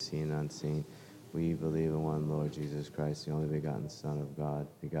seen and unseen. We believe in one Lord Jesus Christ, the only begotten Son of God,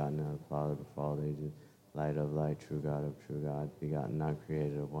 begotten of the Father before all ages, light of light, true God of true God, begotten, not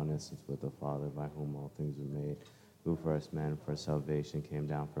created, of one essence with the Father, by whom all things were made, who for us men, for salvation, came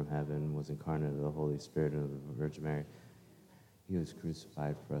down from heaven, was incarnate of the Holy Spirit and of the Virgin Mary. He was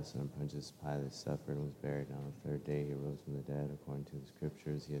crucified for us, and Pontius Pilate suffered and was buried. On the third day he rose from the dead, according to the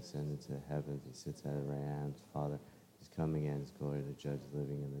Scriptures. He ascended to the heavens. He sits at the right hand of his Father. He's coming in his glory to judge the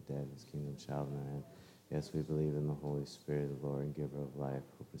living and the dead. His kingdom shall have no end. Yes, we believe in the Holy Spirit, the Lord and giver of life,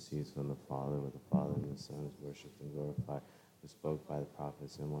 who proceeds from the Father, with the Father and the Son is worshipped and glorified, who spoke by the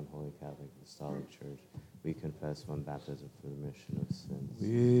prophets in one holy Catholic Apostolic Church. We confess one baptism for the remission of sins.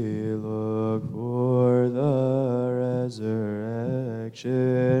 We look for the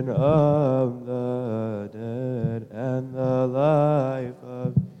resurrection of the dead and the life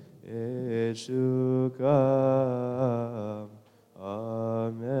of age to come.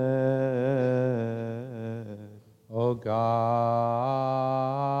 Amen. O God,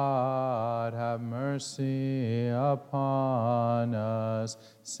 have mercy upon us.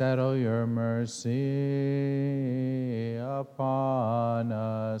 Settle your mercy upon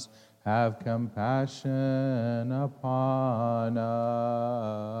us. Have compassion upon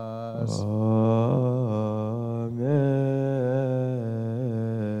us. Amen.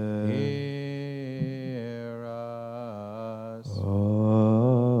 Hear us. Amen.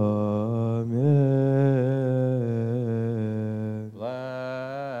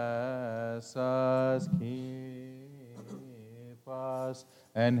 Bless us, keep us,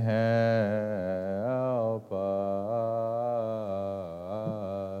 and help us.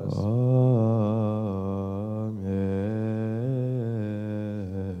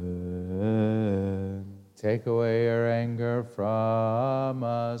 Amen. Take away your anger from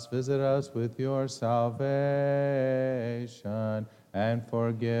us. Visit us with your salvation, and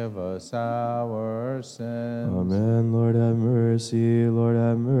forgive us our sins. Amen. Lord have mercy, Lord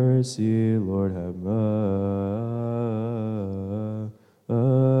have mercy, Lord have mercy.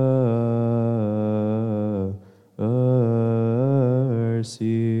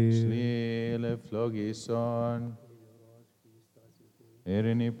 Schlile flogison,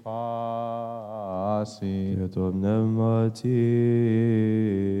 irini pasi. Et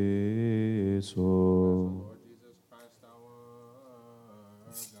omnematiso. Lord Jesus Christ, our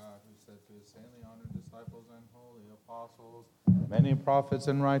God, who said to his saintly honored disciples and holy apostles, many prophets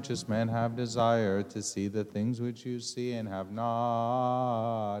and righteous men have desired to see the things which you see and have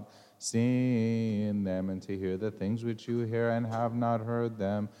not seen them, and to hear the things which you hear and have not heard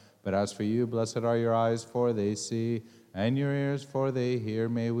them. But as for you, blessed are your eyes, for they see, and your ears, for they hear.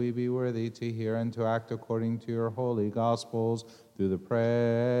 May we be worthy to hear and to act according to your holy gospels, through the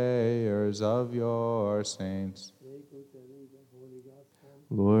prayers of your saints.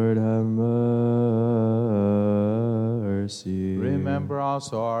 Lord have mercy. Remember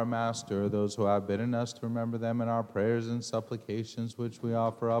also our Master, those who have bidden us to remember them in our prayers and supplications which we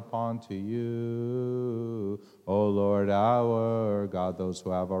offer up unto you. O Lord our God, those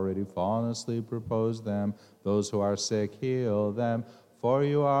who have already fallen asleep, repose them. Those who are sick, heal them. For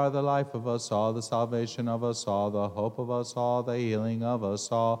you are the life of us all, the salvation of us all, the hope of us all, the healing of us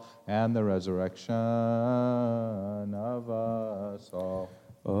all, and the resurrection of us all.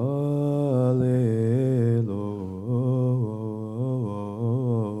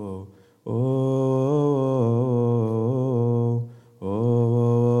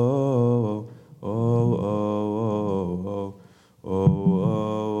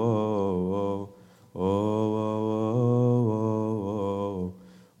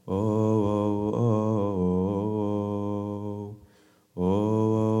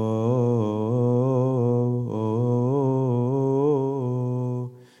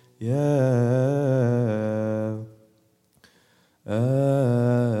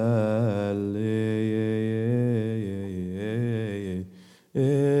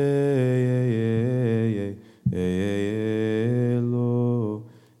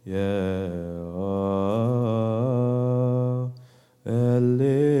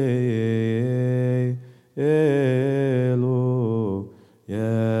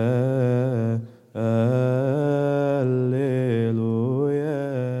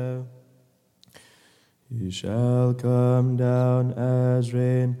 He shall come down as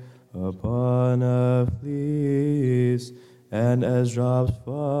rain upon a fleece, and as drops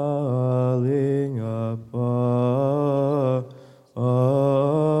falling upon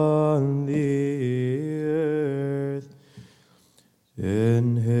the earth.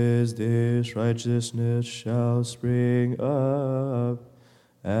 In his days righteousness shall spring up,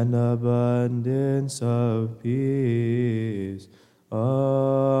 and abundance of peace.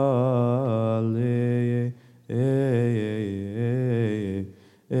 Amen.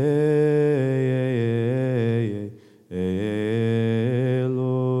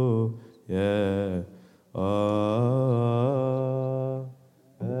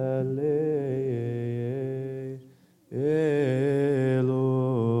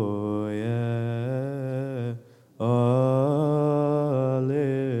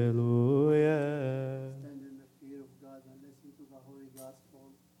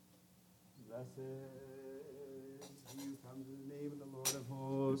 Blessed he who comes in the name of the Lord of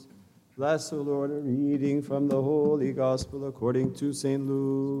hosts. Bless, O Lord, a reading from the Holy Gospel according to St.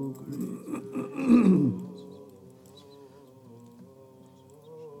 Luke.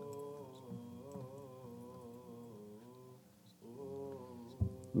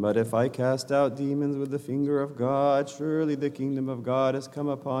 But if I cast out demons with the finger of God, surely the kingdom of God has come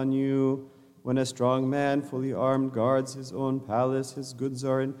upon you. When a strong man, fully armed, guards his own palace, his goods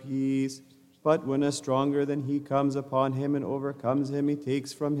are in peace. But when a stronger than he comes upon him and overcomes him, he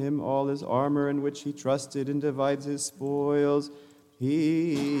takes from him all his armor in which he trusted and divides his spoils.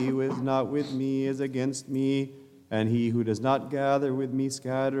 He who is not with me is against me, and he who does not gather with me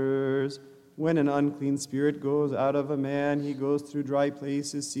scatters. When an unclean spirit goes out of a man, he goes through dry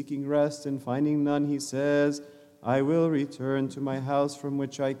places seeking rest, and finding none, he says, I will return to my house from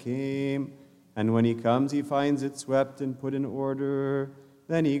which I came. And when he comes, he finds it swept and put in order.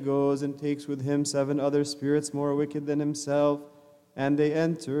 Then he goes and takes with him 7 other spirits more wicked than himself, and they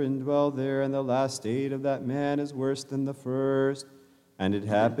enter and dwell there, and the last state of that man is worse than the first. And it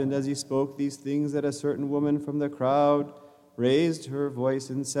happened as he spoke these things that a certain woman from the crowd raised her voice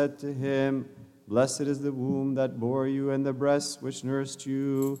and said to him, Blessed is the womb that bore you and the breasts which nursed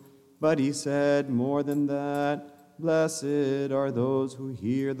you. But he said, more than that, blessed are those who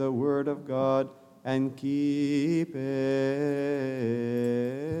hear the word of God and keep it.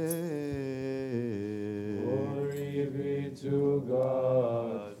 Glory be to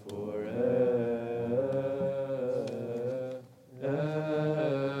God forever.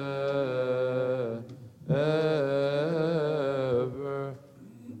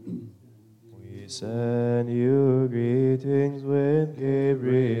 We send you greetings with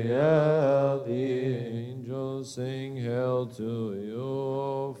Gabriel, the angels sing hail to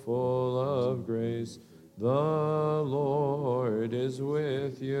you, full of grace. The Lord is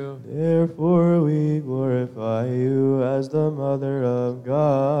with you. Therefore we glorify you as the Mother of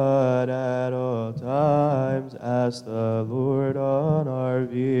God at all times. Ask the Lord on our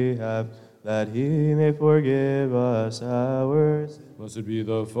behalf that he may forgive us our sins. Blessed be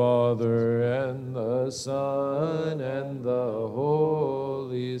the Father, and the Son, and the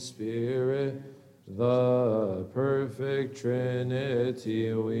Holy Spirit, the perfect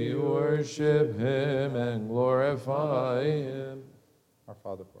Trinity. We worship him and glorify him. Our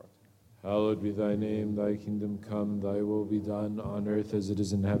Father, who art in Hallowed be thy name, thy kingdom come, thy will be done on earth as it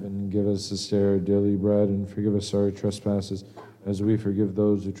is in heaven. And give us this day our daily bread, and forgive us our trespasses, as we forgive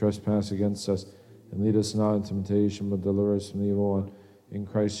those who trespass against us. And lead us not into temptation, but deliver us from the evil one. In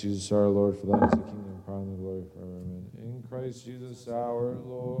Christ Jesus our Lord, for thine is the kingdom, power, and the glory forever. Amen. In Christ Jesus our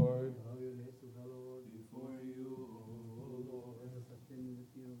Lord.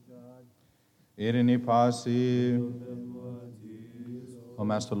 Irene Pasi. O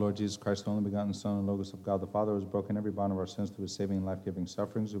Master Lord Jesus Christ, the only begotten Son and Logos of God, the Father, who has broken every bond of our sins through his saving and life-giving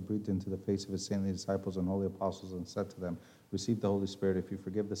sufferings, who breathed into the face of his saintly disciples and holy apostles and said to them, Receive the Holy Spirit. If you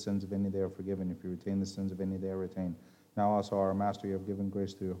forgive the sins of any, they are forgiven. If you retain the sins of any, they are retained. Now also, our Master, you have given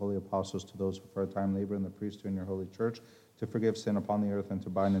grace through your holy apostles to those who for a time labor in the priesthood in your holy church, to forgive sin upon the earth and to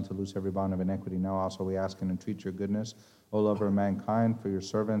bind and to loose every bond of iniquity. Now also we ask and entreat your goodness, O lover of mankind, for your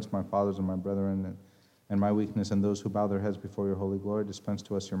servants, my fathers and my brethren, and my weakness, and those who bow their heads before your holy glory, dispense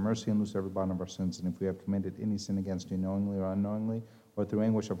to us your mercy and loose every bond of our sins. And if we have committed any sin against you, knowingly or unknowingly, or through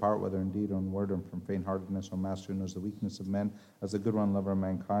anguish of heart, whether in deed or in word, or from faint-heartedness, O Master, who knows the weakness of men, as the good one, lover of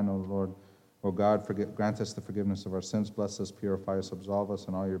mankind, O Lord, O God, grant us the forgiveness of our sins, bless us, purify us, absolve us,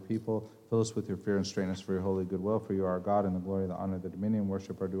 and all your people. Fill us with your fear and straighten us for your holy goodwill. For you are our God, and the glory, the honor, the dominion,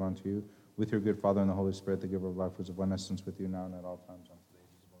 worship are due unto you. With your good Father and the Holy Spirit, the giver of life, who is of one essence with you now and at all times, unto the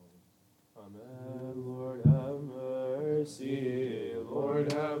ages of all ages. Amen. Lord, have mercy.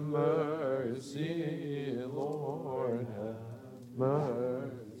 Lord, have mercy. Lord, have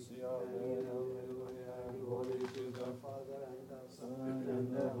mercy. Amen. Alleluia. Glory to the Father, and the Son, and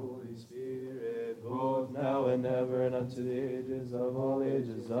the Holy Spirit, both now and ever, and unto the ages of all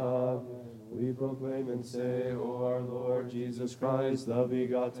ages. Amen. We proclaim and say, O our Lord Jesus Christ, the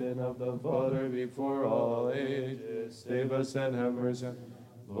begotten of the Father before all ages, save us and have mercy.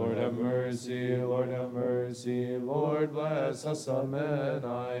 Lord have mercy, Lord have mercy, Lord bless us, amen.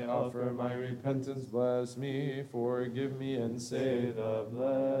 I offer my repentance, bless me, forgive me, and say the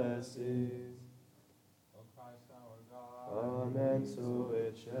blessings. O Christ our God. Amen, so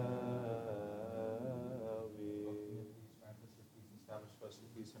it shall be. Establish us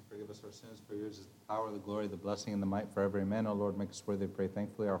peace and forgive us our sins, for yours is the power, the glory, the blessing, and the might forever. Amen. O Lord, make us worthy to pray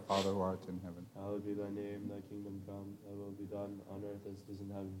thankfully. Our Father who art in heaven. Hallowed be thy name, thy kingdom come, thy will be done on earth as it is in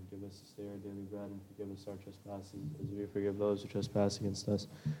heaven. Give us this day our daily bread, and forgive us our trespasses, as we forgive those who trespass against us.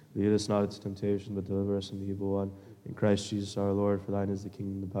 Lead us not into temptation, but deliver us from the evil one. In Christ Jesus our Lord, for thine is the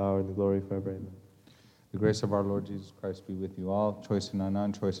kingdom, the power, and the glory forever. Amen. The grace of our Lord Jesus Christ be with you all. Choice and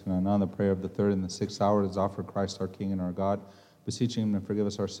unknown, choice and unknown. The prayer of the third and the sixth hour is offered Christ our King and our God, beseeching him to forgive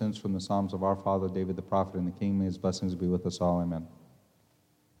us our sins from the Psalms of our father David the prophet and the King. May his blessings be with us all. Amen.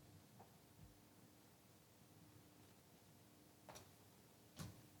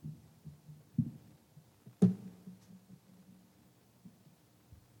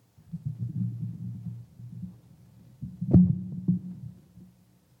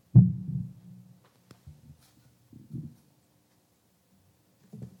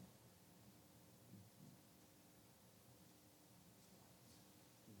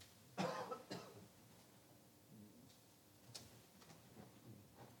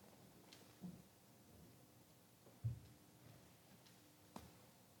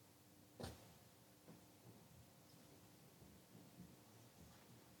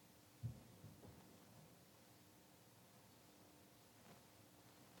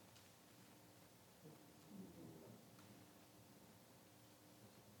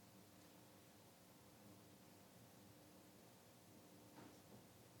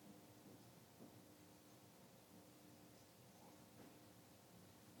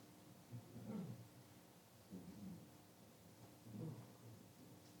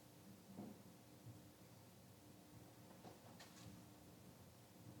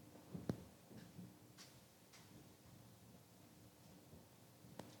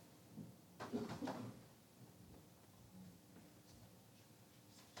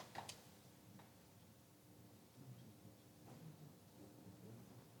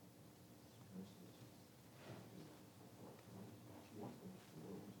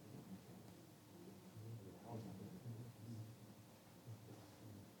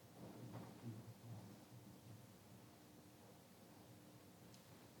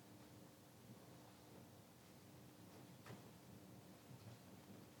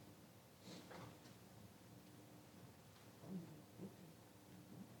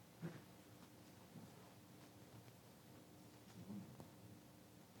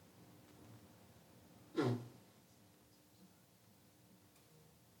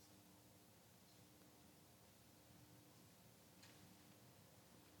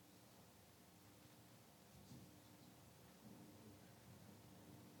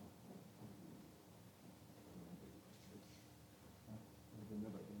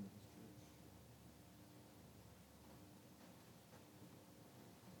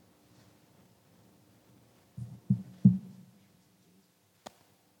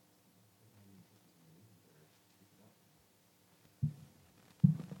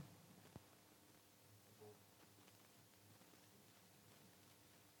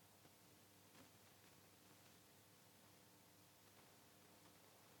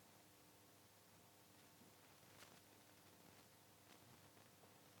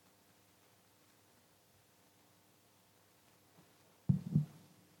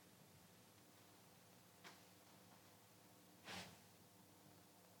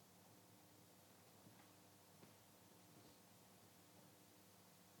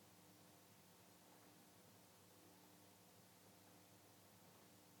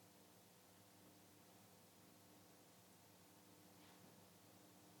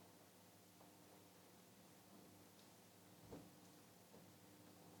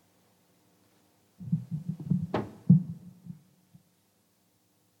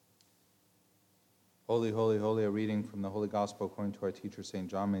 Holy, holy, holy, a reading from the Holy Gospel according to our teacher, St.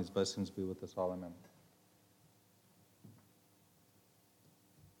 John. May his blessings be with us all. Amen.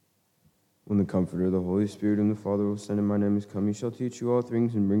 When the Comforter, the Holy Spirit, whom the Father will send in my name is come, he shall teach you all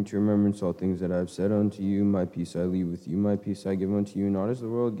things and bring to your remembrance all things that I have said unto you. My peace I leave with you, my peace I give unto you. Not as the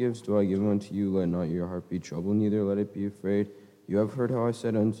world gives do I give unto you. Let not your heart be troubled, neither let it be afraid. You have heard how I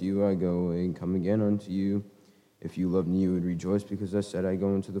said unto you, I go away and come again unto you. If you loved me, you would rejoice, because I said, I go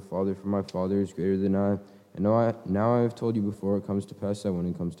unto the Father, for my Father is greater than I. And now I have told you before it comes to pass, that when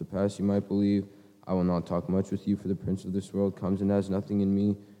it comes to pass you might believe. I will not talk much with you, for the prince of this world comes and has nothing in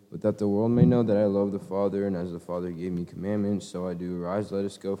me, but that the world may know that I love the Father, and as the Father gave me commandments, so I do. Rise, let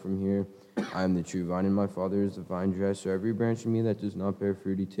us go from here. I am the true vine, and my Father is the vine dresser. Every branch in me that does not bear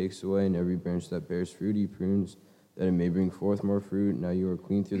fruit he takes away, and every branch that bears fruit he prunes, that it may bring forth more fruit. Now you are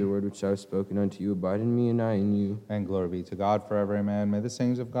clean through the word which I have spoken unto you. Abide in me, and I in you. And glory be to God forever. Amen. May the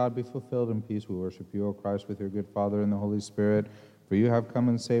sayings of God be fulfilled in peace. We worship you, O Christ, with your good Father and the Holy Spirit. For you have come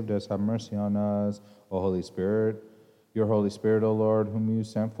and saved us. Have mercy on us. O Holy Spirit, your Holy Spirit, O Lord, whom you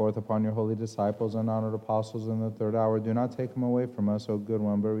sent forth upon your holy disciples and honored apostles in the third hour, do not take him away from us, O good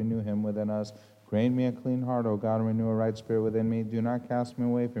one, but renew him within us. Create me a clean heart, O God, and renew a right spirit within me. Do not cast me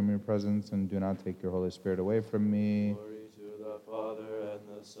away from your presence, and do not take your Holy Spirit away from me. Glory to the Father,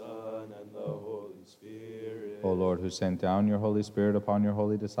 and the Son, and the Holy Spirit. O Lord, who sent down your Holy Spirit upon your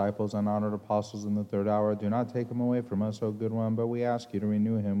holy disciples and honored apostles in the third hour, do not take him away from us, O good one, but we ask you to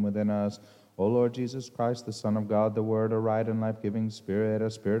renew him within us. O Lord Jesus Christ, the Son of God, the Word, a right and life-giving Spirit,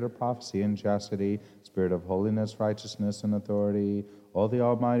 a spirit of prophecy and chastity, spirit of holiness, righteousness, and authority. O the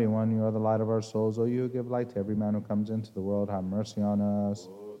Almighty One, you are the light of our souls. O you who give light to every man who comes into the world, have mercy on us.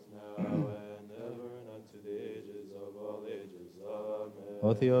 Both now and ever, and unto the ages of all ages. Amen.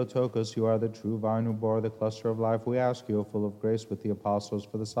 O Theotokos, you are the true vine who bore the cluster of life. We ask you, O full of grace with the apostles,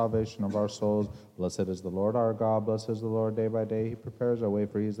 for the salvation of our souls. Blessed is the Lord our God. Blessed is the Lord day by day. He prepares our way,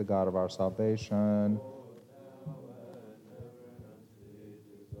 for he is the God of our salvation.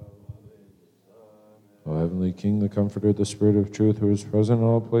 O heavenly King, the Comforter, the Spirit of truth, who is present in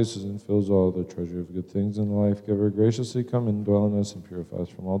all places and fills all the treasure of good things in life, giver, graciously come and dwell in us and purify us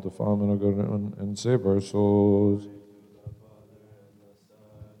from all defilement, O God, and save our souls.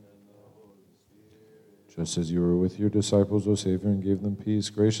 Just as you were with your disciples, O Savior, and gave them peace,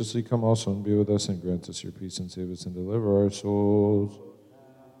 graciously come also and be with us and grant us your peace and save us and deliver our souls.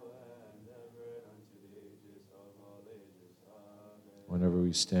 Whenever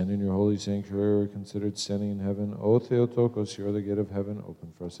we stand in your holy sanctuary, we're considered standing in heaven. O Theotokos, you are the gate of heaven.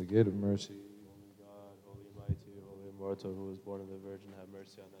 Open for us the gate of mercy. Holy God, holy mighty, holy immortal, who was born of the Virgin, have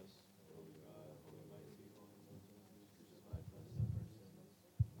mercy on us. Holy God, holy mighty, holy immortal, who was crucified for us, have mercy on us.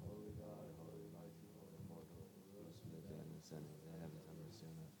 Holy God, holy mighty, holy immortal, who rose from the dead and ascended to the heavens, have mercy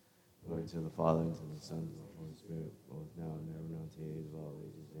on us. Glory to the Father, and to the Son, and to the Holy Spirit, both now and ever, and unto the age of all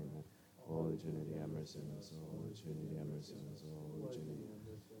ages. Amen. Holy Trinity, have mercy on us. Holy Trinity, have mercy on us. Holy Trinity.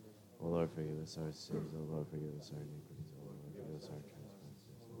 O Lord, forgive us our sins. O Lord, forgive us our iniquities. O Lord, forgive us our trespasses.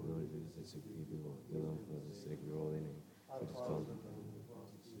 O Lord, Jesus, the sick people, heal them for the sake of your holy name. We just call them.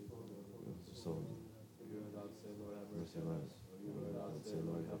 Soul. You are without sin, Lord, have Mercy mercy on on us. us. You are without sin,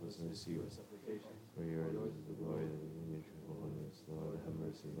 Lord, help us and receive us. For your is the glory and the nature of holiness. Lord, have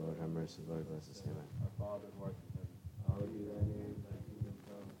mercy. Lord, have mercy. Lord, bless us. Amen. Our Father, who art in heaven, Hallowed be thy name, thy kingdom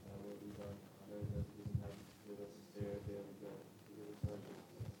come, thy will be done, on earth as it is in heaven. Give us this day our daily bread. Forgive us our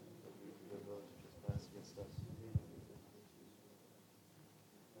trespasses, as we forgive those who trespass against us.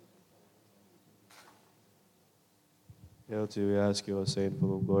 Hail to you, we ask you, O Saint,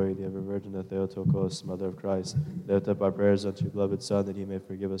 full of glory, the ever Virgin, the Theotokos, Mother of Christ. Lift up our prayers unto your beloved Son, that he may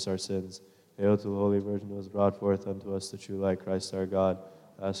forgive us our sins. Hail to the Holy Virgin, who has brought forth unto us the true light, Christ our God.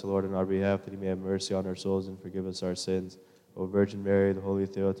 Ask the Lord on our behalf that he may have mercy on our souls and forgive us our sins. O Virgin Mary, the Holy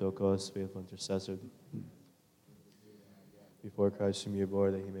Theotokos, faithful intercessor, before Christ whom you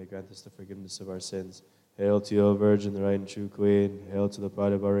bore, that he may grant us the forgiveness of our sins. Hail to you, O Virgin, the right and true Queen. Hail to the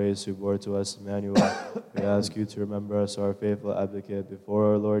pride of our race, who bore to us Emmanuel. We ask you to remember us, our faithful advocate, before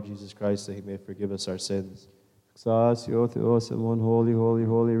our Lord Jesus Christ, that he may forgive us our sins. Exacio Theos, and one holy, holy,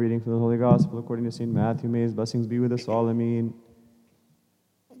 holy, reading from the Holy Gospel according to St. Matthew. May his blessings be with us all. Amen.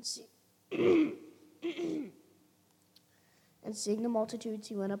 And seeing the multitudes,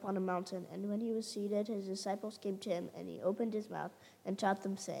 he went up on a mountain. And when he was seated, his disciples came to him, and he opened his mouth and taught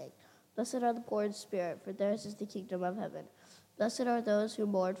them, saying, Blessed are the poor in spirit, for theirs is the kingdom of heaven. Blessed are those who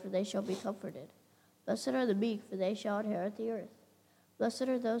mourn, for they shall be comforted. Blessed are the meek, for they shall inherit the earth. Blessed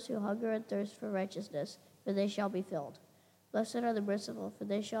are those who hunger and thirst for righteousness, for they shall be filled. Blessed are the merciful, for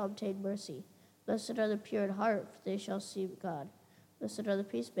they shall obtain mercy. Blessed are the pure in heart, for they shall see God. Blessed are the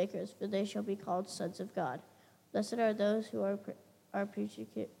peacemakers, for they shall be called sons of God. Blessed are those who are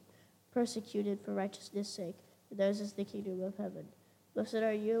persecuted for righteousness' sake, for theirs is the kingdom of heaven. Blessed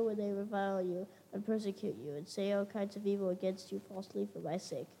are you when they revile you and persecute you, and say all kinds of evil against you falsely for my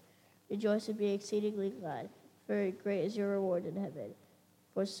sake. Rejoice and be exceedingly glad, for great is your reward in heaven.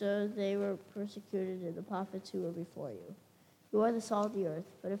 For so they were persecuted in the prophets who were before you. You are the salt of the earth,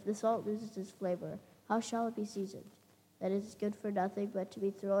 but if the salt loses its flavor, how shall it be seasoned? That it is good for nothing but to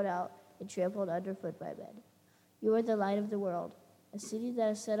be thrown out and trampled underfoot by men. You are the light of the world. A city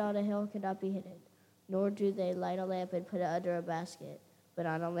that is set on a hill cannot be hidden, nor do they light a lamp and put it under a basket, but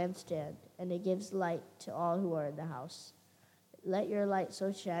on a lampstand, and it gives light to all who are in the house. Let your light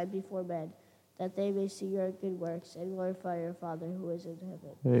so shine before men, that they may see your good works and glorify your Father who is in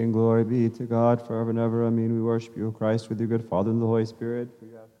heaven. Praise and glory be to God forever and ever. Amen. We worship you, O Christ, with your good Father and the Holy Spirit. For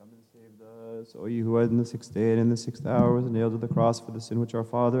you have come and saved us. O you who had in the 6th day and in the 6th hour was nailed to the cross for the sin which our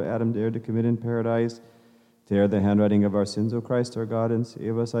father Adam dared to commit in paradise. Tear the handwriting of our sins, O Christ our God, and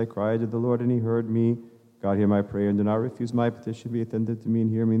save us. I cried to the Lord, and he heard me. God, hear my prayer, and do not refuse my petition. Be attentive to me, and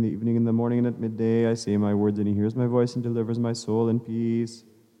hear me in the evening, in the morning, and at midday. I say my words, and he hears my voice, and delivers my soul in peace.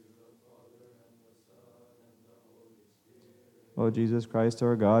 O Jesus Christ,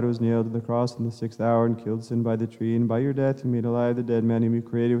 our God, who was nailed to the cross in the 6th hour and killed sin by the tree, and by your death you made alive the dead man whom you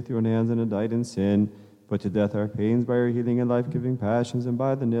created with your own hands and had died in sin, put to death our pains by your healing and life-giving passions, and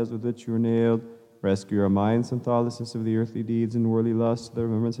by the nails with which you were nailed. Rescue our minds from thoughtlessness of the earthly deeds and worldly lusts, to the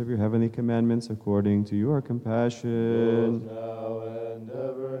remembrance of your heavenly commandments, according to your compassion. Both now and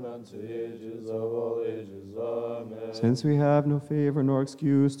ever, and unto ages of all ages. Amen. Since we have no favor nor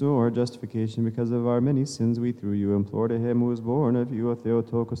excuse nor justification because of our many sins, we through you implore to him who was born of you, O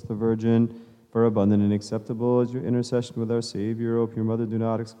Theotokos the Virgin, for abundant and acceptable is your intercession with our Savior. O pure Mother, do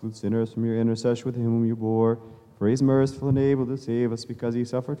not exclude sinners from your intercession with him whom you bore, for he is merciful and able to save us, because he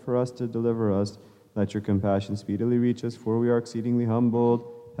suffered for us to deliver us. Let your compassion speedily reach us, for we are exceedingly humbled.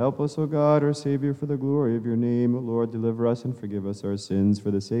 Help us, O God, our Savior, for the glory of your name. O Lord, deliver us and forgive us our sins, for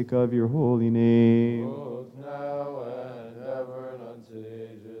the sake of your holy name. Both now and ever, and unto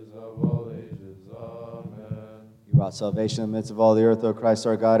ages of all ages. Amen. You brought salvation in the midst of all the earth, O Christ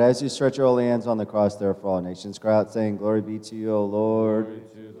our God. As you stretch your holy hands on the cross there for all nations, cry out, saying, Glory be to you, O Lord. Glory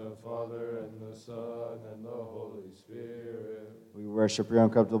to the Father, and the Son, and the Holy Spirit. We worship your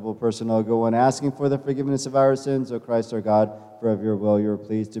incorruptible person, O good one, asking for the forgiveness of our sins, O Christ our God. For of your will you are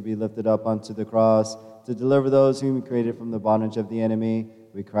pleased to be lifted up unto the cross, to deliver those whom you created from the bondage of the enemy.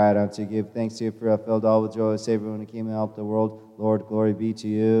 We cry out unto you, give thanks to you, for you have filled all with joy, Savior, when he came and helped the world. Lord, glory be to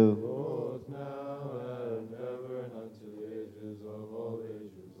you. Both now and ever, and unto ages of all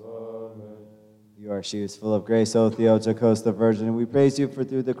ages. Amen. You are she who is full of grace, O Theotokos the Virgin, and we praise you for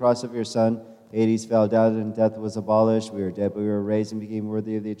through the cross of your Son, Hades fell down and death was abolished. We were dead, but we were raised and became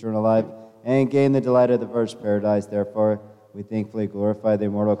worthy of the eternal life, and gained the delight of the first paradise. Therefore, we thankfully glorify the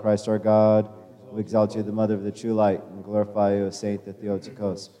immortal Christ our God. We exalt you, the Mother of the true light, and glorify you, Saint the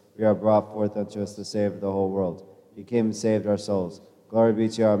Theotokos. You are brought forth unto us to save the whole world. You came and saved our souls. Glory be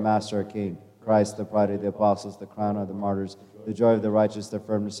to our Master, our King, Christ, the pride of the apostles, the crown of the martyrs, the joy of the righteous, the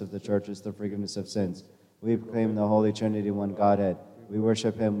firmness of the churches, the forgiveness of sins. We proclaim the Holy Trinity, one Godhead. We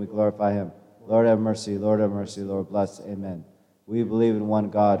worship him, we glorify him. Lord have mercy, Lord have mercy, Lord bless. Amen. We believe in one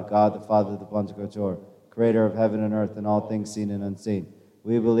God, God the Father, the Pantocrator, creator of heaven and earth and all things seen and unseen.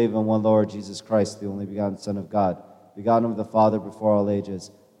 We believe in one Lord Jesus Christ, the only begotten Son of God, begotten of the Father before all ages,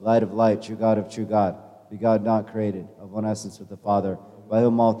 light of light, true God of true God, begotten not created, of one essence with the Father, by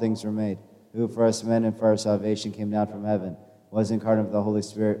whom all things were made, who for us men and for our salvation came down from heaven, was incarnate of the Holy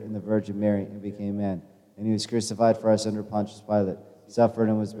Spirit in the Virgin Mary, and became man. And he was crucified for us under Pontius Pilate, suffered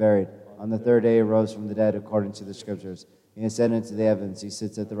and was buried. On the third day he arose from the dead according to the Scriptures. He ascended into the heavens. He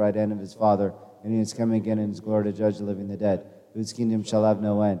sits at the right hand of his Father, and he is coming again in his glory to judge the living and the dead, whose kingdom shall have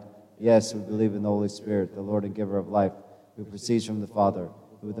no end. Yes, we believe in the Holy Spirit, the Lord and giver of life, who proceeds from the Father,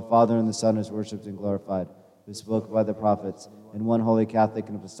 who with the Father and the Son is worshipped and glorified, who spoke by the prophets. In one holy Catholic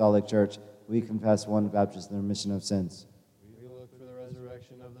and Apostolic Church, we confess one baptism and the remission of sins. We look for the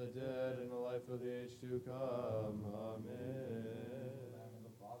resurrection of the dead and the life of the age to come. Amen.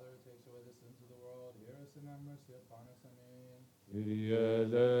 Father takes away the sins of the world. Hear us and have mercy upon us. Amen. Kyrie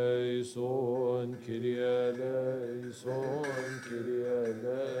eleison, Kyrie eleison, Kyrie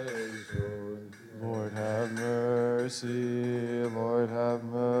eleison. Lord have mercy, Lord have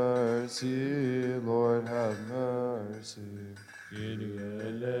mercy, Lord have mercy. Kyrie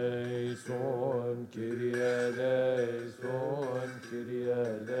eleison, Kyrie eleison, Kyrie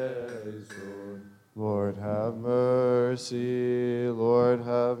eleison. Lord have mercy, Lord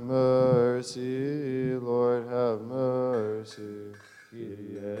have mercy, Lord have mercy.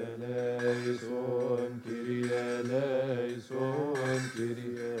 Kyrie eleison, Kyrie eleison,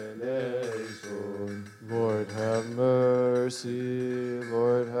 Kyrie eleison. Lord have mercy,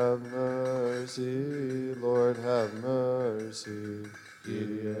 Lord have mercy, Lord have mercy.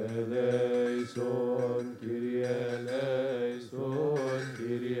 Kyrie eleison, Kyrie eleison,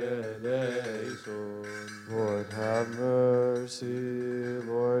 Kyrie eleison. Lord have mercy,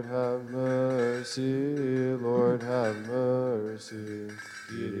 Lord have mercy, Lord have mercy.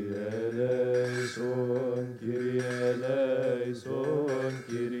 Kyrie eleison, Kyrie eleison,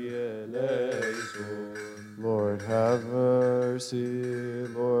 Kyrie eleison. Lord have mercy,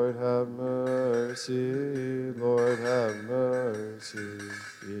 Lord have mercy, Lord have mercy.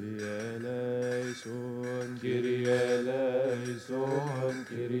 Kyrie eleison, Kyrie eleison,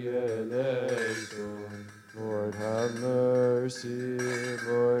 Kyrie eleison. Lord have mercy,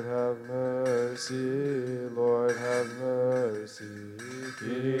 Lord have mercy, Lord have mercy.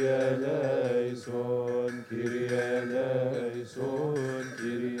 Kyrie eleison, Kyrie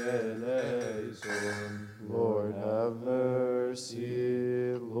Kyrie eleison. Lord, have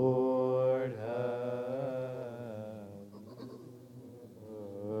mercy. Lord,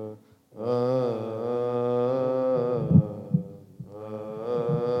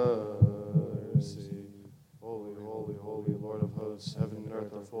 mercy. Holy, holy, holy, Lord of hosts, heaven and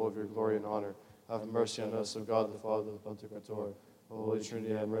earth are full of your glory and honor. Have mercy on us, O God, the Father, the Pantocrator. O Holy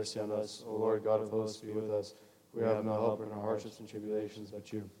Trinity, have mercy on us. O Lord God of hosts, be with us. We have no help in our hardships and tribulations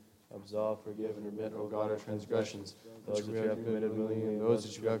but you. Absolve, forgive, and remit, O God, our transgressions, those which we have committed willingly and those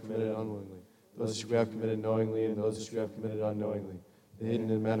which we have committed unwillingly, those which we have committed knowingly and those which we have committed unknowingly. The hidden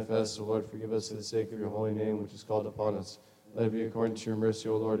and manifest, O Lord, forgive us for the sake of your holy name, which is called upon us. Let it be according to your mercy,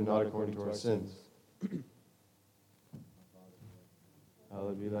 O Lord, and not according to our sins.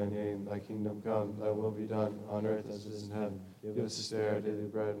 Hallowed be thy name, thy kingdom come, thy will be done, on earth as it is in heaven. Give us this day our daily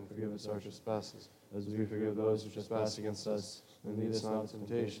bread, and forgive us our trespasses, as we forgive those who trespass against us. And lead us not into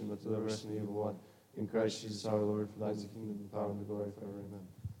temptation, but deliver us from the evil one. In Christ Jesus our Lord, for thine is the kingdom, the power, and the glory forever. Amen.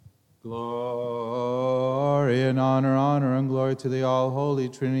 Glory and honor and glory to the all-holy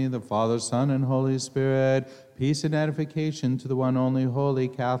Trinity, the Father, Son, and Holy Spirit. Peace and edification to the one only holy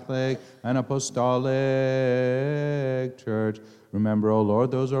Catholic and Apostolic Church. Remember, O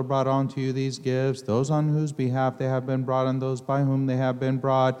Lord, those who are brought unto you these gifts, those on whose behalf they have been brought, and those by whom they have been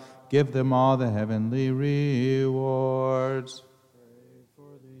brought. Give them all the heavenly rewards. Pray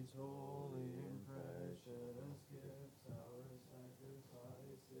for these holy and precious gifts, our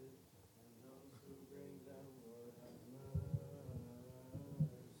sacrifices, and those who bring them, Lord, have mercy.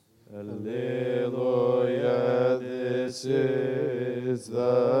 Alleluia, this is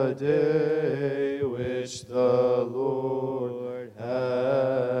the day which the Lord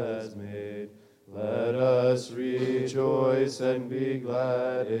has made. Let us rejoice and be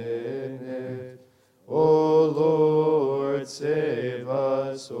glad in it. O Lord, save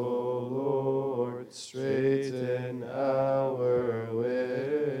us. O Lord, straighten our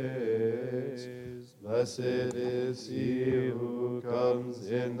ways. Blessed is he who comes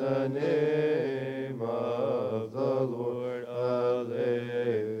in the name of the Lord.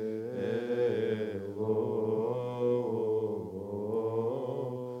 Alleluia.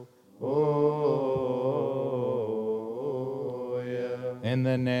 In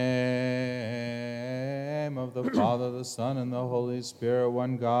the name of the Father, the Son, and the Holy Spirit,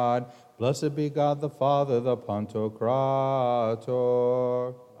 one God, blessed be God the Father, the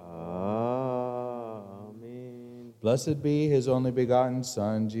Pantocrator. Amen. Blessed be his only begotten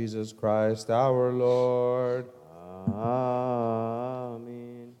Son, Jesus Christ, our Lord.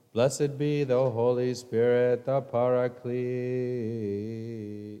 Amen. Blessed be the Holy Spirit, the Paraclete.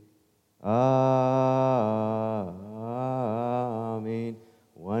 Amen.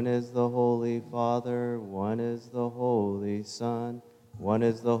 One is the Holy Father, one is the Holy Son, one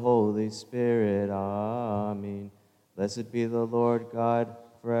is the Holy Spirit. Amen. Blessed be the Lord God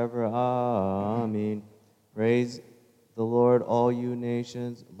forever. Amen. Praise the Lord, all you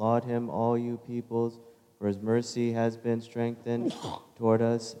nations. Laud him, all you peoples. For his mercy has been strengthened toward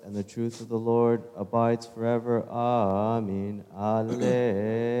us, and the truth of the Lord abides forever. Amen.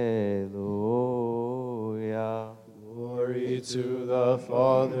 Alleluia. Glory to the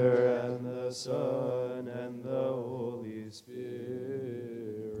Father, and the Son, and the Holy Spirit,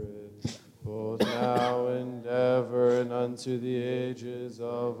 both now and ever, and unto the ages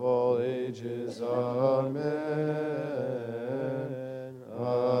of all ages. Amen.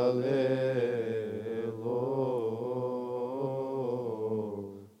 Alleluia.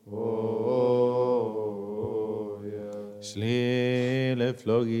 Schlile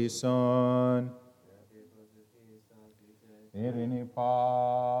flogison. Irini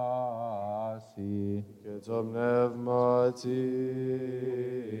pasi. Ketom pneumatiso.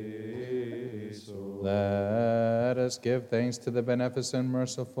 Let us give thanks to the beneficent,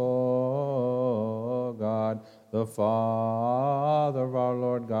 merciful God, the Father of our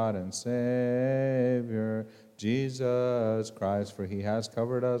Lord God and Savior, Jesus Christ, for he has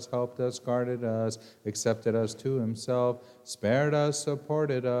covered us, helped us, guarded us, accepted us to himself, spared us,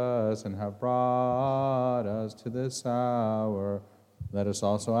 supported us, and have brought us to this hour. Let us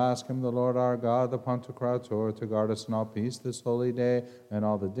also ask him, the Lord our God, the Pantocrator, to guard us in all peace this holy day and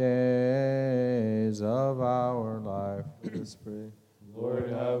all the days of our life. Let us pray. Lord,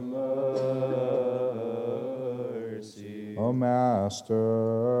 have mercy. O Master,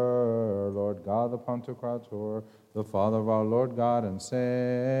 Lord God, the Pantocrator, the Father of our Lord God and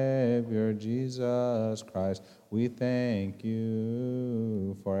Savior, Jesus Christ, we thank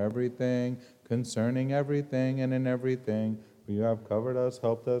you for everything, concerning everything, and in everything. For you have covered us,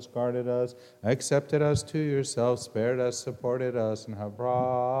 helped us, guarded us, accepted us to yourself, spared us, supported us, and have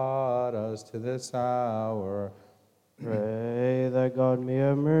brought us to this hour. Pray that God may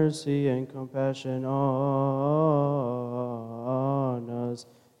have mercy and compassion on us,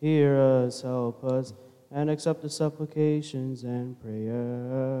 hear us, help us, and accept the supplications and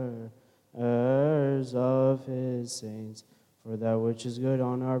prayers of his saints, for that which is good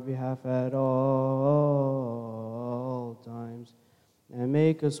on our behalf at all times, and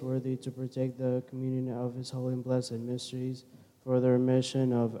make us worthy to partake the communion of his holy and blessed mysteries, for the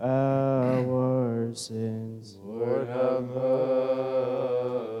remission of our sins. Lord, have mercy.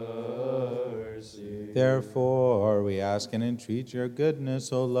 Therefore, we ask and entreat your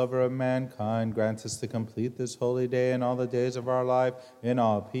goodness, O lover of mankind. Grant us to complete this holy day and all the days of our life in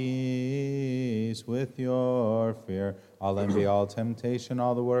all peace with your fear. All envy, all temptation,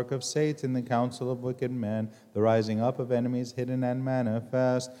 all the work of Satan, the counsel of wicked men, the rising up of enemies hidden and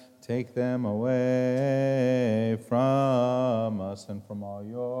manifest. Take them away from us and from all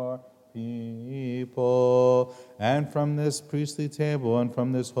your people, and from this priestly table, and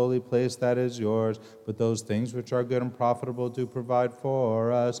from this holy place that is yours. But those things which are good and profitable do provide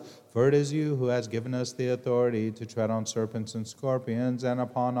for us. For it is you who has given us the authority to tread on serpents and scorpions, and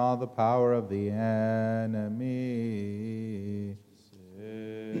upon all the power of the enemy.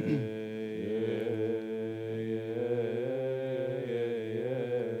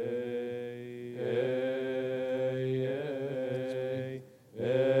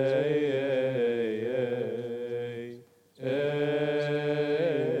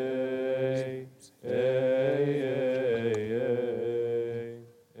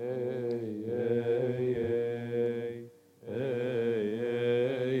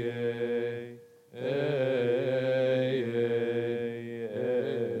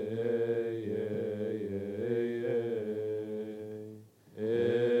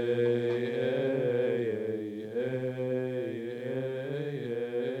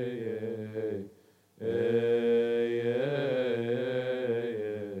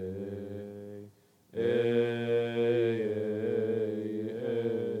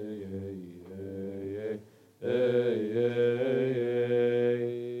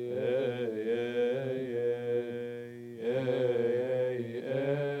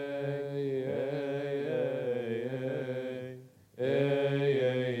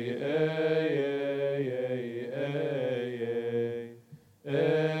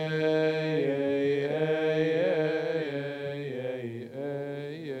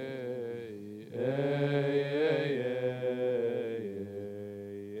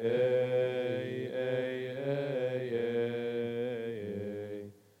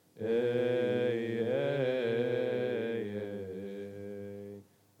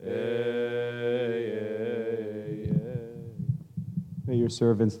 May your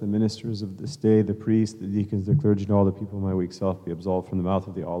servants, the ministers of this day, the priests, the deacons, the clergy, and all the people of my weak self be absolved from the mouth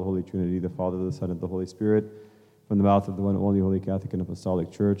of the all-holy Trinity, the Father, the Son, and the Holy Spirit, from the mouth of the one only holy Catholic and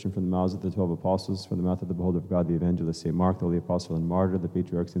Apostolic Church, and from the mouths of the 12 apostles, from the mouth of the beholder of God, the evangelist St. Mark, the holy apostle and martyr, the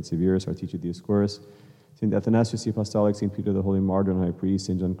patriarch St. Severus, our teacher Dioscorus, St. Athanasius the Apostolic, St. Peter the holy martyr and high priest,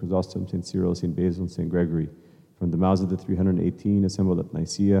 St. John Chrysostom, St. Cyril, St. Basil, and St. Gregory, from the mouths of the 318 assembled at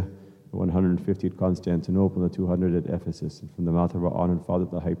Nicaea, the 150 at Constantinople, and the 200 at Ephesus, and from the mouth of our honored father,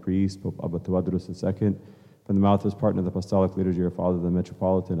 the high priest, Pope Abba Tawadros II, from the mouth of his partner, of the apostolic liturgy, our father, the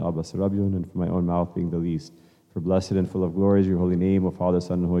metropolitan Abba Serabion, and from my own mouth being the least. For blessed and full of glory is your holy name, O Father,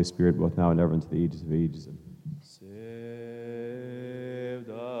 Son, and Holy Spirit, both now and ever, into the ages of ages. Saved,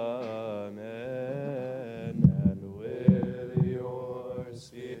 amen, and with your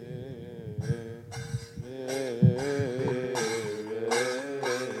spirit, my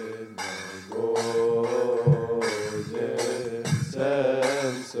golden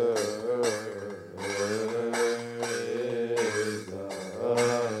censer is the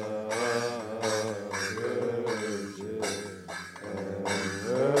Virgin and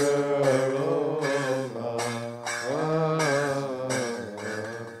her aroma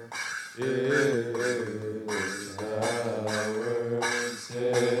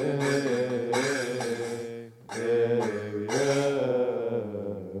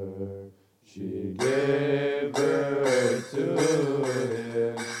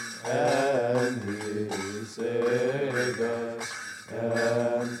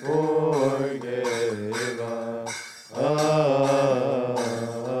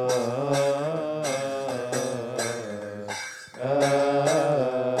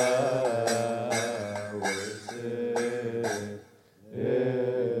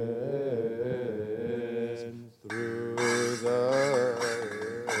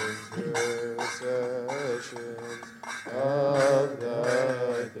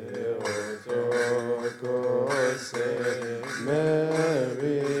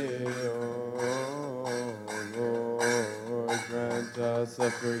Lord, grant us the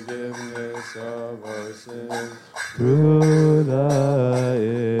forgiveness of our sins. Through the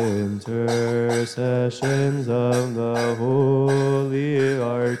intercessions of the holy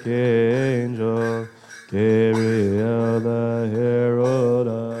Archangel Gabriel, the herald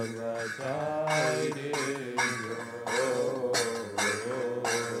of the tidings,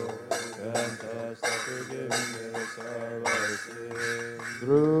 grant us the forgiveness of our sins.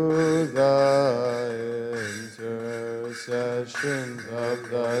 Through the intercessions of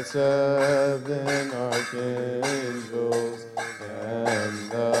the 7 archangels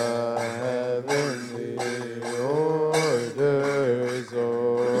and the heavenly orders, O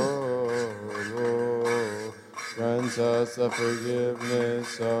Lord, grant us the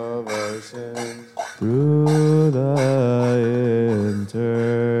forgiveness of our sins. Through the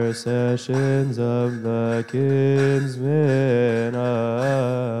intercessions of the kinsmen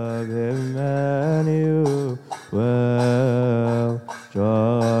of Emmanuel,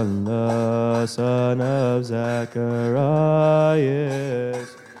 John the son of Zacharias,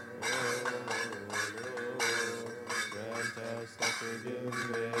 grant us the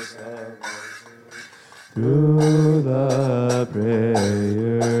forgiveness of through the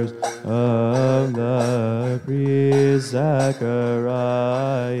prayers of the priest Zacharias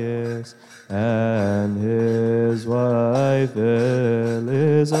and his wife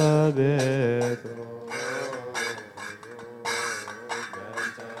Elizabeth.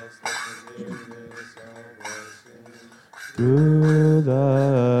 Through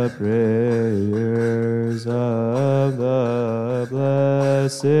the prayers of the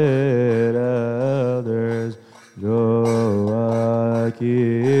blessed elders, Joachim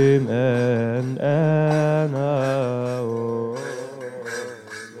and Anna, O Lord,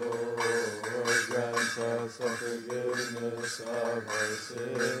 grant us the forgiveness of our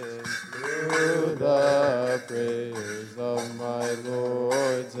sins. Through the prayers of my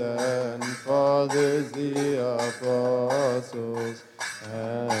lords and fathers, the apostles,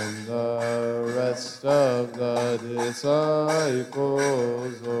 and the rest of the disciples,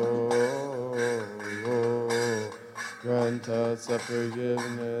 O Lord, grant us the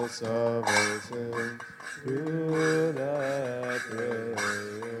forgiveness of our sins. through the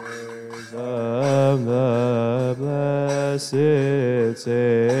prayers of the blessed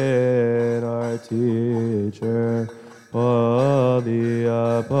Saint, our teacher, Paul the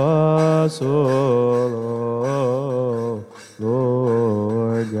Apostle, O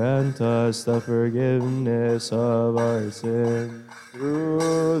Lord, grant us the forgiveness of our sins.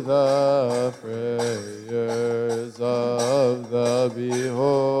 Through the prayers of the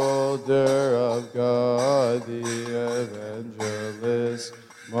beholder of God, the evangelist,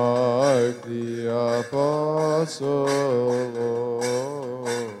 Mark the apostle,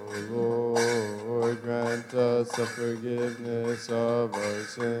 Lord, grant us the forgiveness of our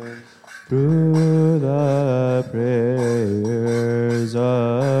sins. Through the prayers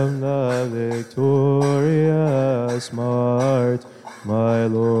of the victorious Mart, my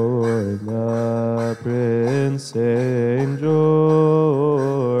Lord, the Prince Saint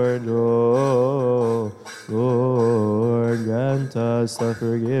George, O Lord, grant us the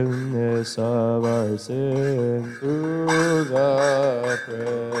forgiveness of our sins. Through the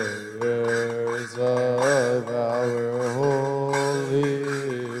prayers of our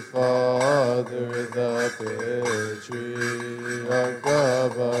Holy Father, the Patriarch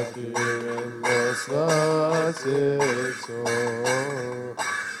of Akir and Los Lasis,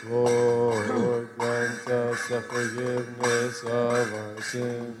 Lord, grant us the forgiveness of our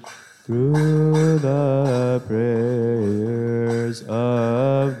sins. Through the prayers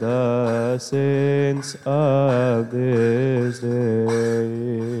of the saints of this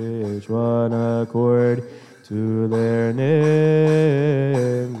day, each one according to their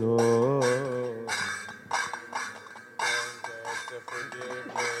names, Lord.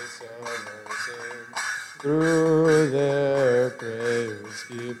 Through their prayers,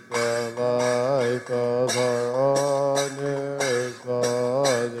 keep the life of our honored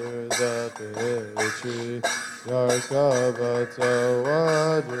Father, the Patriarch of Atawadros,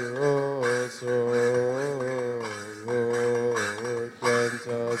 Lord, grant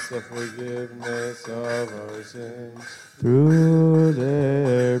us the forgiveness of our sins. Through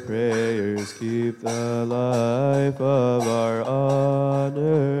their prayers, keep the life of our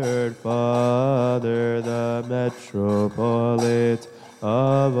honored Father, the Metropolitan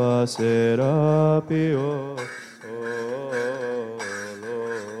of Serapio.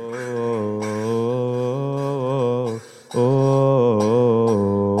 Lord,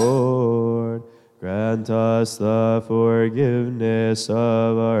 grant us us the forgiveness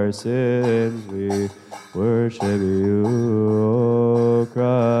of our sins. We worship you, O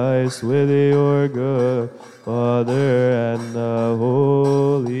Christ, with your good Father and the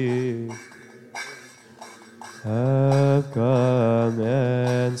Holy have come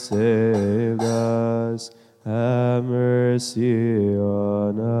and saved us. Have mercy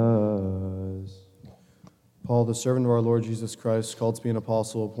on us. Paul, the servant of our Lord Jesus Christ, called to be an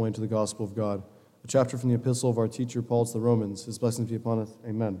apostle, appointed to the gospel of God. A chapter from the epistle of our teacher Paul to the Romans. His blessings be upon us.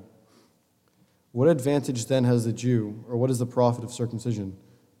 Amen. What advantage then has the Jew, or what is the profit of circumcision?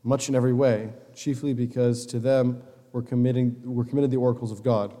 Much in every way, chiefly because to them were committed the oracles of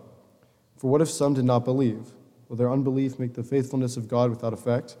God. For what if some did not believe? Will their unbelief make the faithfulness of God without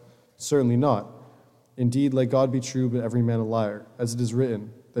effect? Certainly not. Indeed, let God be true, but every man a liar, as it is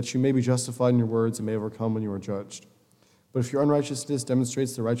written, that you may be justified in your words and may overcome when you are judged. But if your unrighteousness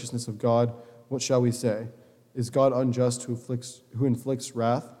demonstrates the righteousness of God, what shall we say? Is God unjust who inflicts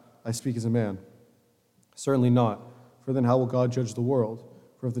wrath? I speak as a man. Certainly not. For then how will God judge the world?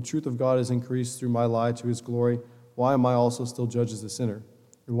 For if the truth of God is increased through my lie to his glory, why am I also still judged as a sinner?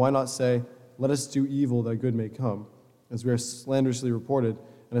 And why not say, let us do evil that good may come, as we are slanderously reported,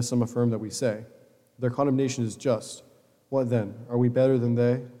 and as some affirm that we say? Their condemnation is just. What then? Are we better than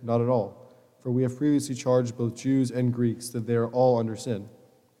they? Not at all. For we have previously charged both Jews and Greeks that they are all under sin.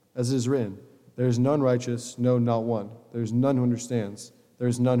 As it is written, there is none righteous, no, not one. There is none who understands. There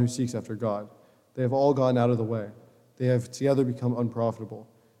is none who seeks after God. They have all gone out of the way. They have together become unprofitable.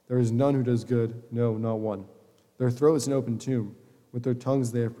 There is none who does good, no, not one. Their throat is an open tomb. With their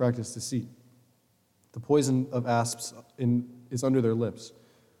tongues they have practiced deceit. The poison of asps is under their lips,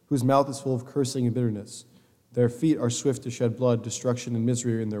 whose mouth is full of cursing and bitterness. Their feet are swift to shed blood, destruction and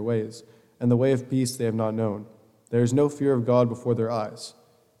misery are in their ways, and the way of peace they have not known. There is no fear of God before their eyes.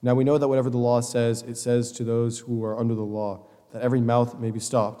 Now we know that whatever the law says, it says to those who are under the law, that every mouth may be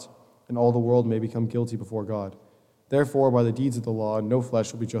stopped, and all the world may become guilty before God. Therefore, by the deeds of the law, no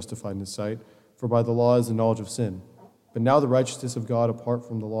flesh will be justified in his sight, for by the law is the knowledge of sin. But now the righteousness of God apart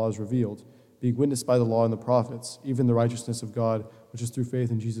from the law is revealed, being witnessed by the law and the prophets, even the righteousness of God, which is through faith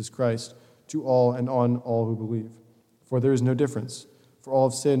in Jesus Christ, to all and on all who believe. For there is no difference, for all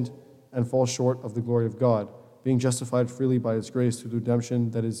have sinned and fall short of the glory of God, being justified freely by his grace through the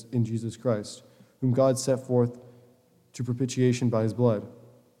redemption that is in Jesus Christ, whom God set forth to propitiation by his blood,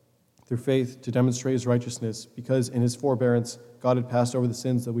 through faith to demonstrate his righteousness, because in his forbearance God had passed over the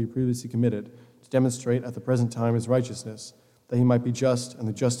sins that we previously committed, to demonstrate at the present time his righteousness, that he might be just and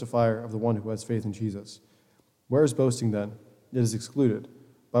the justifier of the one who has faith in Jesus. Where is boasting then? It is excluded.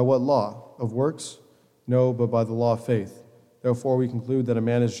 By what law? Of works? No, but by the law of faith. Therefore we conclude that a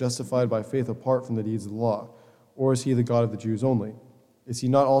man is justified by faith apart from the deeds of the law. Or is he the God of the Jews only? Is he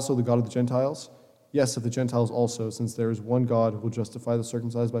not also the God of the Gentiles? Yes, of the Gentiles also, since there is one God who will justify the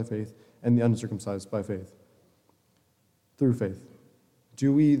circumcised by faith and the uncircumcised by faith. Through faith.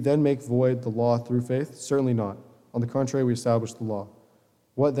 Do we then make void the law through faith? Certainly not. On the contrary, we establish the law.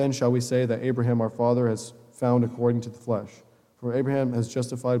 What then shall we say that Abraham our father has found according to the flesh? For Abraham has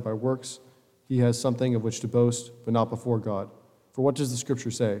justified by works, he has something of which to boast, but not before God. For what does the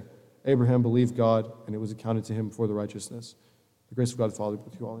Scripture say? Abraham believed God, and it was accounted to him for the righteousness. The grace of God the Father be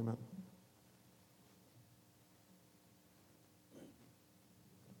with you all. Amen.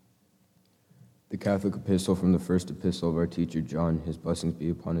 The Catholic Epistle from the first epistle of our teacher John, his blessings be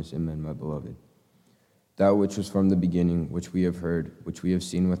upon us. Amen, my beloved. That which was from the beginning, which we have heard, which we have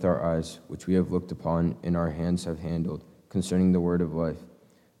seen with our eyes, which we have looked upon, and our hands have handled, concerning the word of life.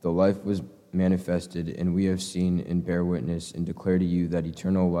 The life was manifested, and we have seen and bear witness, and declare to you that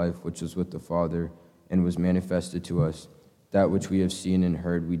eternal life which was with the Father, and was manifested to us. That which we have seen and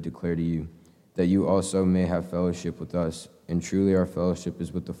heard we declare to you, that you also may have fellowship with us. And truly our fellowship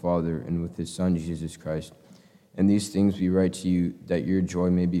is with the Father and with his Son, Jesus Christ. And these things we write to you, that your joy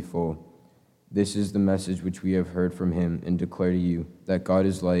may be full. This is the message which we have heard from him, and declare to you, that God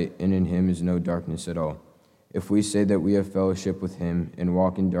is light, and in him is no darkness at all. If we say that we have fellowship with him and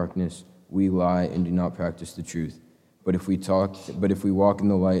walk in darkness, we lie and do not practice the truth. But if we walk in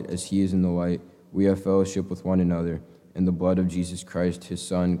the light as he is in the light, we have fellowship with one another, and the blood of Jesus Christ, his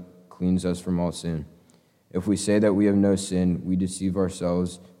Son, cleans us from all sin. If we say that we have no sin, we deceive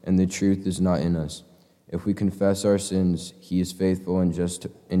ourselves, and the truth is not in us. If we confess our sins, he is faithful and just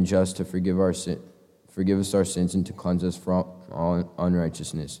to forgive us our sins and to cleanse us from all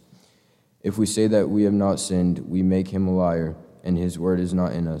unrighteousness. If we say that we have not sinned, we make him a liar, and his word is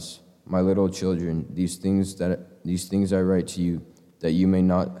not in us. My little children, these things I write to you, that you may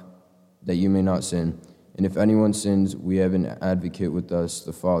not sin. And if anyone sins, we have an advocate with us,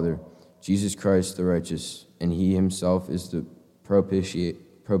 the Father, Jesus Christ the righteous. and he himself is the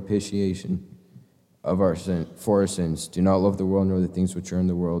propitiation of our sin, for our sins. Do not love the world nor the things which are in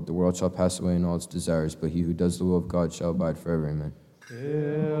the world. The world shall pass away in all its desires, but he who does the will of God shall abide forever. Amen.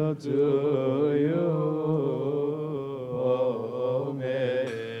 Hail to you, O Mary.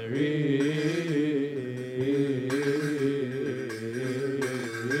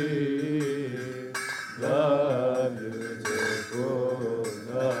 The beautiful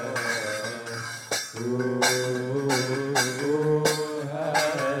love, who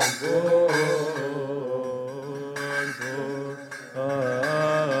has born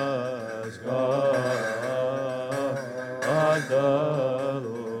for us, God the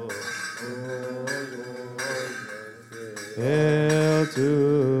Lord. Hail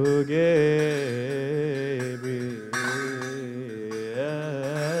to Gabriel,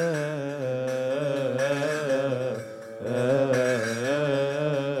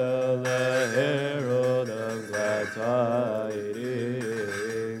 the herald of glad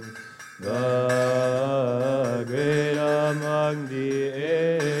tidings, the great among the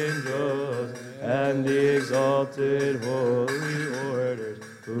angels, and the exalted holy orders,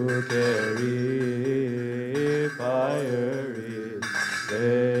 who carry fiery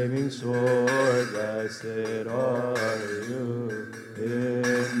flaming sword. Blessed are you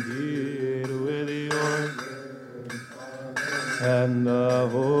indeed with your and the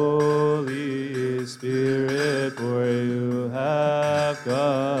Holy Spirit, for you have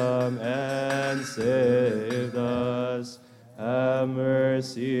come and saved us. Have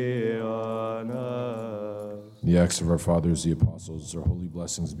mercy on us. The acts of our fathers, the apostles, their holy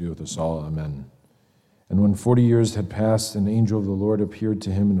blessings be with us all. Amen. And when 40 years had passed, an angel of the Lord appeared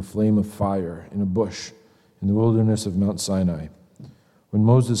to him in a flame of fire in a bush in the wilderness of Mount Sinai. When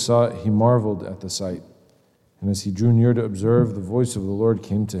Moses saw it, he marveled at the sight. And as he drew near to observe, the voice of the Lord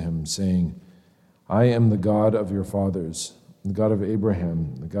came to him, saying, I am the God of your fathers, the God of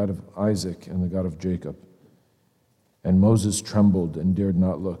Abraham, the God of Isaac, and the God of Jacob. And Moses trembled and dared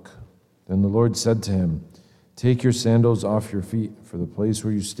not look. Then the Lord said to him, Take your sandals off your feet, for the place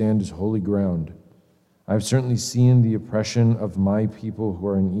where you stand is holy ground. I have certainly seen the oppression of my people who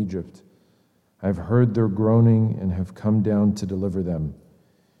are in Egypt. I have heard their groaning and have come down to deliver them.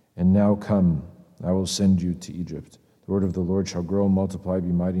 And now come, I will send you to Egypt. The word of the Lord shall grow, multiply,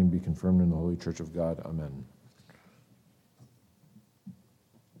 be mighty, and be confirmed in the holy church of God. Amen.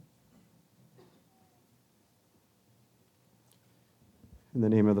 In the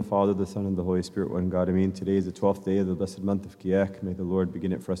name of the Father, the Son, and the Holy Spirit, one God, amen. Today is the 12th day of the blessed month of Kiyak. May the Lord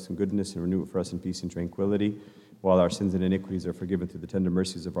begin it for us in goodness and renew it for us in peace and tranquility, while our sins and iniquities are forgiven through the tender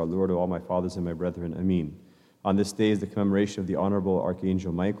mercies of our Lord, O all my fathers and my brethren. Amen. On this day is the commemoration of the Honorable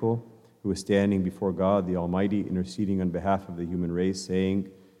Archangel Michael, who is standing before God the Almighty, interceding on behalf of the human race, saying,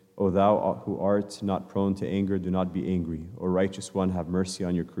 O thou who art not prone to anger, do not be angry. O righteous one, have mercy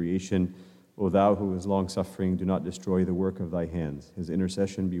on your creation. O thou who is long-suffering, do not destroy the work of thy hands. His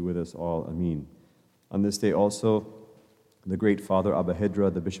intercession be with us all. Amen. On this day also, the great Father Abba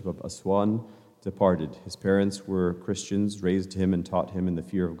Hedra, the Bishop of Aswan, departed. His parents were Christians, raised him and taught him in the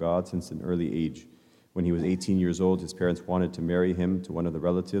fear of God since an early age. When he was 18 years old, his parents wanted to marry him to one of the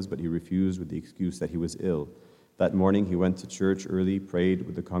relatives, but he refused with the excuse that he was ill. That morning, he went to church early, prayed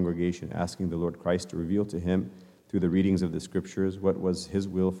with the congregation, asking the Lord Christ to reveal to him, through the readings of the Scriptures, what was his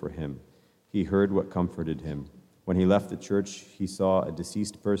will for him. He heard what comforted him. When he left the church, he saw a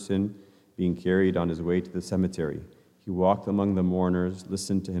deceased person being carried on his way to the cemetery. He walked among the mourners,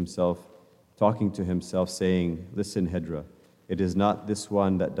 listened to himself, talking to himself, saying, Listen, Hedra, it is not this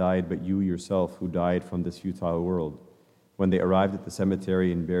one that died, but you yourself who died from this futile world. When they arrived at the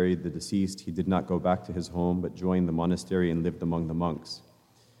cemetery and buried the deceased, he did not go back to his home, but joined the monastery and lived among the monks.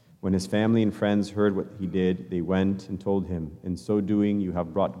 When his family and friends heard what he did, they went and told him, In so doing, you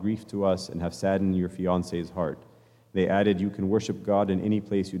have brought grief to us and have saddened your fiancé's heart. They added, You can worship God in any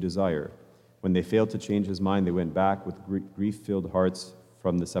place you desire. When they failed to change his mind, they went back with grief-filled hearts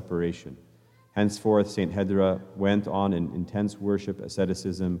from the separation. Henceforth, St. Hedra went on in intense worship,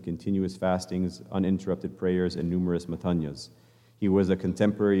 asceticism, continuous fastings, uninterrupted prayers, and numerous matanyas. He was a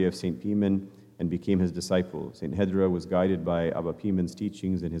contemporary of St. Pimen and became his disciple. St. Hedra was guided by Abba Pimen's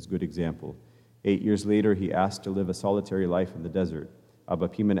teachings and his good example. 8 years later, he asked to live a solitary life in the desert. Abba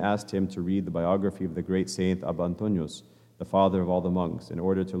Pimen asked him to read the biography of the great saint Abba Antonius, the father of all the monks, in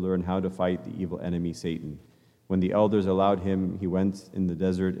order to learn how to fight the evil enemy Satan. When the elders allowed him, he went in the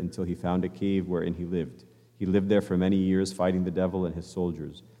desert until he found a cave wherein he lived. He lived there for many years, fighting the devil and his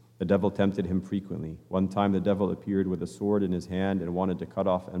soldiers. The devil tempted him frequently. One time the devil appeared with a sword in his hand and wanted to cut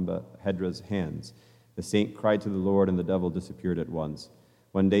off Abba Hedra's hands. The saint cried to the Lord, and the devil disappeared at once.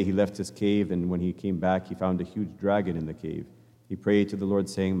 One day he left his cave, and when he came back, he found a huge dragon in the cave. He prayed to the Lord,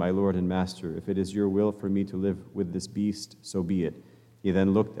 saying, "My Lord and Master, if it is your will for me to live with this beast, so be it." He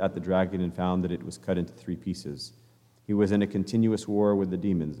then looked at the dragon and found that it was cut into 3 pieces. He was in a continuous war with the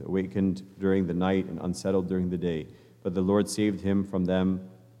demons, awakened during the night and unsettled during the day. But the Lord saved him from them.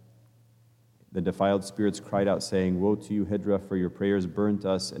 The defiled spirits cried out, saying, "Woe to you, Hydra, for your prayers burnt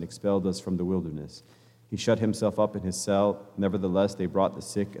us and expelled us from the wilderness." He shut himself up in his cell. Nevertheless, they brought the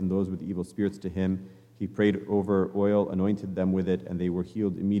sick and those with evil spirits to him. He prayed over oil, anointed them with it, and they were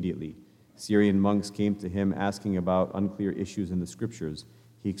healed immediately. Syrian monks came to him asking about unclear issues in the scriptures.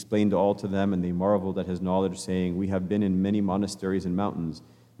 He explained all to them, and they marveled at his knowledge, saying, "We have been in many monasteries and mountains,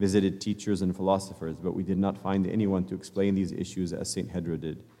 visited teachers and philosophers, but we did not find anyone to explain these issues as St. Hydra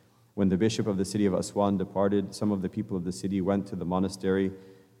did." When the bishop of the city of Aswan departed, some of the people of the city went to the monastery.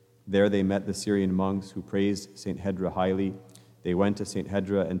 There they met the Syrian monks who praised St. Hydra highly. They went to St.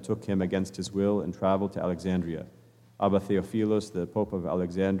 Hydra and took him against his will and traveled to Alexandria. Abba Theophilos, the Pope of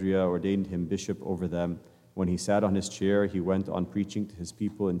Alexandria, ordained him bishop over them. When he sat on his chair, he went on preaching to his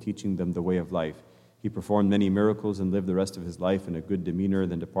people and teaching them the way of life. He performed many miracles and lived the rest of his life in a good demeanor,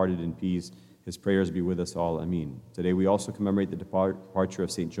 then departed in peace. His prayers be with us all. Amen. Today we also commemorate the departure of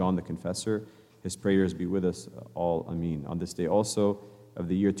St. John the Confessor. His prayers be with us all. Amen. On this day also of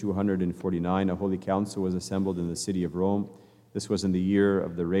the year 249, a holy council was assembled in the city of Rome. This was in the year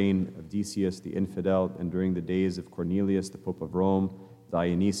of the reign of Decius the infidel, and during the days of Cornelius, the Pope of Rome,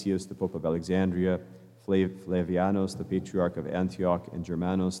 Dionysius, the Pope of Alexandria, Flavianus, the Patriarch of Antioch, and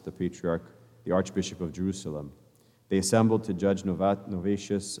Germanus, the Archbishop of Jerusalem. They assembled to judge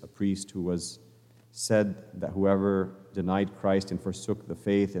Novatius, a priest who was said that whoever denied Christ and forsook the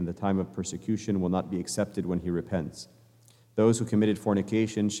faith in the time of persecution will not be accepted when he repents. Those who committed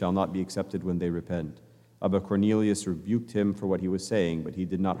fornication shall not be accepted when they repent. Abba Cornelius rebuked him for what he was saying, but he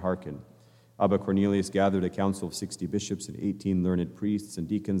did not hearken. Abba Cornelius gathered a council of 60 bishops and 18 learned priests and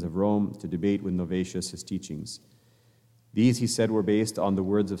deacons of Rome to debate with Novatius his teachings. These, he said, were based on the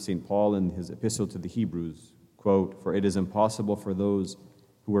words of St. Paul in his epistle to the Hebrews, quote, "For it is impossible for those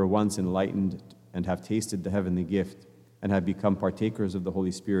who were once enlightened and have tasted the heavenly gift and have become partakers of the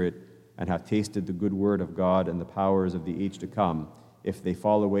Holy Spirit and have tasted the good word of God and the powers of the age to come, if they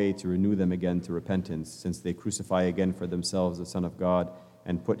fall away, to renew them again to repentance, since they crucify again for themselves the Son of God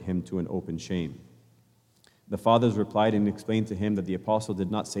and put him to an open shame." The fathers replied and explained to him that the apostle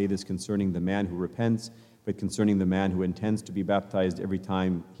did not say this concerning the man who repents, but concerning the man who intends to be baptized every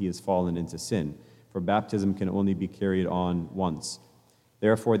time he has fallen into sin, for baptism can only be carried on once.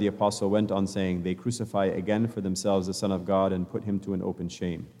 Therefore the apostle went on saying, "They crucify again for themselves the Son of God and put him to an open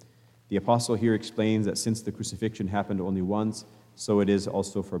shame." The apostle here explains that since the crucifixion happened only once, so it is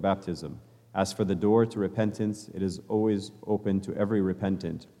also for baptism. As for the door to repentance, it is always open to every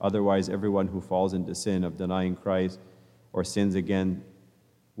repentant. Otherwise, everyone who falls into sin of denying Christ or sins again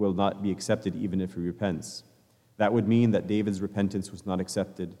will not be accepted even if he repents. That would mean that David's repentance was not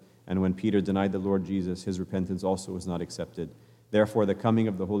accepted, and when Peter denied the Lord Jesus, his repentance also was not accepted. Therefore, the coming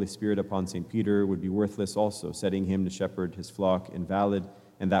of the Holy Spirit upon St. Peter would be worthless also, setting him to shepherd his flock invalid,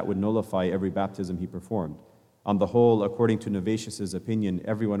 and that would nullify every baptism he performed. On the whole, according to Novatius' opinion,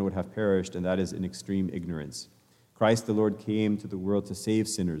 everyone would have perished, and that is in extreme ignorance. Christ the Lord came to the world to save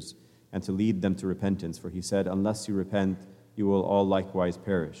sinners and to lead them to repentance, for he said, "Unless you repent, you will all likewise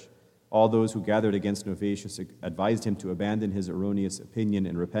perish." All those who gathered against Novatius advised him to abandon his erroneous opinion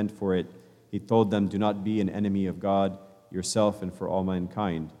and repent for it. He told them, "Do not be an enemy of God, yourself, and for all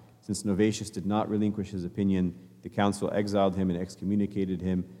mankind." Since Novatius did not relinquish his opinion, the council exiled him and excommunicated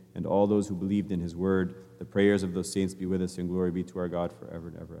him, and all those who believed in his word. The prayers of those saints be with us, and glory be to our God forever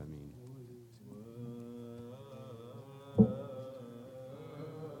and ever. Amen.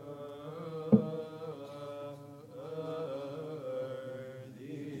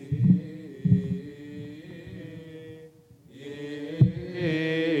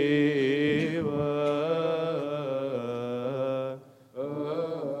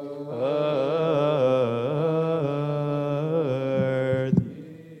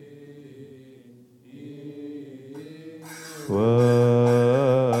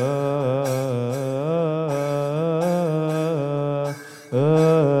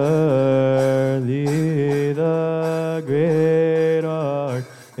 Early the great archangel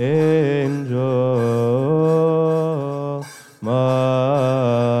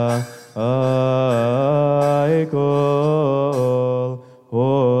Michael,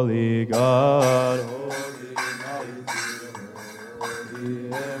 holy God, holy mighty, holy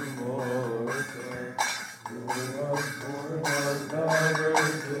immortal, who was born of the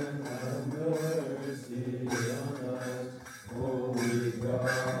Virgin, have mercy on us. Holy God,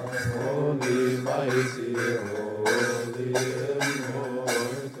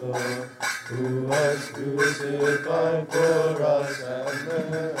 immortal, who was crucified for us, have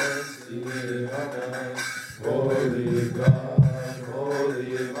mercy on us. Holy God,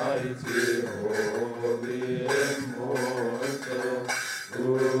 holy mighty, holy immortal, who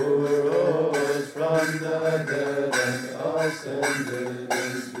rose from the dead and ascended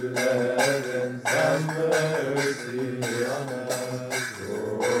into the heavens, have mercy on us.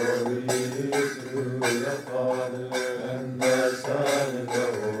 Glory to the Father, and the Son, and the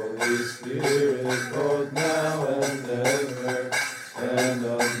Holy Spirit, both now and ever, and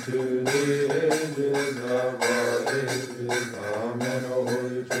unto the ages of all ages. Amen. O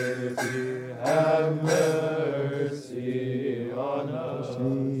Holy Trinity, have mercy on us.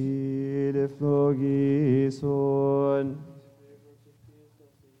 Sire flogison.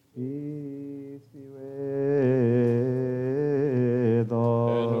 Peace be with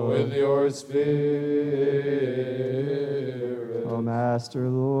us. And with your spirit. O Master,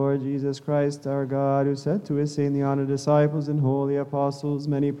 Lord Jesus Christ, our God, who said to his saintly honored disciples and holy apostles,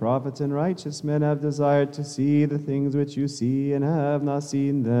 many prophets and righteous men have desired to see the things which you see and have not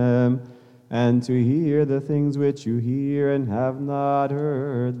seen them, and to hear the things which you hear and have not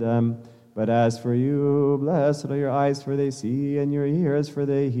heard them. But as for you, blessed are your eyes, for they see, and your ears, for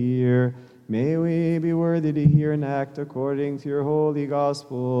they hear. May we be worthy to hear and act according to your holy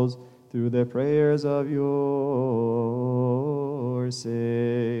Gospels, through the prayers of your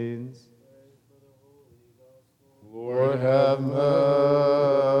saints. Lord, have mercy.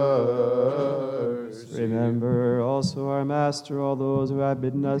 Remember also our Master, all those who have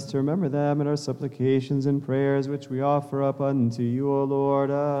bidden us to remember them, and our supplications and prayers which we offer up unto you, O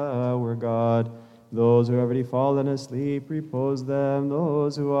Lord our God. Those who have already fallen asleep, repose them.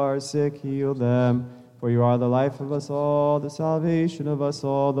 Those who are sick, heal them. For you are the life of us all, the salvation of us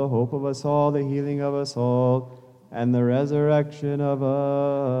all, the hope of us all, the healing of us all, and the resurrection of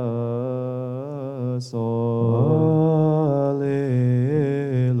us all.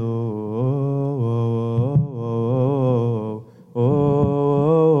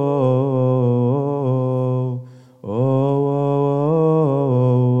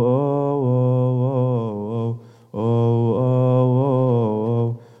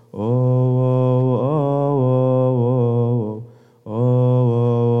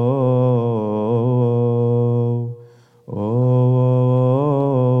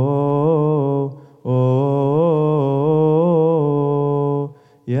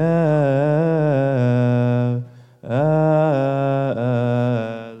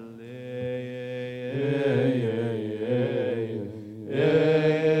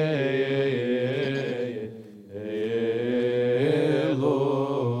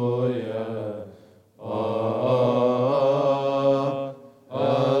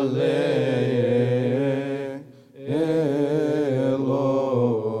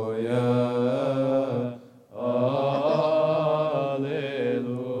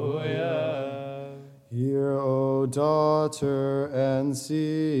 Hear, O daughter, and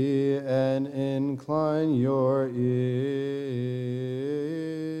see, and incline your ear.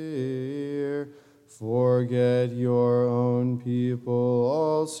 Forget your own people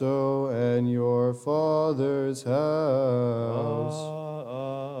also, and your father's house.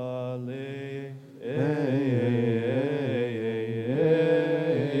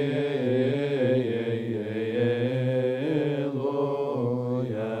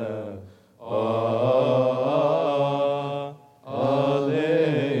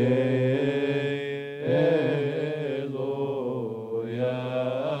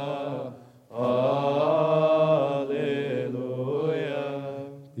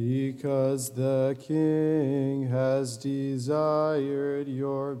 Because the King has desired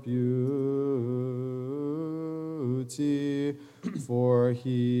your beauty, for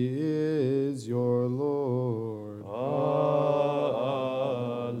he is your Lord.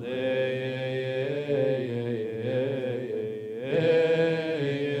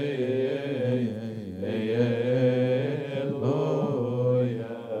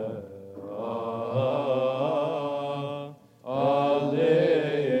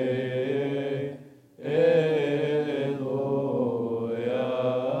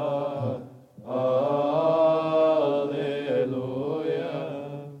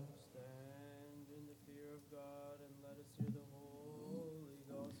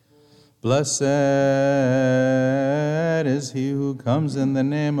 Blessed is he who comes in the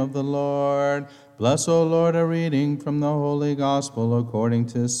name of the Lord. Bless, O Lord, a reading from the Holy Gospel according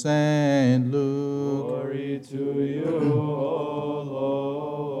to St. Luke. Glory to you, O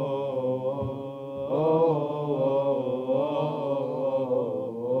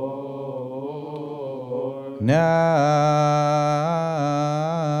Lord. Now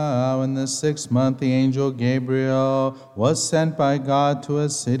 6th month, the angel Gabriel was sent by God to a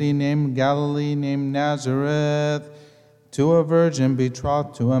city named Galilee named Nazareth, to a virgin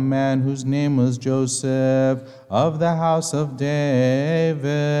betrothed to a man whose name was Joseph, of the house of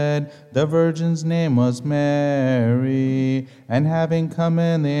David. The virgin's name was Mary. And having come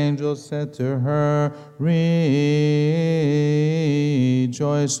in, the angel said to her, Rejoice,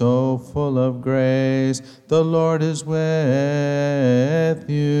 O full of grace, the Lord is with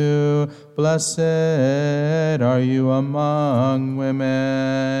you. Blessed are you among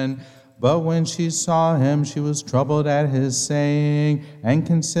women. But when she saw him, she was troubled at his saying, and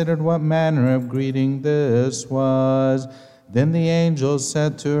considered what manner of greeting this was. Then the angel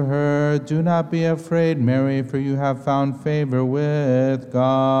said to her, Do not be afraid, Mary, for you have found favor with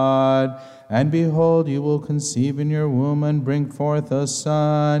God. And behold, you will conceive in your womb and bring forth a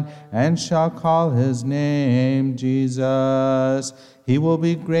son, and shall call his name Jesus. He will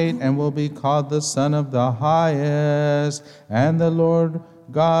be great and will be called the Son of the Highest, and the Lord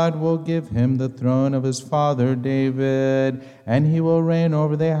God will give him the throne of his father David, and he will reign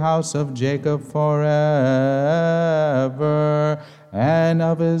over the house of Jacob forever, and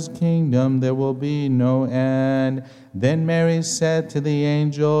of his kingdom there will be no end. Then Mary said to the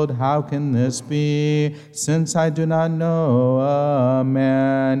angel, How can this be, since I do not know a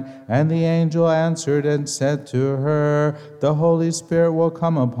man? And the angel answered and said to her, The Holy Spirit will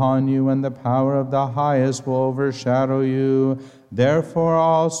come upon you, and the power of the highest will overshadow you. Therefore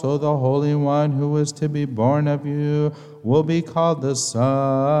also the Holy One who is to be born of you will be called the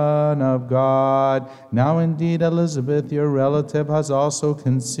Son of God. Now indeed Elizabeth, your relative, has also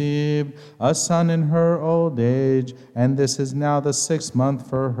conceived a son in her old age, and this is now the 6th month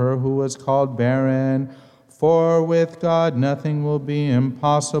for her who was called barren. For with God nothing will be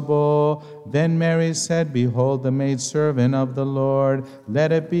impossible. Then Mary said, Behold, the maidservant of the Lord,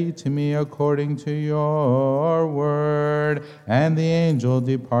 let it be to me according to your word. And the angel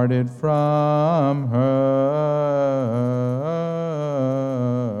departed from her.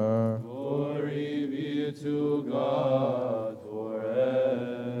 Glory be to God forever.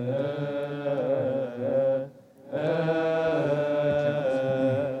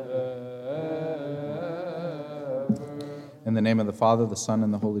 In the name of the Father, the Son,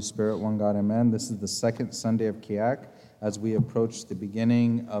 and the Holy Spirit, one God, amen. This is the second Sunday of Kiak, as we approach the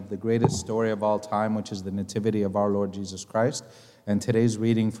beginning of the greatest story of all time, which is the Nativity of our Lord Jesus Christ. And today's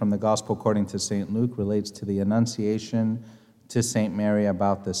reading from the Gospel according to St. Luke relates to the Annunciation to St. Mary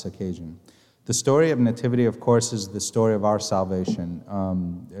about this occasion. The story of Nativity, of course, is the story of our salvation.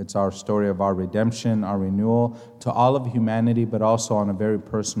 It's our story of our redemption, our renewal to all of humanity, but also on a very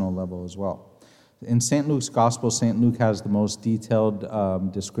personal level as well. In St. Luke's Gospel, St. Luke has the most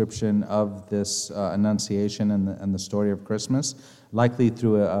detailed description of this Annunciation and the story of Christmas, likely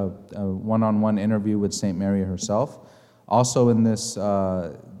through a one-on-one interview with St. Mary herself. Also in this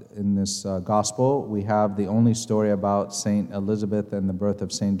Gospel, we have the only story about St. Elizabeth and the birth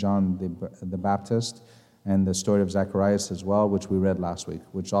of St. John the Baptist, and the story of Zacharias as well, which we read last week,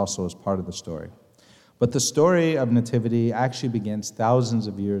 which also is part of the story. But the story of Nativity actually begins thousands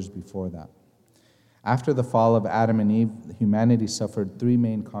of years before that. After the fall of Adam and Eve, humanity suffered three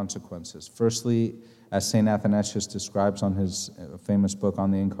main consequences. Firstly, as St. Athanasius describes on his famous book on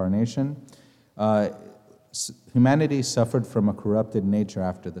the Incarnation, humanity suffered from a corrupted nature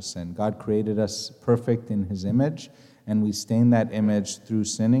after the sin. God created us perfect in his image, and we stain that image through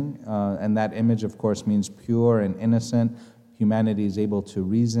sinning. And that image, of course, means pure and innocent. Humanity is able to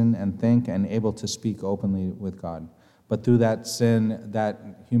reason and think and able to speak openly with God. But through that sin,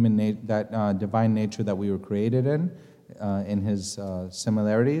 that divine nature that we were created in his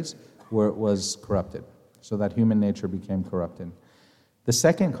similarities, was corrupted. So that human nature became corrupted. The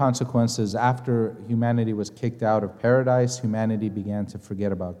second consequence is after humanity was kicked out of paradise, humanity began to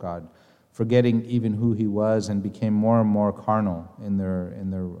forget about God, forgetting even who he was, and became more and more carnal in their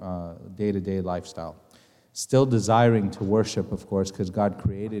day-to-day lifestyle. Still desiring to worship, of course, because God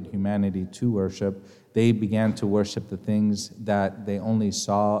created humanity to worship, they began to worship the things that they only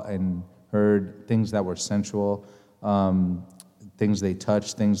saw and heard, things that were sensual, things they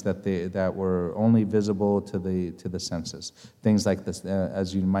touched, things that were only visible to the senses. Things like this,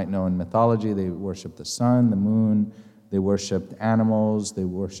 as you might know in mythology, they worshiped the sun, the moon, they worshiped animals, they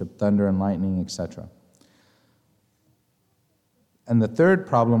worshiped thunder and lightning, etc. And the third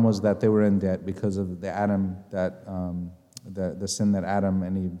problem was that they were in debt because of the sin that Adam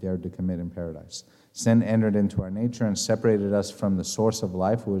and Eve dared to commit in paradise. Sin entered into our nature and separated us from the source of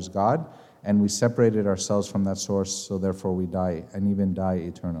life, who is God, and we separated ourselves from that source, so therefore we die, and even die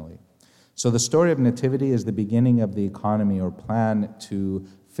eternally. So the story of Nativity is the beginning of the economy or plan to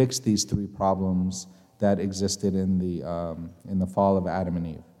fix these three problems that existed in the fall of Adam and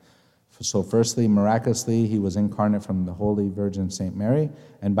Eve. So firstly, miraculously, he was incarnate from the Holy Virgin Saint Mary,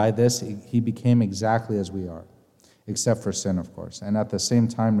 and by this he became exactly as we are, except for sin, of course, and at the same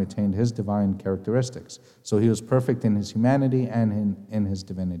time retained his divine characteristics. So he was perfect in his humanity and in his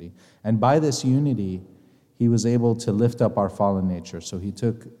divinity. And by this unity, he was able to lift up our fallen nature. So he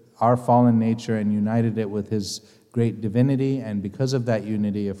took our fallen nature and united it with his great divinity, and because of that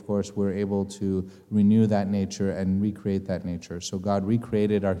unity, of course, we're able to renew that nature and recreate that nature. So God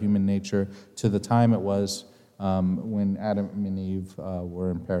recreated our human nature to the time it was when Adam and Eve were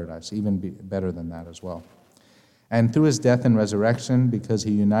in paradise, even better than that as well. And through his death and resurrection, because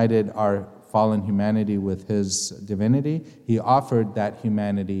he united our fallen humanity with his divinity, he offered that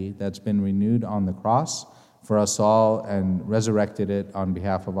humanity that's been renewed on the cross for us all and resurrected it on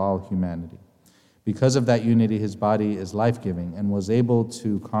behalf of all humanity. Because of that unity, his body is life-giving and was able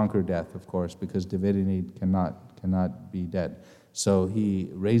to conquer death, of course, because divinity cannot be dead. So he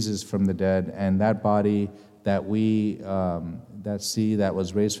raises from the dead, and that body that we that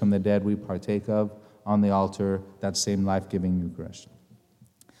was raised from the dead, we partake of on the altar, that same life-giving Eucharist.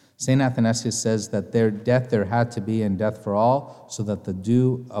 St. Athanasius says that death there had to be, and death for all, so that the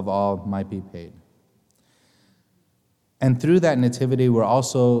due of all might be paid. And through that nativity, we're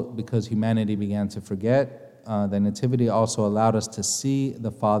also, because humanity began to forget, the nativity also allowed us to see the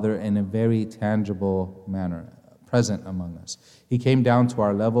Father in a very tangible manner, present among us. He came down to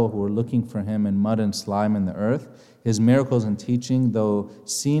our level, who were looking for him in mud and slime in the earth. His miracles and teaching, though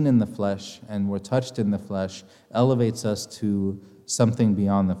seen in the flesh and were touched in the flesh, elevates us to something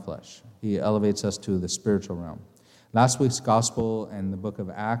beyond the flesh. He elevates us to the spiritual realm. Last week's gospel and the book of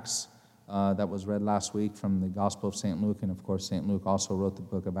Acts that was read last week from the Gospel of St. Luke, and of course St. Luke also wrote the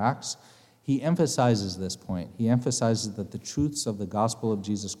book of Acts, he emphasizes this point. He emphasizes that the truths of the gospel of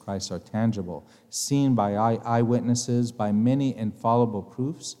Jesus Christ are tangible, seen by eyewitnesses, by many infallible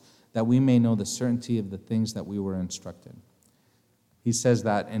proofs, that we may know the certainty of the things that we were instructed. He says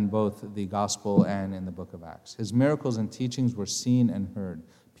that in both the gospel and in the book of Acts. His miracles and teachings were seen and heard.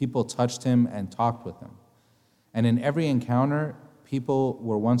 People touched him and talked with him. And in every encounter, people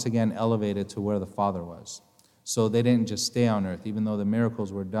were once again elevated to where the Father was. So they didn't just stay on earth, even though the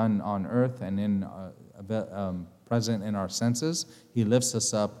miracles were done on earth and present in our senses. He lifts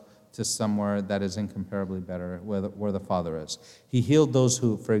us up to somewhere that is incomparably better, where the Father is. He healed those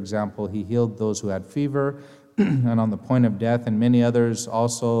who, for example, he healed those who had fever and on the point of death, and many others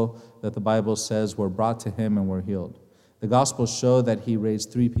also that the Bible says were brought to him and were healed. The Gospels show that he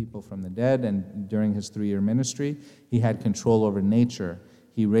raised 3 people from the dead, and during his 3-year ministry, he had control over nature.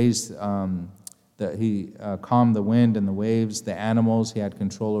 He calmed the wind and the waves, the animals. He had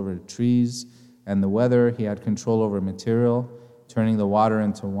control over the trees and the weather. He had control over material, turning the water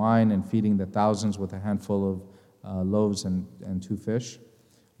into wine and feeding the thousands with a handful of loaves and 2 fish.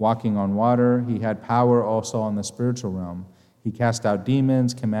 Walking on water, he had power also on the spiritual realm. He cast out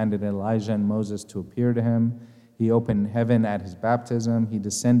demons, commanded Elijah and Moses to appear to him. He opened heaven at his baptism. He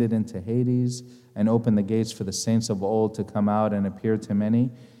descended into Hades and opened the gates for the saints of old to come out and appear to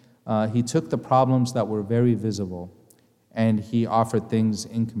many. He took the problems that were very visible, and he offered things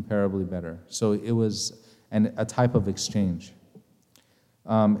incomparably better. So it was a type of exchange.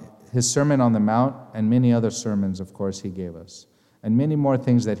 His Sermon on the Mount and many other sermons, of course, he gave us, and many more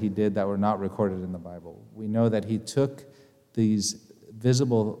things that he did that were not recorded in the Bible. We know that he took these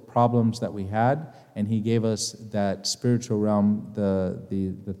visible problems that we had, and he gave us that spiritual realm,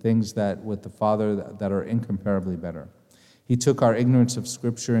 the things that with the Father that are incomparably better. He took our ignorance of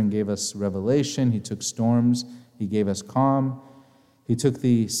Scripture and gave us revelation. He took storms, he gave us calm. He took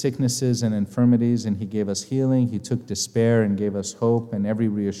the sicknesses and infirmities and he gave us healing. He took despair and gave us hope and every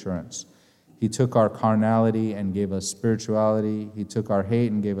reassurance. He took our carnality and gave us spirituality. He took our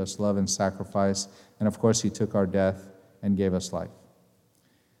hate and gave us love and sacrifice. And of course, he took our death and gave us life.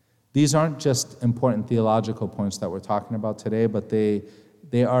 These aren't just important theological points that we're talking about today, but they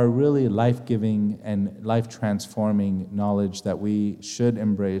are really life-giving and life-transforming knowledge that we should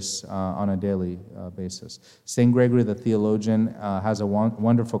embrace on a daily basis. St. Gregory the theologian has a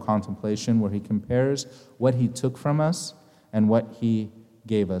wonderful contemplation where he compares what he took from us and what he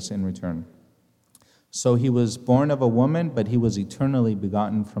gave us in return. So he was born of a woman, but he was eternally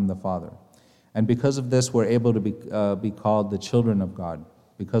begotten from the Father. And because of this, we're able to be called the children of God.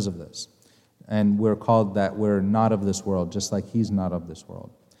 Because of this. And we're called that we're not of this world, just like he's not of this world.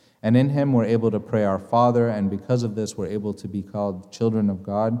 And in him we're able to pray our Father, and because of this we're able to be called children of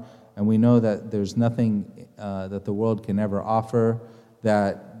God. And we know that there's nothing that the world can ever offer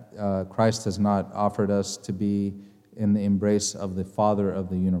that Christ has not offered us to be in the embrace of the Father of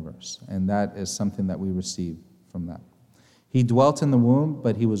the universe. And that is something that we receive from that. He dwelt in the womb,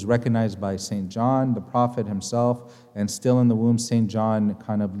 but he was recognized by St. John, the prophet himself, and still in the womb, St. John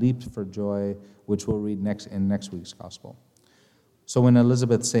kind of leaped for joy, which we'll read in next week's gospel. So when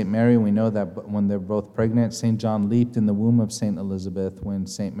Elizabeth, St. Mary, we know that when they're both pregnant, St. John leaped in the womb of St. Elizabeth when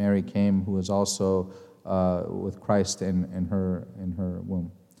St. Mary came, who was also with Christ in her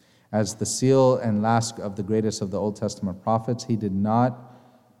womb. As the seal and last of the greatest of the Old Testament prophets, he did not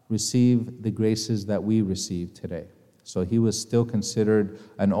receive the graces that we receive today. So he was still considered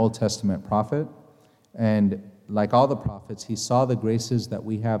an Old Testament prophet. And like all the prophets, he saw the graces that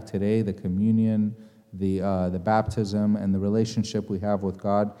we have today, the communion, the baptism, and the relationship we have with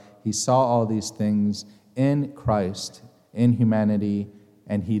God. He saw all these things in Christ, in humanity,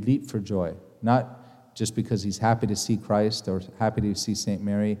 and he leaped for joy. Not just because he's happy to see Christ or happy to see St.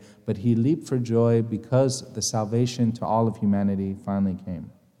 Mary, but he leaped for joy because the salvation to all of humanity finally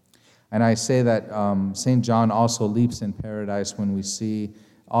came. And I say that St. John also leaps in paradise when he sees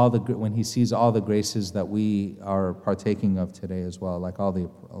all the graces that we are partaking of today as well, like all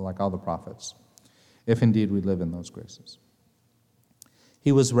the prophets, if indeed we live in those graces.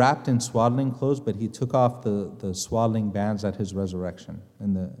 He was wrapped in swaddling clothes, but he took off the swaddling bands at his resurrection,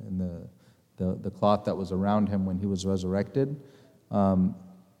 in the cloth that was around him when he was resurrected.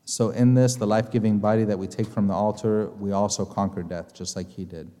 So in this, the life-giving body that we take from the altar, we also conquer death, just like he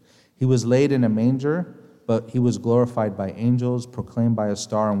did. He was laid in a manger, but he was glorified by angels, proclaimed by a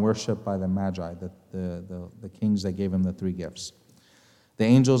star, and worshipped by the Magi, the kings that gave him the 3 gifts. The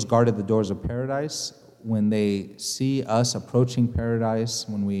angels guarded the doors of paradise. When they see us approaching paradise,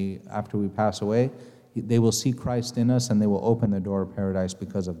 after we pass away, they will see Christ in us, and they will open the door of paradise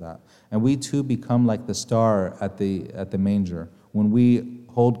because of that. And we too become like the star at the manger. When we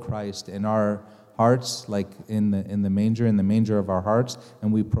hold Christ in our hearts, like in the manger of our hearts,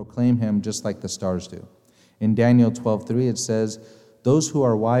 and we proclaim him just like the stars do. In Daniel 12:3 it says, "Those who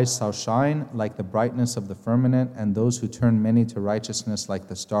are wise shall shine like the brightness of the firmament, and those who turn many to righteousness like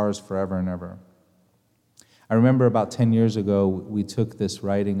the stars forever and ever." I remember about 10 years ago, we took this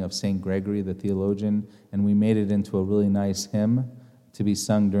writing of St. Gregory, the theologian, and we made it into a really nice hymn to be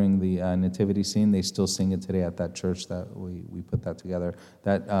sung during the nativity scene. They still sing it today at that church that we put that together.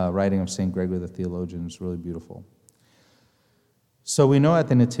 That writing of St. Gregory the theologian is really beautiful. So we know at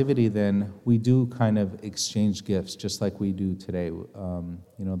the nativity then, we do kind of exchange gifts, just like we do today.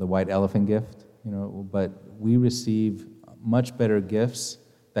 The white elephant gift, but we receive much better gifts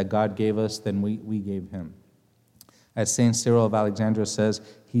that God gave us than we gave him. As St. Cyril of Alexandria says,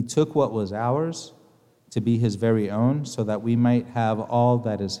 he took what was ours to be his very own, so that we might have all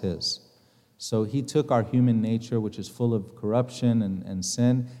that is his. So he took our human nature, which is full of corruption and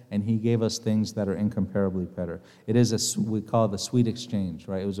sin, and he gave us things that are incomparably better. It is we call it the sweet exchange,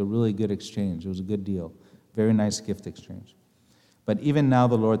 right? It was a really good exchange. It was a good deal. Very nice gift exchange. But even now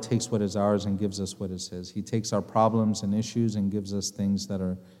the Lord takes what is ours and gives us what is his. He takes our problems and issues and gives us things that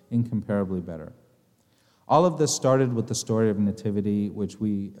are incomparably better. All of this started with the story of Nativity, which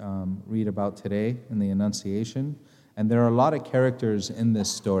we read about today in the Annunciation. And there are a lot of characters in this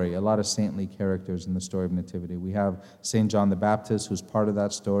story, a lot of saintly characters in the story of Nativity. We have St. John the Baptist, who's part of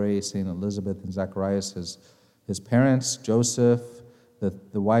that story, St. Elizabeth and Zacharias, his parents, Joseph,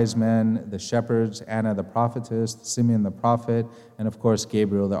 the wise men, the shepherds, Anna the prophetess, Simeon the prophet, and of course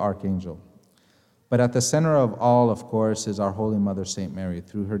Gabriel the archangel. But at the center of all, of course, is our Holy Mother, St. Mary.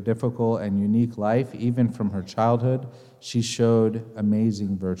 Through her difficult and unique life, even from her childhood, she showed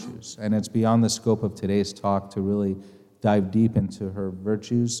amazing virtues. And it's beyond the scope of today's talk to really dive deep into her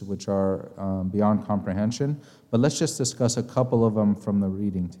virtues, which are beyond comprehension. But let's just discuss a couple of them from the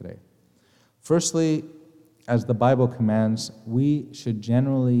reading today. Firstly, as the Bible commands, we should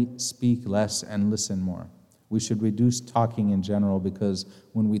generally speak less and listen more. We should reduce talking in general, because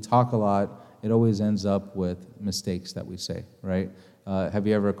when we talk a lot, it always ends up with mistakes that we say, right? Have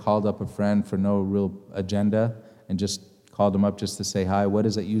you ever called up a friend for no real agenda and just called them up just to say hi? What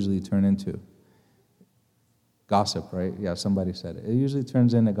does it usually turn into? Gossip, right? Yeah, somebody said it. It usually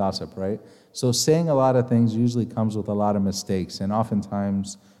turns into gossip, right? So saying a lot of things usually comes with a lot of mistakes, and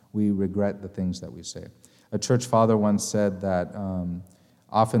oftentimes we regret the things that we say. A church father once said that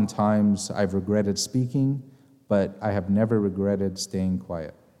oftentimes I've regretted speaking, but I have never regretted staying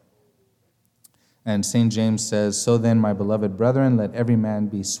quiet. And St. James says, "So then, my beloved brethren, let every man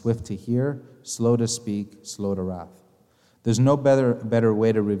be swift to hear, slow to speak, slow to wrath." There's no better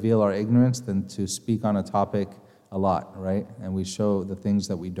way to reveal our ignorance than to speak on a topic a lot, right? And we show the things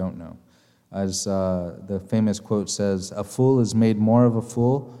that we don't know. As the famous quote says, "A fool is made more of a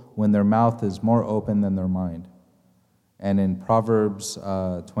fool when their mouth is more open than their mind. And in Proverbs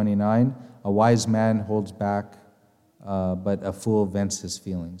 29, a wise man holds back, but a fool vents his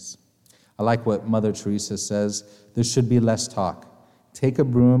feelings. I like what Mother Teresa says, there should be less talk. Take a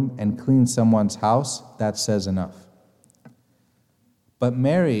broom and clean someone's house, that says enough. But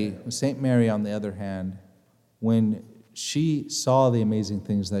Mary, St. Mary, on the other hand, when she saw the amazing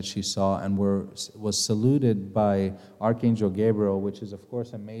things that she saw and was saluted by Archangel Gabriel, which is, of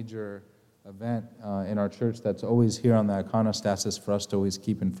course, a major event in our church that's always here on the iconostasis for us to always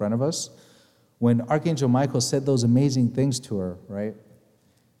keep in front of us. When Archangel Michael said those amazing things to her, right,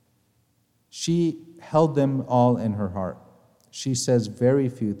 she held them all in her heart. She says very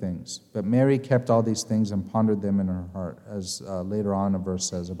few things, but Mary kept all these things and pondered them in her heart, as later on a verse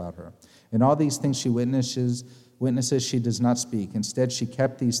says about her. In all these things she witnesses, she does not speak. Instead, she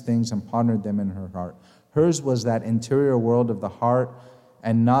kept these things and pondered them in her heart. Hers was that interior world of the heart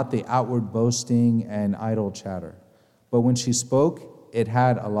and not the outward boasting and idle chatter. But when she spoke, it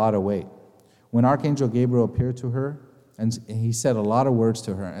had a lot of weight. When Archangel Gabriel appeared to her, and he said a lot of words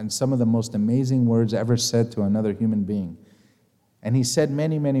to her, and some of the most amazing words ever said to another human being. And he said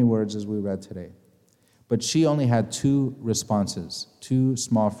many, many words as we read today. But she only had two responses, two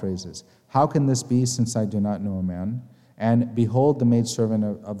small phrases. How can this be, since I do not know a man? And behold, the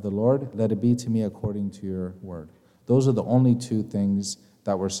maidservant of the Lord, let it be to me according to your word. Those are the only two things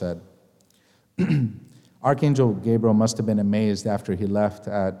that were said. Archangel Gabriel must have been amazed after he left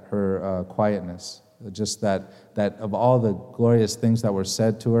at her quietness. Just that of all the glorious things that were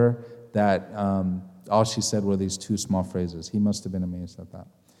said to her, that all she said were these two small phrases. He must have been amazed at that.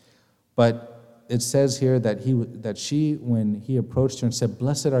 But it says here that she, when he approached her and said,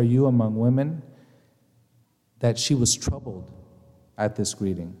 "Blessed are you among women," that she was troubled at this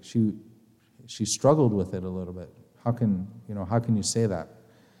greeting. She struggled with it a little bit. How can you say that?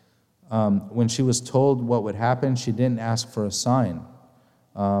 When she was told what would happen, she didn't ask for a sign.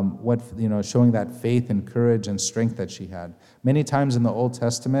 Showing that faith and courage and strength that she had. Many times in the Old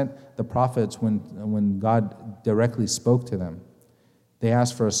Testament, the prophets, when God directly spoke to them, they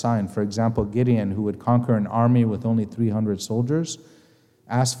asked for a sign. For example, Gideon, who would conquer an army with only 300 soldiers,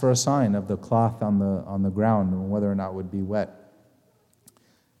 asked for a sign of the cloth on the ground and whether or not it would be wet.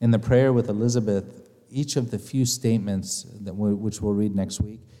 In the prayer with Elizabeth, each of the few statements which we'll read next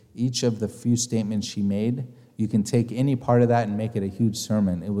week, each of the few statements she made, you can take any part of that and make it a huge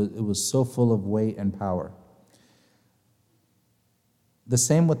sermon. It was so full of weight and power. The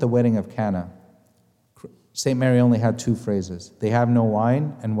same with the wedding of Cana. St. Mary only had two phrases. They have no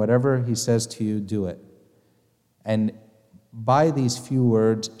wine, and whatever he says to you, do it. And by these few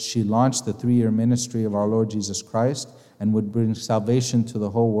words, she launched the 3-year ministry of our Lord Jesus Christ and would bring salvation to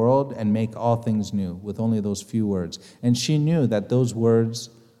the whole world and make all things new with only those few words. And she knew that those words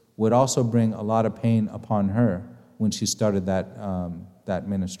would also bring a lot of pain upon her when she started that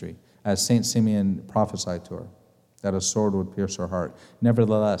ministry, as St. Simeon prophesied to her, that a sword would pierce her heart.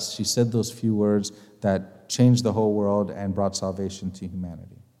 Nevertheless, she said those few words that changed the whole world and brought salvation to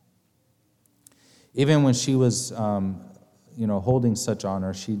humanity. Even when she was holding such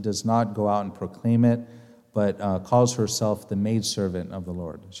honor, she does not go out and proclaim it, but calls herself the maidservant of the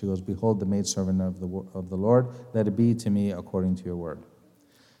Lord. She goes, "Behold, the maidservant of the Lord, let it be to me according to your word."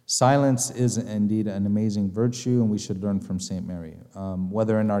 Silence is indeed an amazing virtue, and we should learn from St. Mary,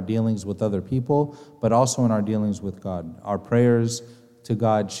 whether in our dealings with other people, but also in our dealings with God. Our prayers to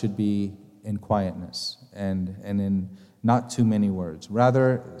God should be in quietness and in not too many words.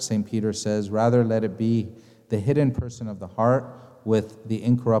 Rather, St. Peter says, rather let it be the hidden person of the heart with the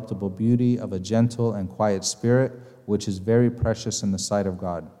incorruptible beauty of a gentle and quiet spirit, which is very precious in the sight of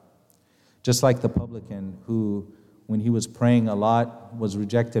God. Just like the publican who, when he was praying a lot, was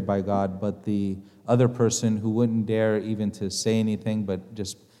rejected by God, but the other person who wouldn't dare even to say anything but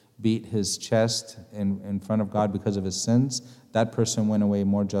just beat his chest in front of God because of his sins, that person went away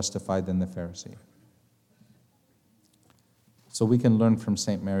more justified than the Pharisee. So we can learn from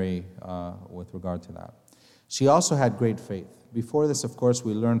St. Mary with regard to that. She also had great faith. Before this, of course,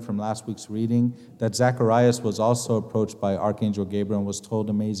 we learned from last week's reading that Zacharias was also approached by Archangel Gabriel and was told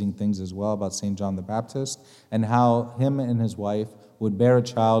amazing things as well about St. John the Baptist and how him and his wife would bear a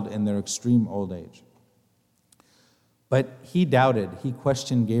child in their extreme old age. But he doubted. He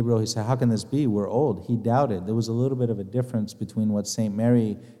questioned Gabriel. He said, "How can this be? We're old." He doubted. There was a little bit of a difference between what St.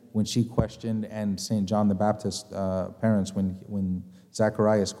 Mary, when she questioned, and St. John the Baptist's parents when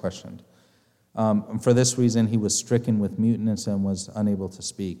Zacharias questioned. For this reason, he was stricken with muteness and was unable to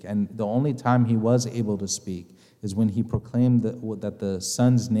speak. And the only time he was able to speak is when he proclaimed that the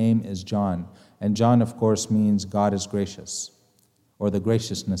son's name is John. And John, of course, means God is gracious, or the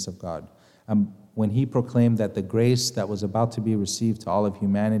graciousness of God. When he proclaimed that the grace that was about to be received to all of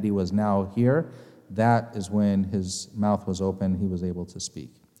humanity was now here, that is when his mouth was open, he was able to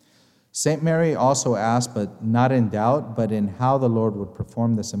speak. St. Mary also asked, but not in doubt, but in how the Lord would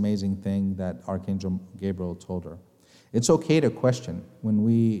perform this amazing thing that Archangel Gabriel told her. It's okay to question.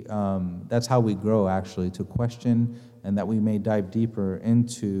 That's how we grow, actually, to question, and that we may dive deeper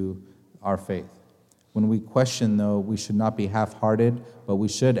into our faith. When we question, though, we should not be half-hearted, but we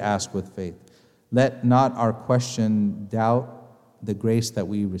should ask with faith. Let not our question doubt the grace that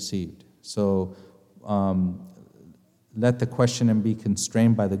we received. So let the questioner be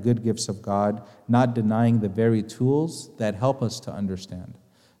constrained by the good gifts of God, not denying the very tools that help us to understand.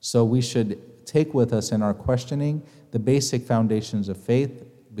 So we should take with us in our questioning the basic foundations of faith,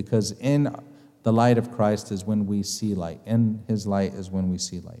 because in the light of Christ is when we see light. In his light is when we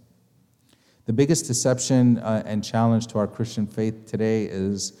see light. The biggest deception and challenge to our Christian faith today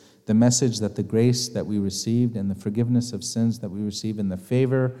is the message that the grace that we received and the forgiveness of sins that we receive and the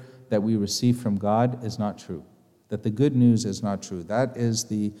favor that we receive from God is not true. That the good news is not true. That is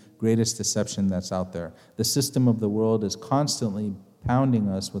the greatest deception that's out there. The system of the world is constantly pounding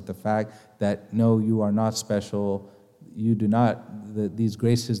us with the fact that, no, you are not special. You do not, these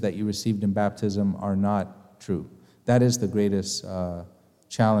graces that you received in baptism are not true. That is the greatest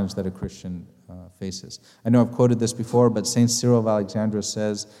challenge that a Christian faces. I know I've quoted this before, but St. Cyril of Alexandria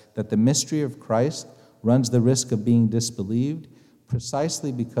says that the mystery of Christ runs the risk of being disbelieved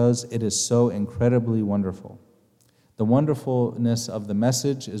precisely because it is so incredibly wonderful. The wonderfulness of the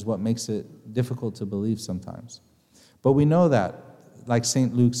message is what makes it difficult to believe sometimes. But we know that, like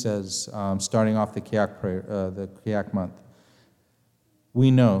St. Luke says, starting off the Kiak month, we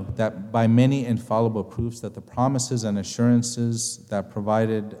know that by many infallible proofs that the promises and assurances that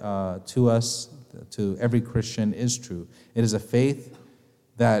provided to us, to every Christian, is true. It is a faith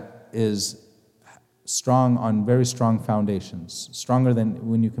that is strong on very strong foundations, stronger than,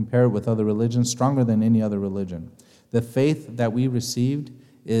 when you compare it with other religions, stronger than any other religion. The faith that we received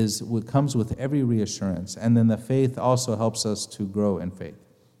is what comes with every reassurance, and then the faith also helps us to grow in faith.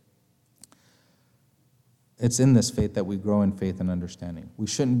 It's in this faith that we grow in faith and understanding. We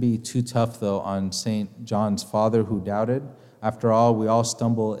shouldn't be too tough, though, on St. John's father who doubted. After all, we all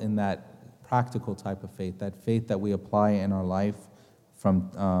stumble in that practical type of faith that we apply in our life.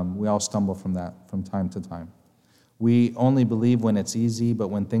 We all stumble from that from time to time. We only believe when it's easy, but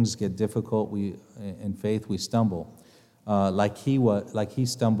when things get difficult, in faith we stumble. Like he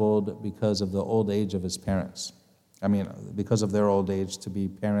stumbled because of the old age of his parents. Because of their old age, to be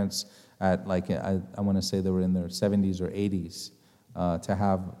parents at, I want to say they were in their 70s or 80s to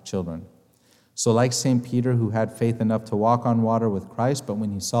have children. So like St. Peter, who had faith enough to walk on water with Christ, but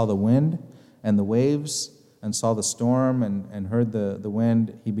when he saw the wind and the waves and saw the storm and heard the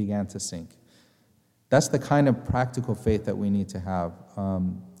wind, he began to sink. That's the kind of practical faith that we need to have.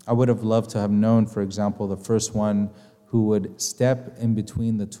 I would have loved to have known, for example, the first one who would step in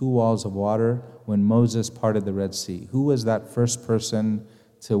between the two walls of water when Moses parted the Red Sea. Who was that first person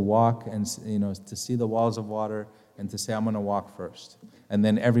to walk and, to see the walls of water and to say, I'm going to walk first? And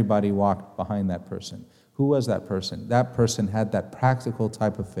then everybody walked behind that person. Who was that person? That person had that practical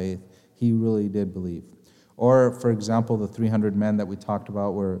type of faith. He really did believe. Or, for example, the 300 men that we talked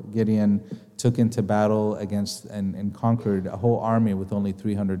about where Gideon took into battle against and conquered a whole army with only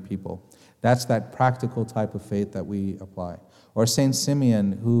 300 people. That's that practical type of faith that we apply. Or St.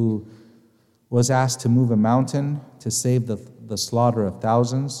 Simeon, who was asked to move a mountain to save the slaughter of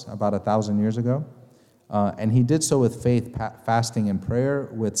thousands about 1,000 years ago. And he did so with faith, fasting and prayer,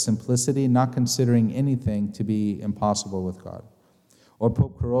 with simplicity, not considering anything to be impossible with God. Or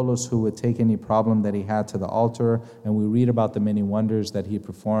Pope Carolus, who would take any problem that he had to the altar, and we read about the many wonders that he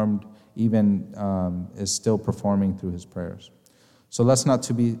performed, even is still performing through his prayers. So let's not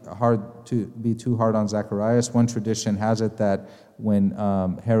be too hard on Zacharias. One tradition has it that when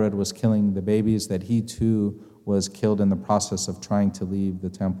Herod was killing the babies, that he too was killed in the process of trying to leave the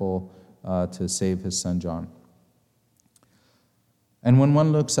temple to save his son John. And when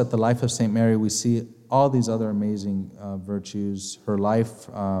one looks at the life of St. Mary, we see all these other amazing virtues. Her life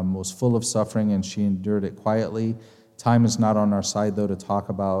was full of suffering, and she endured it quietly. Time is not on our side, though, to talk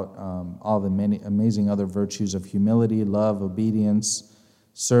about all the many amazing other virtues of humility, love, obedience,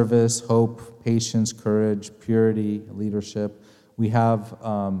 service, hope, patience, courage, purity, leadership. We have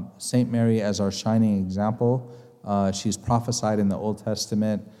St. Mary as our shining example. She's prophesied in the Old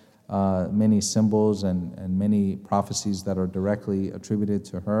Testament, many symbols and many prophecies that are directly attributed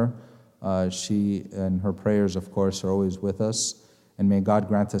to her. She and her prayers, of course, are always with us. And may God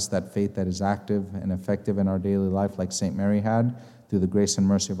grant us that faith that is active and effective in our daily life like St. Mary had, through the grace and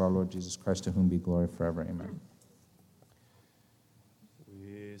mercy of our Lord Jesus Christ, to whom be glory forever. Amen.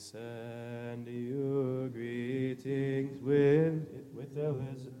 We send you greetings with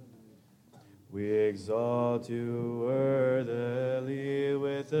Elizabeth. We exalt you worthily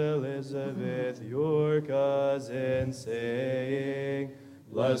with Elizabeth, your cousin, saying,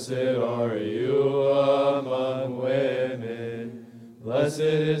 Blessed are you among women, blessed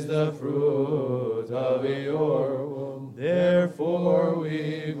is the fruit of your womb. Therefore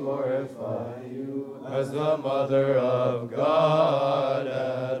we glorify you as the Mother of God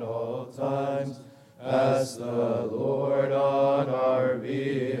at all times. Ask the Lord on our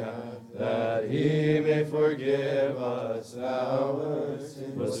behalf, that he may forgive us our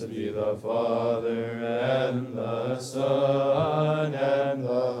sins. Blessed be the Father, and the Son, and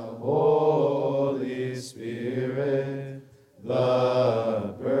the Holy Spirit,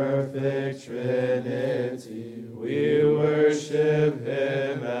 the perfect Trinity. We worship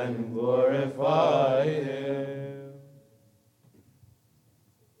him and glorify him.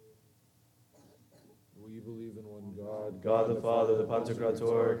 We believe in one God, God the Father, the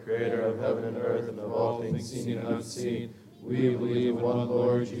Pantocrator, creator of heaven and earth and of all things seen and unseen. We believe in one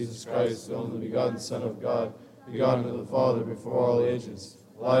Lord Jesus Christ, the only begotten Son of God, begotten of the Father before all ages,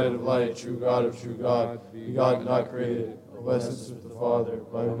 light of light, true God of true God, begotten, not created, of essence with the Father,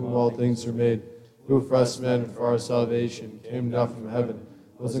 by whom all things are made, who for us men and for our salvation came down from heaven,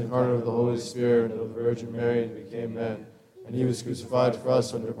 was incarnate of the Holy Spirit and of the Virgin Mary, and became man. And he was crucified for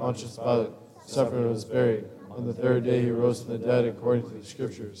us under Pontius Pilate, suffered and was buried. On the third day he rose from the dead according to the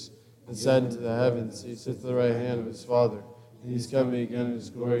Scriptures, and ascended into the heavens. He sits at the right hand of his Father. And he is coming again in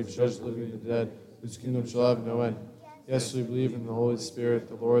his glory to judge the living and the dead, whose kingdom shall have no end. Yes, we believe in the Holy Spirit,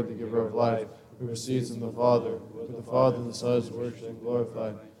 the Lord, the giver of life, who proceeds from the Father, with the Father and the Son is worshipped and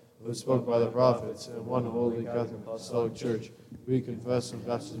glorified, who spoke by the prophets, and one holy Catholic Apostolic Church. We confess and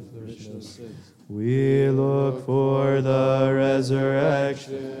baptism for the remission of sins. We look for the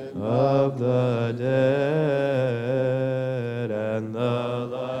resurrection of the dead and the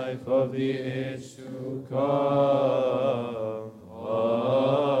life of the age to come.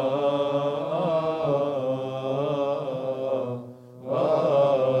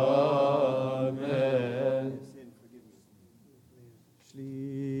 Amen. Schlile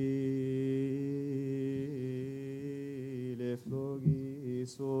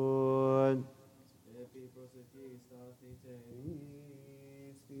flogison. Epi prosetis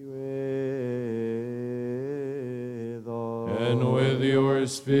peace be with us. And with your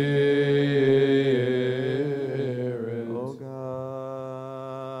spirit. O God,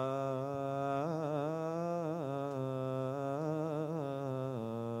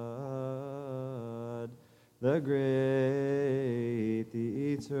 the great,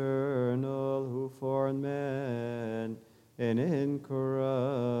 the eternal, who formed man in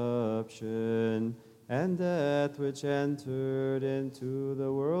incorruption, and death which entered into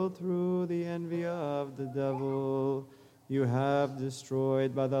the world through the envy of the devil, you have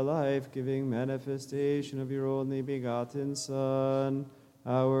destroyed by the life-giving manifestation of your only begotten Son,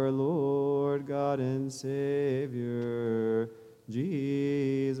 our Lord, God and Savior,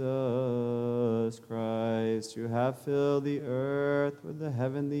 Jesus Christ. You have filled the earth with the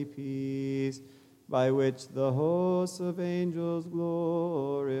heavenly peace, by which the hosts of angels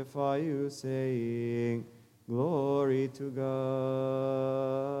glorify you, saying, Glory to God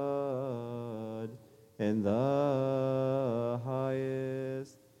in the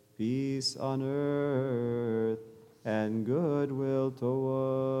highest, peace on earth, and goodwill towards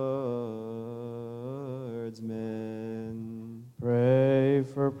men. Pray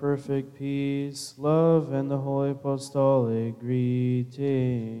for perfect peace, love, and the holy apostolic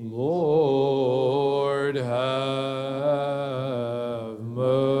greeting. Lord, have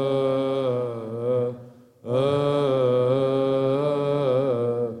mercy.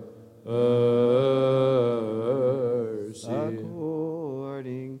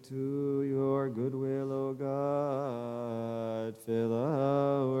 According to your goodwill, O God, fill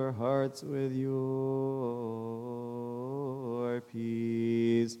our hearts with your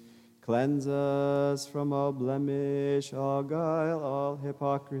peace. Cleanse us from all blemish, all guile, all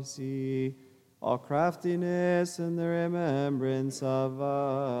hypocrisy, all craftiness, and the remembrance of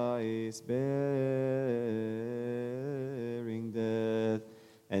vice, bearing death,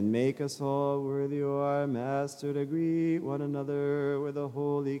 and make us all worthy, O our Master, to greet one another with a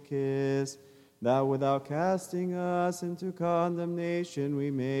holy kiss, that without casting us into condemnation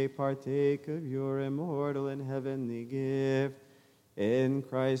we may partake of your immortal and heavenly gift. In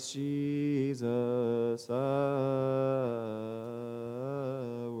Christ Jesus our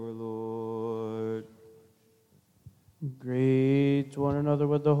Lord. Greet one another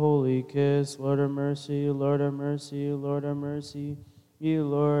with the holy kiss. Lord have mercy, Lord have mercy, Lord have mercy. Ye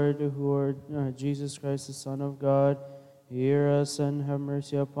Lord, who art Jesus Christ, the Son of God, hear us and have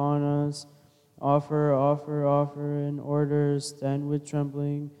mercy upon us. Offer, offer, offer in order, stand with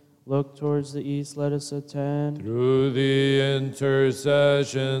trembling. Look towards the east, let us attend. Through the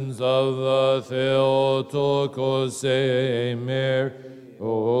intercessions of the Theotokos, Mary,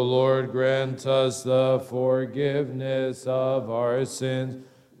 O Lord, grant us the forgiveness of our sins.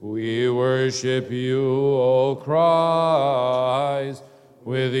 We worship you, O Christ,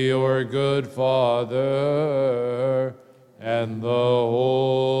 with your good Father and the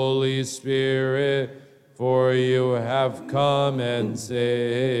Holy Spirit, for you have come and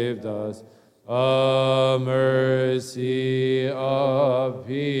saved us. A mercy of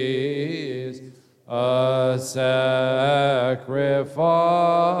peace, a sacrifice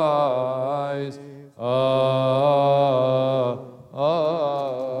of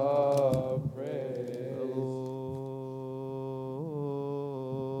praise. The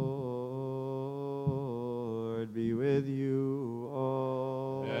Lord be with you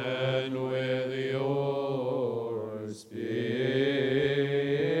all. And with your spirit.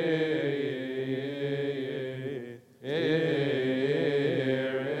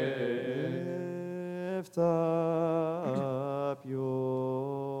 Lift up your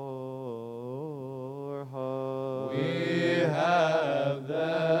hearts. We have them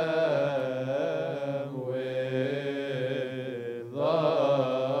with the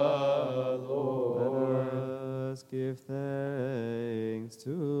Lord. Let us give thanks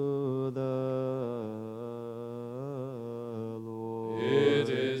to the Lord. It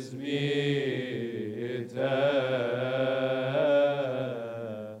is meet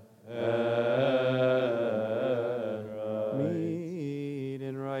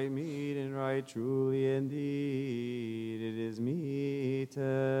Meet and right, truly indeed, it is meet and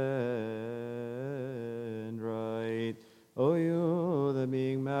right. O you, the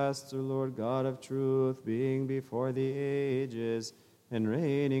being Master, Lord God of truth, being before the ages and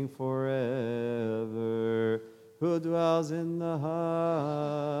reigning forever, who dwells in the highest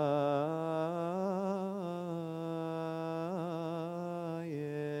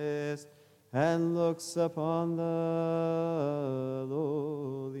and looks upon the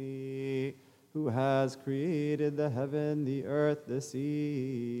lowly, who has created the heaven, the earth, the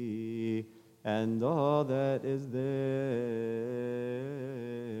sea, and all that is therein,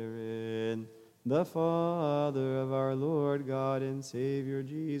 the Father of our Lord God and Savior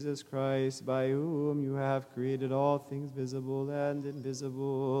Jesus Christ, by whom you have created all things visible and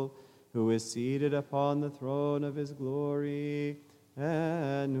invisible, who is seated upon the throne of his glory,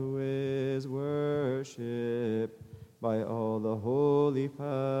 and who is worshipped by all the holy powers.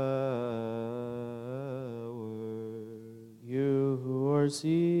 You who are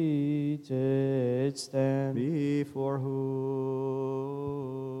seated, stand. Before whom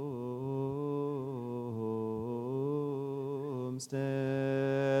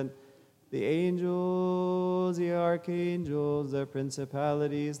stand the angels, the archangels, the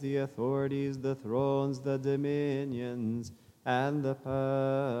principalities, the authorities, the thrones, the dominions, and the powers.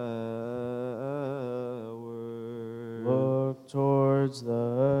 Look towards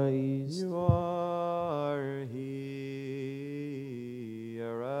the east. You are he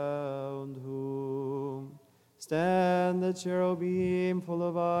around whom stand the cherubim full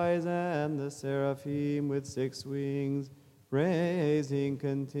of eyes and the seraphim with 6 wings, praising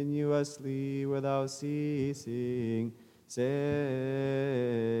continuously without ceasing, saying,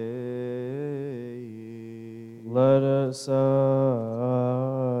 Let us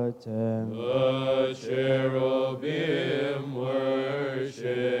attend. The cherubim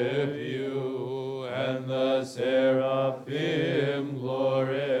worship you, and the seraphim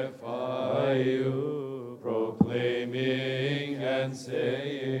glorify you, proclaiming and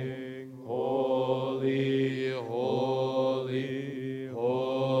saying, Holy, holy,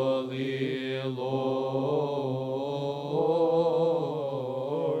 holy Lord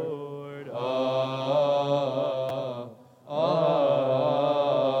of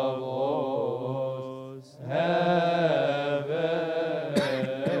hosts, heaven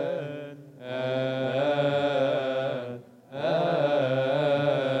and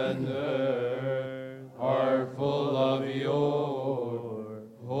earth are full of your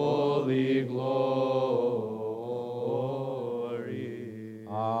holy glory.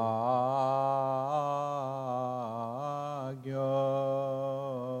 Agios,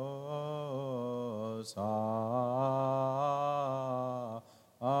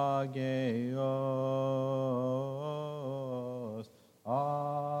 agios,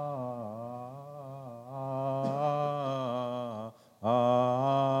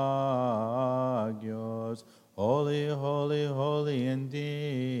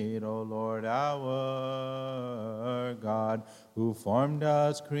 indeed, O Lord our God, who formed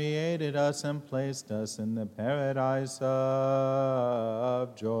us, created us, and placed us in the paradise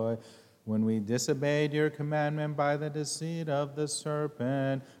of joy. When we disobeyed your commandment by the deceit of the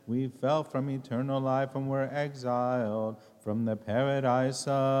serpent, we fell from eternal life and were exiled from the paradise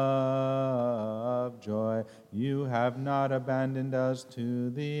of joy. You have not abandoned us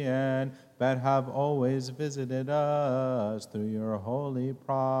to the end, but have always visited us through your holy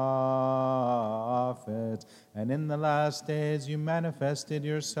prophets. And in the last days you manifested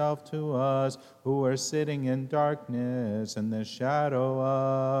yourself to us, who were sitting in darkness and the shadow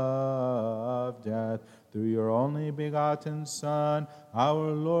of death, through your only begotten Son,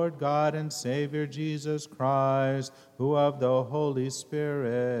 our Lord God and Savior Jesus Christ, who of the Holy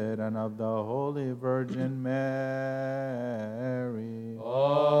Spirit and of the Holy Virgin Mary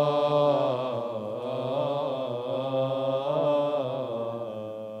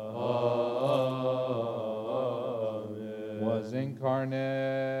was incarnate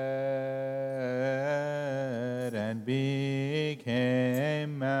and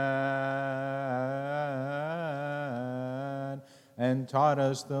became man, and taught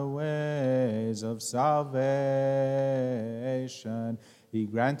us the ways of salvation. He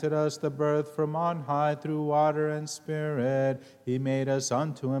granted us the birth from on high through water and spirit. He made us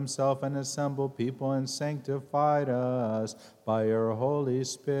unto himself an assembled people and sanctified us by your Holy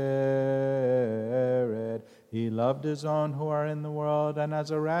Spirit. He loved his own who are in the world, and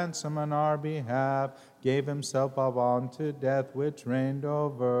as a ransom on our behalf gave himself up unto death, which reigned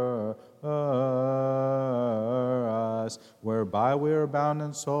over us, whereby we are bound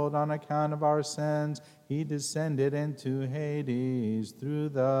and sold on account of our sins. He descended into Hades through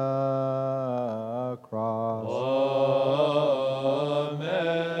the cross.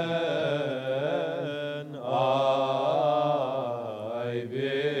 Amen. I believe.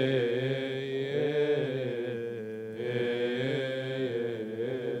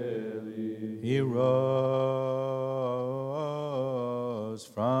 He rose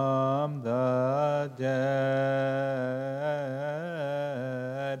from the dead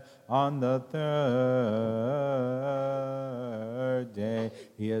on the third day.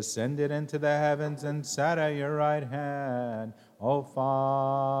 He ascended into the heavens and sat at your right hand. O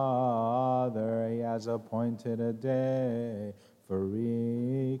Father, he has appointed a day for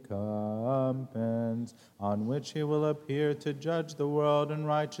recompense, on which he will appear to judge the world in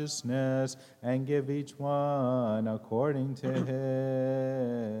righteousness and give each one according to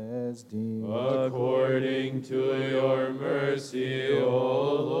his deeds. According to your mercy,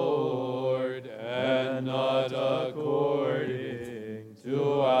 O Lord, and not according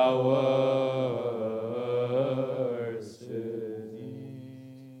to our sins.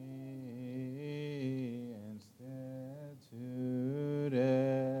 Instituted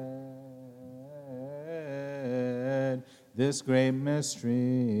this great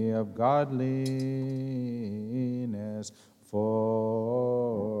mystery of godliness,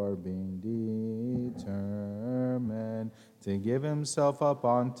 for being determined to give himself up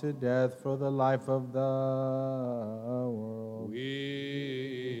unto death for the life of the world.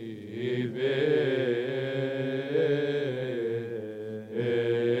 We believe.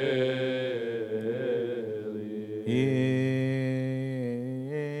 He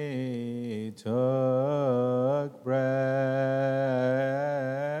took bread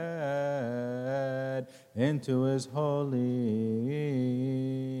into his holy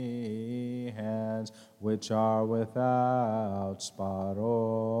hands, which are without spot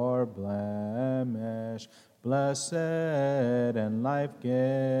or blemish, blessed and life-giving.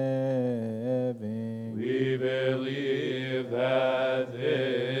 We believe that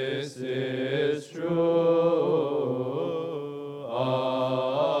this is true.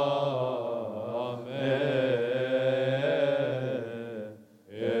 Amen.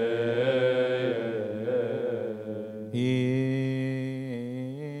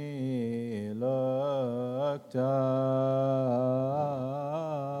 He looked up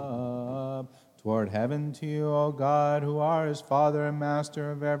toward heaven to you, O God, who are his Father and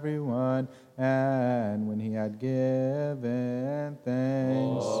Master of everyone, and when he had given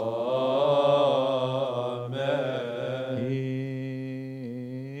thanks, Amen. he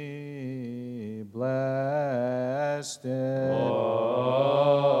blessed it.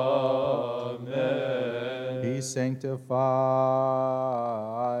 Amen. He sanctified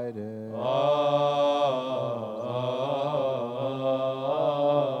it.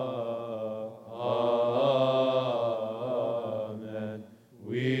 Amen.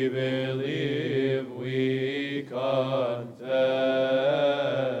 We believe, we confess,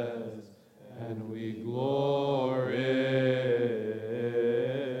 and we glorify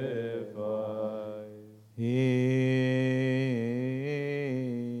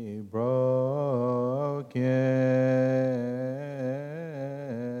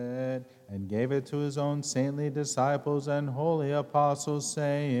it to his own saintly disciples and holy apostles,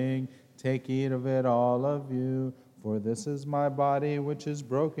 saying, Take, eat of it, all of you, for this is my body, which is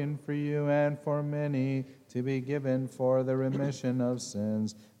broken for you and for many, to be given for the remission of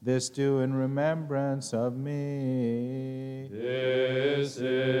sins. This do in remembrance of me. This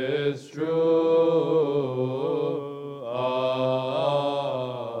is true.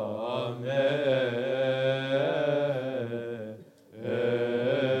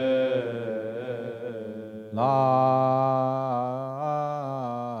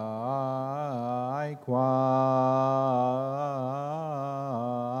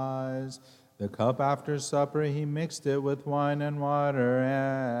 Likewise, the cup after supper, he mixed it with wine and water,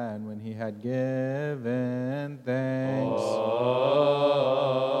 and when he had given thanks,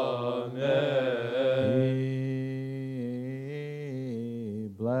 he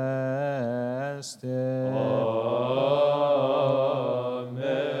blessed it.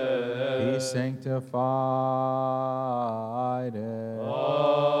 He sanctified it.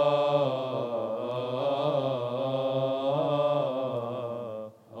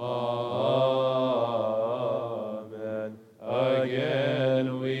 Amen.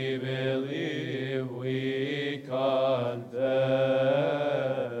 Again we believe, we confess,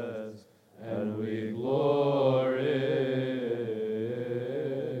 and we glorify.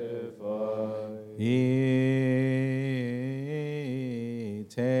 He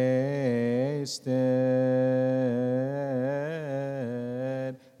tasted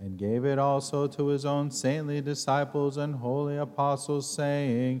and gave it also to his own saintly disciples and holy apostles,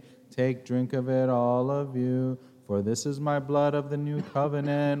 saying, Take, drink of it, all of you, for this is my blood of the new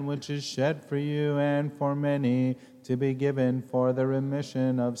covenant, which is shed for you and for many, to be given for the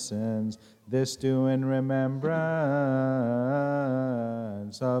remission of sins. This do in remembrance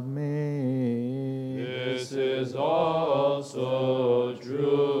of me. This is also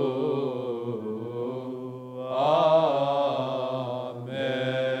true.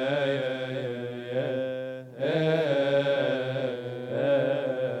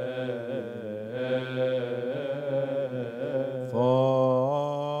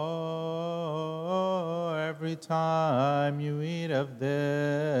 For every time you eat of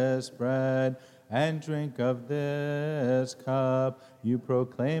this bread and drink of this cup, you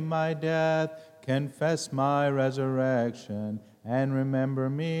proclaim my death, confess my resurrection, and remember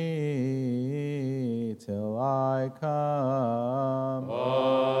me till I come.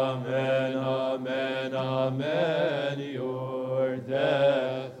 Amen, amen, amen. Your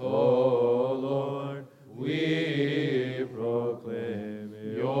death, O Lord, we proclaim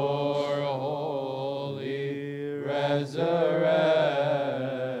your holy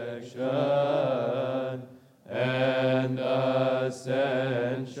resurrection and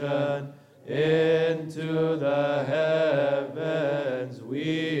ascension into the heavens.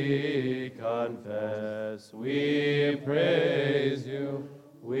 We confess, we praise you,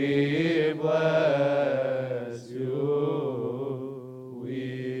 we bless you,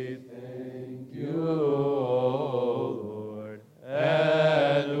 we thank you, O Lord,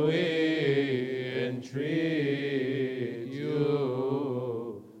 and we entreat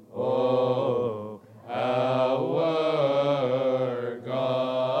you, O our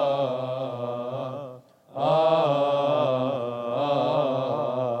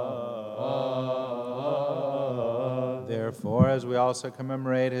God. Therefore, as we also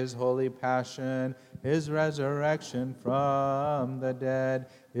commemorate his holy passion, his resurrection from the dead,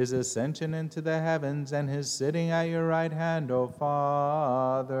 his ascension into the heavens, and his sitting at your right hand, O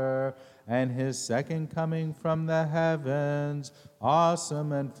Father, and his second coming from the heavens,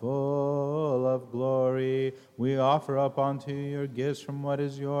 awesome and full of glory, we offer up unto you your gifts from what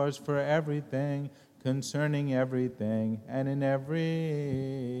is yours for everything, concerning everything, and in everything.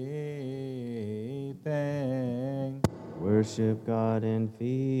 Worship God in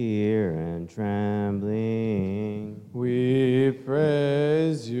fear and trembling. We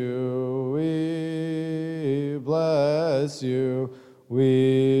praise you, we bless you,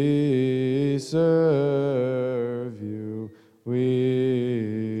 we serve you,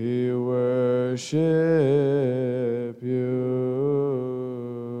 we worship you.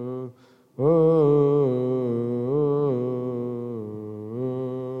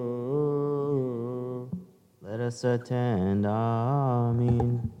 Let us attend.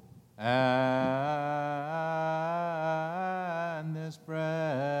 Amen. And this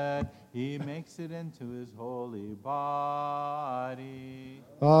bread, he makes it into his holy body.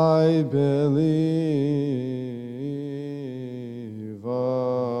 I believe.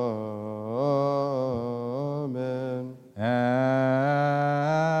 Amen.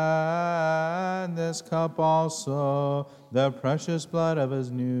 And this cup also, the precious blood of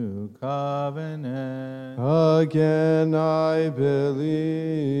his new covenant. Again I believe.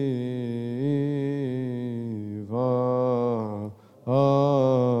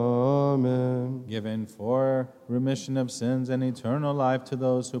 Amen. Given for remission of sins and eternal life to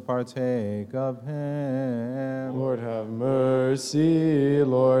those who partake of him. Lord have mercy,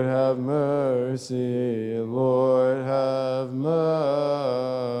 Lord have mercy, Lord have mercy.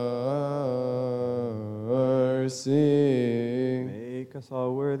 Make us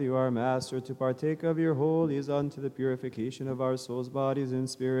all worthy, O our Master, to partake of your holies unto the purification of our souls, bodies, and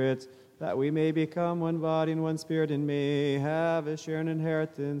spirits, that we may become one body and one spirit, and may have a share and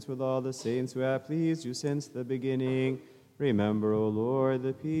inheritance with all the saints who have pleased you since the beginning. Remember, O Lord,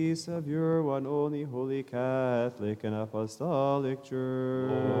 the peace of your one only holy Catholic and Apostolic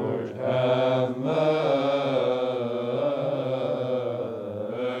Church. Lord, have mercy.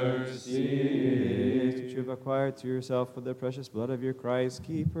 Which you have acquired to yourself with the precious blood of your Christ,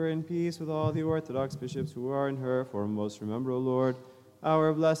 keep her in peace with all the Orthodox bishops who are in her foremost. Remember, O Lord,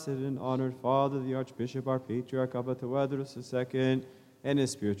 our blessed and honored Father, the Archbishop, our Patriarch, Abba Theodorus II, and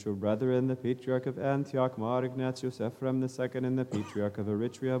his spiritual brethren, the Patriarch of Antioch, Mar Ignatius Ephraim II, and the Patriarch of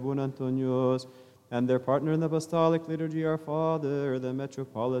Eritrea, Abun Antonius, and their partner in the Apostolic Liturgy, our Father, the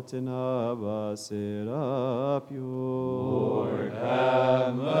Metropolitan Abba Serapion. Lord,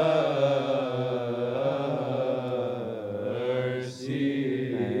 have mercy.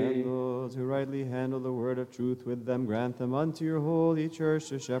 And those who rightly handle the word of truth with them, grant them unto your holy church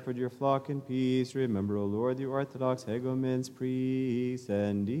to shepherd your flock in peace. Remember, O Lord, the Orthodox hegomens, priests,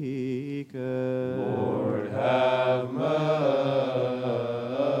 and deacons. Lord, have mercy.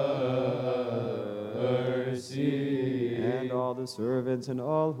 And all the servants and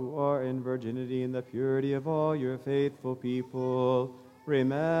all who are in virginity in the purity of all your faithful people.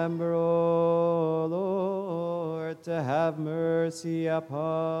 Remember, O Lord, to have mercy upon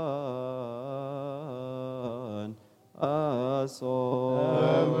us all.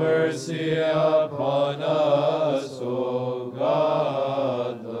 Have mercy upon us, O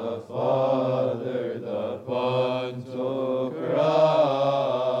God, the Father, the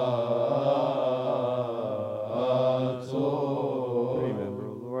Pantocrator. Remember, O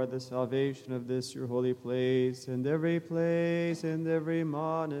Lord, the salvation of this your holy place and every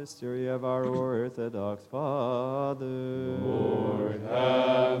monastery of our Orthodox Fathers. Lord,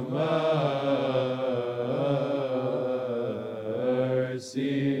 have mercy.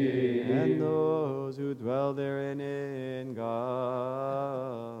 And those who dwell therein in God's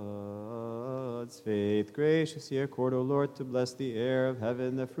faith. Graciously accord, O Lord, to bless the air of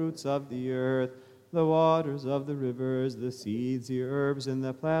heaven, the fruits of the earth, the waters of the rivers, the seeds, the herbs, and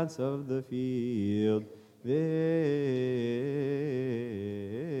the plants of the field. This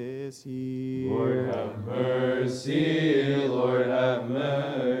year. Lord, have mercy. Lord, have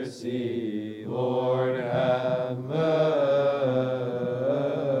mercy. Lord, have mercy.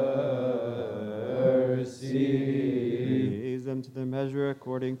 Raise them to the measure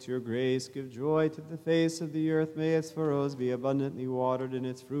according to your grace. Give joy to the face of the earth. May its furrows be abundantly watered and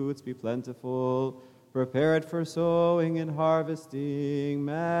its fruits be plentiful. Prepare it for sowing and harvesting.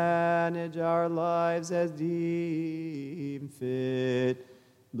 Manage our lives as deem fit.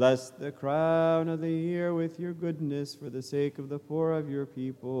 Bless the crown of the year with your goodness for the sake of the poor of your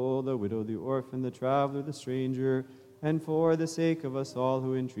people, the widow, the orphan, the traveler, the stranger, and for the sake of us all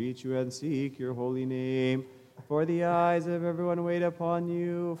who entreat you and seek your holy name. For the eyes of everyone wait upon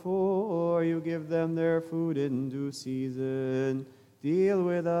you, for you give them their food in due season. Deal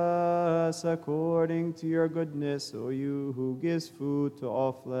with us according to your goodness, O you who gives food to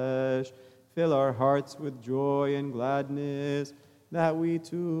all flesh. Fill our hearts with joy and gladness, that we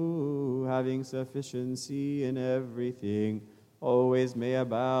too, having sufficiency in everything, always may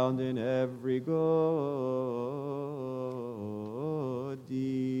abound in every good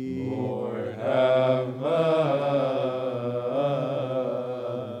deed. Lord, have mercy.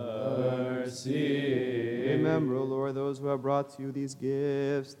 Remember, O Lord, those who have brought to you these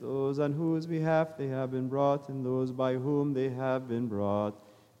gifts, those on whose behalf they have been brought, and those by whom they have been brought.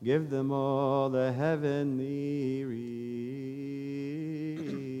 Give them all the heavenly reward.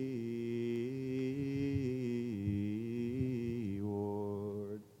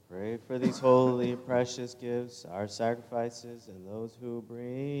 Pray for these holy, precious gifts, our sacrifices, and those who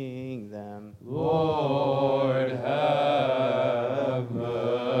bring them. Lord, have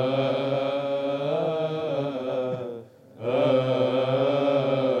mercy.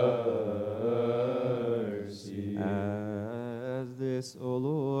 As this This, O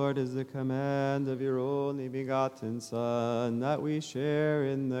Lord, is the command of your only begotten Son, that we share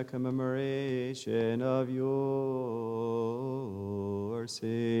in the commemoration of your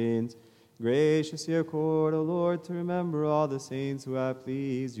saints. Graciously accord, O Lord, to remember all the saints who have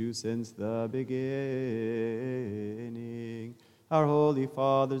pleased you since the beginning. Our holy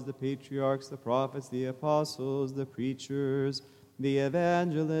fathers, the patriarchs, the prophets, the apostles, the preachers, the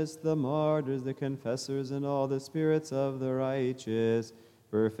evangelists, the martyrs, the confessors, and all the spirits of the righteous,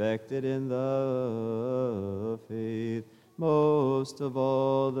 perfected in the faith. Most of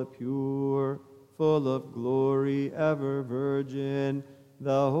all, the pure, full of glory, ever virgin,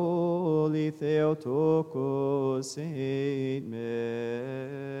 the holy Theotokos, Saint Mary,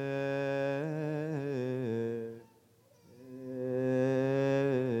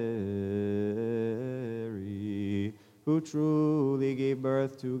 who truly gave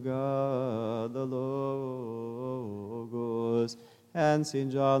birth to God the Logos, and Saint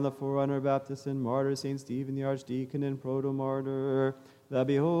John the forerunner, Baptist and martyr, Saint Stephen the archdeacon and protomartyr, the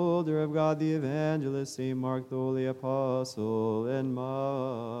beholder of God, the evangelist, Saint Mark the holy apostle and martyr,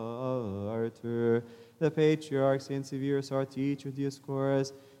 the patriarch, Saint Severus our teacher,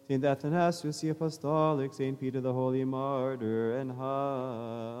 Dioscorus, Saint Athanasius the apostolic, Saint Peter the holy martyr and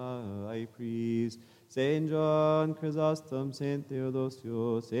high priest, Saint John Chrysostom, Saint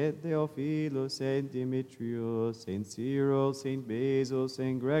Theodosius, Saint Theophilus, Saint Demetrius, Saint Cyril, Saint Basil,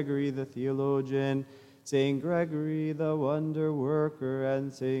 Saint Gregory the theologian, Saint Gregory the wonder worker,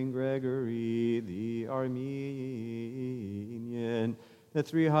 and Saint Gregory the Armenian, the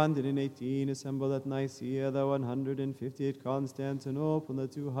 318 assembled at Nicaea, the 150 at Constantinople, the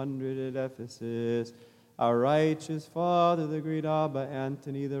 200 at Ephesus. Our righteous Father, the great Abba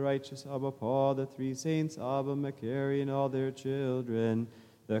Antony, the righteous Abba Paul, the three saints, Abba Macary, and all their children,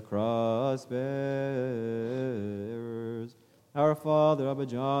 the cross bearers. Our Father, Abba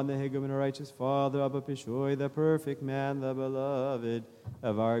John, the Higgum, and our righteous Father, Abba Pishoy, the perfect man, the beloved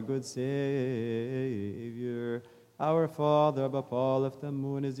of our good Savior. Our Father, Abba Paul of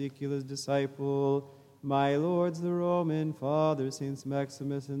Tamu, and Ezekiel, his disciple. My lords, the Roman fathers, Saints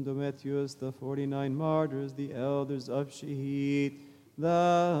Maximus and Domitius, the 49 martyrs, the elders of Shehit,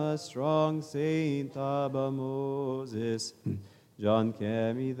 the strong Saint Abba Moses, John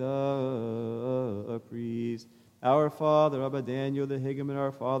Cami, the priest, our Father, Abba Daniel, the Higgum, and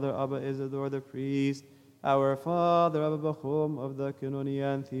our Father, Abba Isidore, the priest, our Father, Abba Bachum of the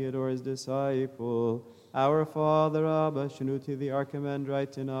Canonian Theodore, his disciple, our Father, Abba Shanuti, the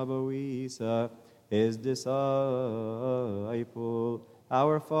Archimandrite, and Abba Wisa, his disciple,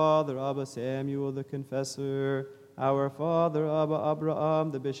 our Father, Abba Samuel, the confessor, our Father, Abba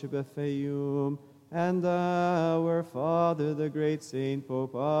Abraham, the Bishop of Fayum, and our Father, the great Saint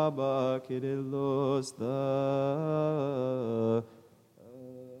Pope Abba Kyrillos, the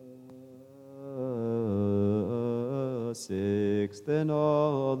sixth, and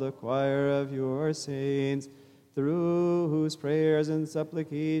all the choir of your saints, through whose prayers and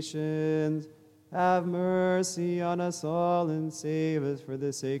supplications have mercy on us all and save us for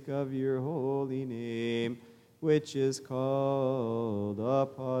the sake of your holy name, which is called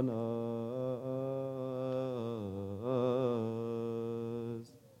upon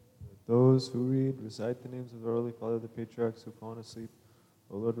us. Those who read, recite the names of the Holy Father, the patriarchs who've fallen asleep.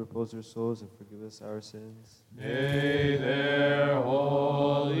 O Lord, repose their souls and forgive us our sins. May their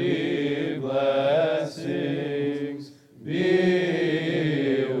holy blessings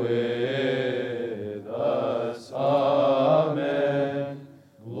be with us. Amen.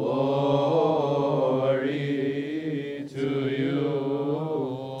 Glory to you,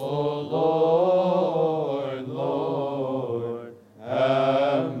 O Lord, Lord.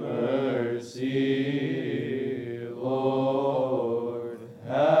 Have mercy, Lord.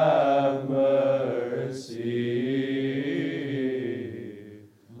 Have mercy.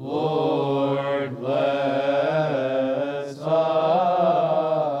 Lord, bless us.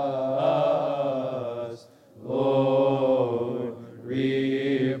 Lord,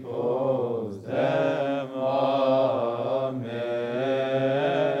 repose them. Amen.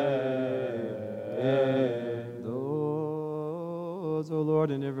 Those, O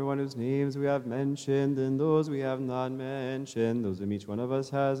Lord, and everyone whose names we have mentioned, and those we have not mentioned, those whom each one of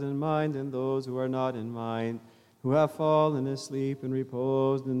us has in mind, and those who are not in mind, who have fallen asleep and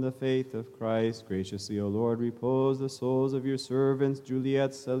reposed in the faith of Christ, graciously, O Lord, repose the souls of your servants,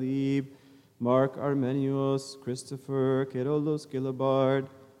 Juliet Salib, Mark Armenius, Christopher, Kerolus Gilabard,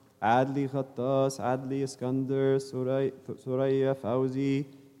 Adli Khattas, Adli Iskander, Suraya Fauzi,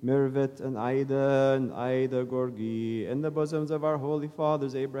 Mirvet and Ida Gorgi, in the bosoms of our holy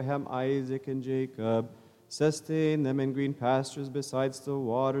fathers, Abraham, Isaac, and Jacob, Sustain them in green pastures beside still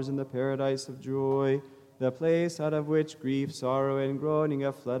waters in the paradise of joy, the place out of which grief, sorrow, and groaning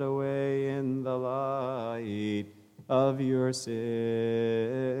have fled away in the light of your say.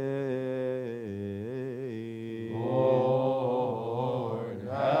 Lord,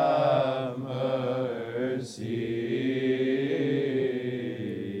 have mercy.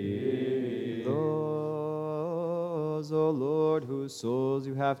 Those, O Lord, whose souls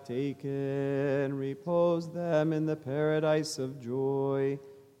you have taken, repose them in the paradise of joy,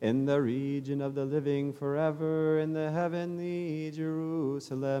 in the region of the living forever, in the heavenly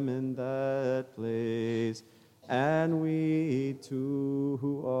Jerusalem, in that place. And we too,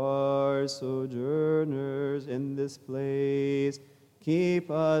 who are sojourners in this place, keep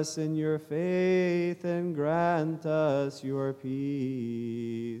us in your faith and grant us your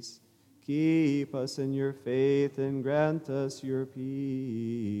peace. Keep us in your faith and grant us your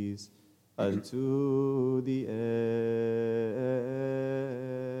peace unto the end.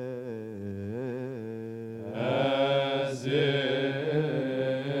 As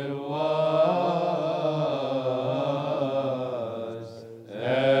it was,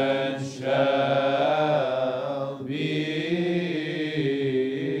 and shall be,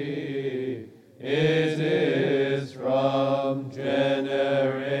 is from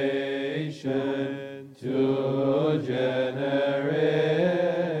generation to generation,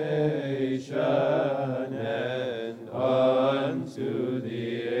 and unto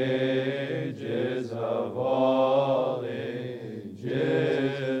the ages of all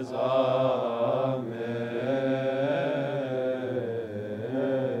ages. Amen.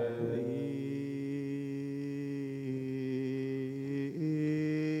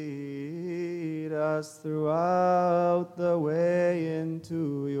 Lead us throughout the way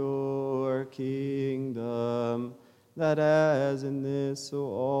into your kingdom, that as in this, so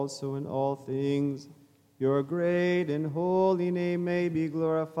also in all things, your great and holy name may be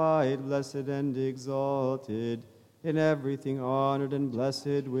glorified, blessed, and exalted, in everything honored and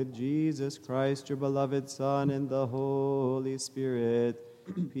blessed with Jesus Christ, your beloved Son, and the Holy Spirit.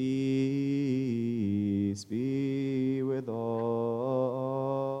 Peace be with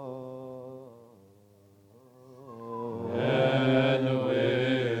all. And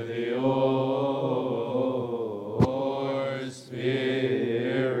with your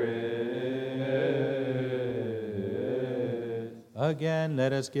spirit. Again,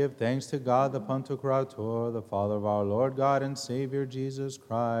 let us give thanks to God, the Pantocrator, the Father of our Lord God and Savior Jesus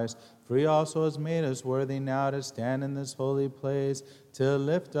Christ. For he also has made us worthy now to stand in this holy place, to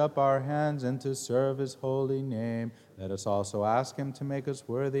lift up our hands and to serve his holy name. Let us also ask him to make us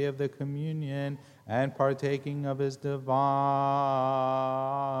worthy of the communion and partaking of his divine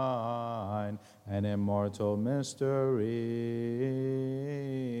and immortal mysteries.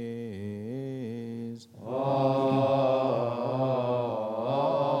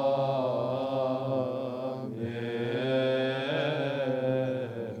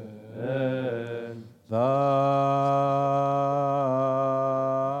 Amen. The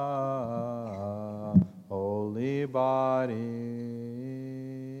holy body.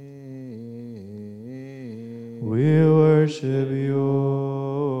 We worship your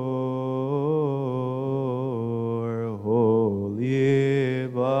holy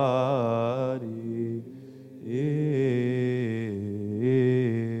body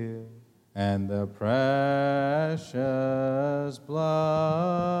And the precious blood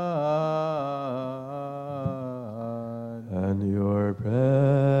and your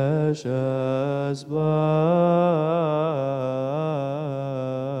precious blood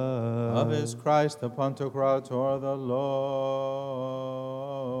of his Christ, the Pantocrator, the Lord,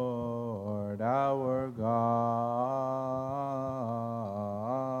 our God.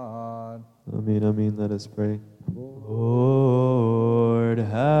 Amen, amen. Let us pray. Lord,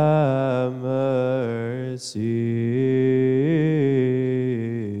 have mercy.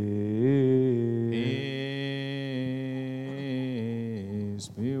 Peace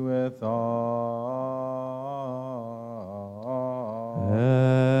be with all.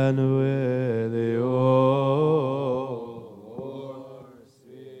 And with your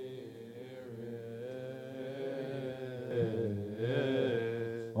spirit.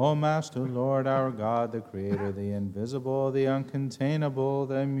 O Master, Lord, our God, the Creator, the invisible, the uncontainable,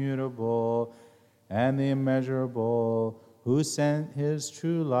 the immutable, and the immeasurable, who sent his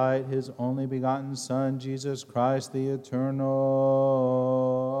true light, his only begotten Son, Jesus Christ, the eternal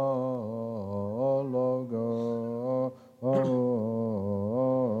Logos.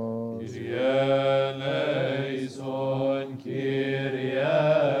 Kyrie eleison, Kyrie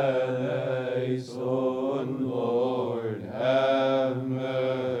eleison, Lord, have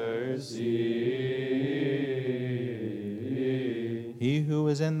mercy. He who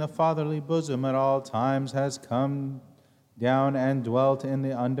is in the fatherly bosom at all times has come down and dwelt in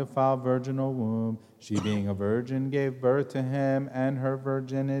the undefiled virginal womb. She, being a virgin, gave birth to him, and her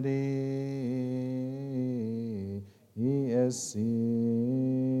virginity he is sealed.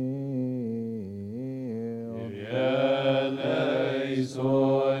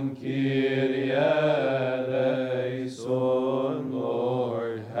 Eleison, Kyrie eleison,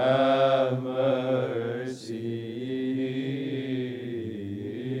 Lord, have mercy.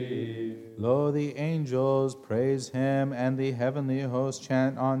 Lo, the angels praise him, and the heavenly host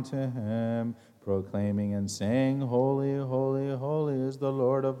chant unto him, proclaiming and saying, Holy, holy, holy is the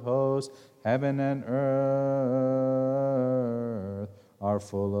Lord of hosts. Heaven and earth are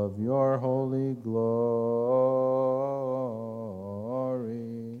full of your holy glory.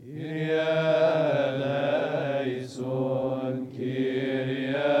 Kyrie eleison,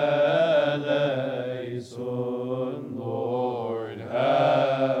 Kyrie eleison, Lord,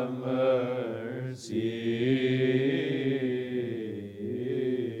 have mercy.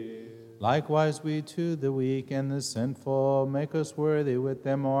 Likewise we too, the weak and the sinful, make us worthy with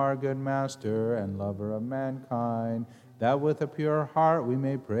them, O our good Master and lover of mankind, that with a pure heart we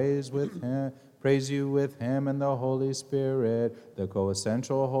may praise you with him and the Holy Spirit, the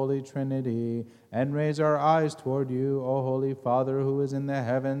coessential Holy Trinity, and raise our eyes toward you, O Holy Father, who is in the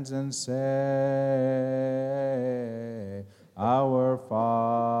heavens, and say, Our Father,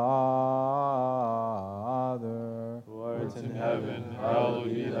 Who art in heaven,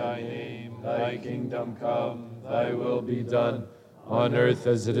 hallowed be thy name. Thy kingdom come, thy will be done, On earth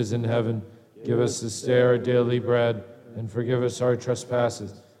as it is in heaven. Give us this day our daily bread, and forgive us our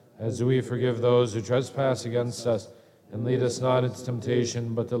trespasses, as we forgive those who trespass against us. And lead us not into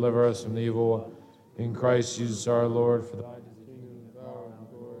temptation, but deliver us from the evil one. In Christ Jesus our Lord, for thine is the kingdom, the power, and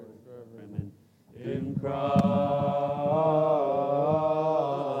the glory forever. Amen. in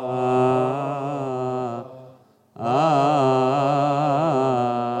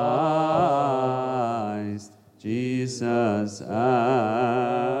Christ Jesus, our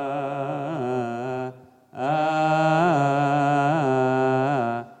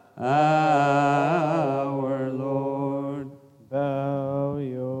Lord. Bow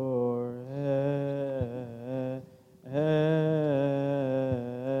your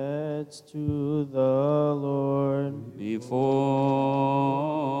heads to the Lord. Before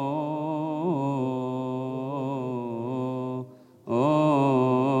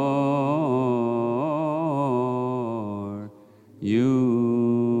you,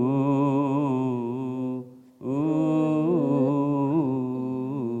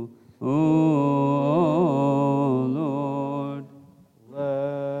 Lord.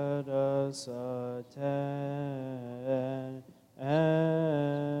 Let us attend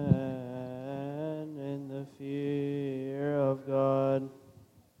in the fear of God.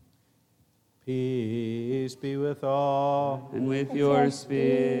 peace be with all. And with your spirit.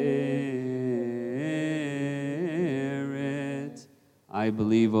 I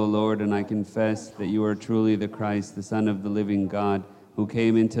believe, O Lord, and I confess that you are truly the Christ, the Son of the living God, who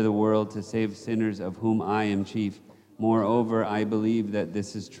came into the world to save sinners, of whom I am chief. Moreover, I believe that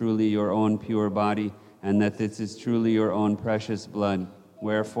this is truly your own pure body, and that this is truly your own precious blood.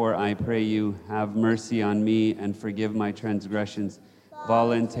 Wherefore, I pray you, have mercy on me and forgive my transgressions,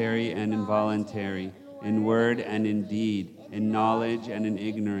 voluntary and involuntary, in word and in deed, in knowledge and in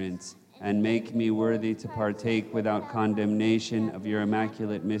ignorance, and make me worthy to partake without condemnation of your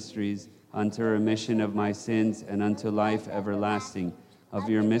immaculate mysteries, unto remission of my sins and unto life everlasting. Of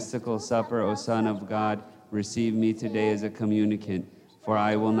your mystical supper, O Son of God, receive me today as a communicant, for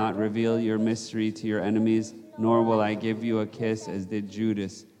I will not reveal your mystery to your enemies, nor will I give you a kiss as did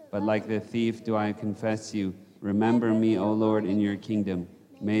Judas, but like the thief do I confess you. Remember me, O Lord, in your kingdom.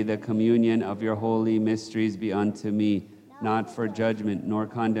 May the communion of your holy mysteries be unto me, not for judgment nor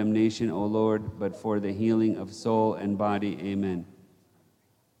condemnation, O Lord, but for the healing of soul and body. Amen.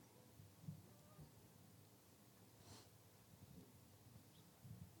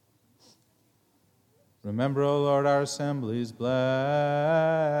 Remember, O Lord, our assemblies,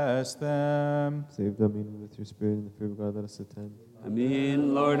 bless them. Save them with your spirit and the fear of God. Let us attend.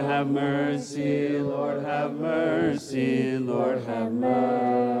 Amen. Lord, have mercy. Lord, have mercy. Lord, have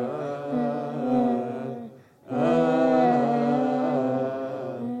mercy.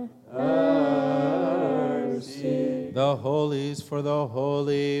 The holies for the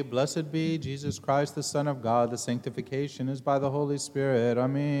holy. Blessed be Jesus Christ, the Son of God. The sanctification is by the Holy Spirit.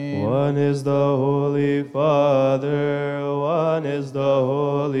 Amen. One is the Holy Father, one is the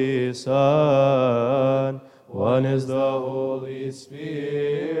Holy Son, one is the Holy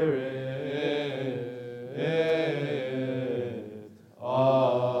Spirit.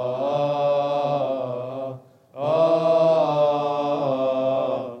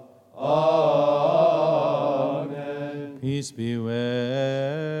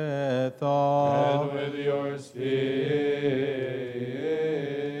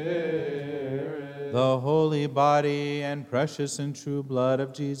 the holy body and precious and true blood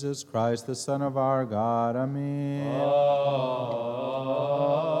of Jesus Christ, the Son of our God. Amen.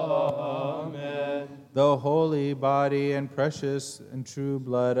 Amen. The holy body and precious and true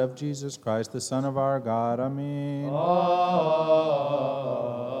blood of Jesus Christ, the Son of our God. Amen. Amen.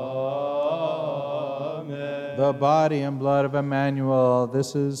 The body and blood of Emmanuel,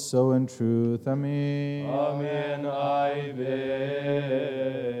 this is so in truth. Amen. Amen. I believe.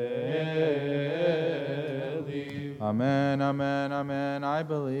 Amen, amen, amen. I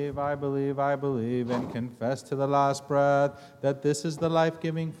believe, and confess to the last breath that this is the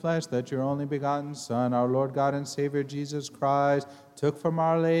life-giving flesh that your only begotten Son, our Lord God and Savior Jesus Christ, took from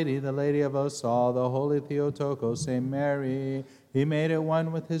Our Lady, the Lady of us all, the Holy Theotokos, Saint Mary. He made it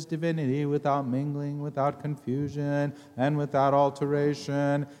one with his divinity, without mingling, without confusion, and without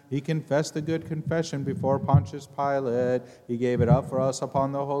alteration. He confessed the good confession before Pontius Pilate. He gave it up for us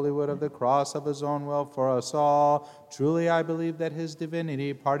upon the holy wood of the cross of his own will for us all. Truly I believe that his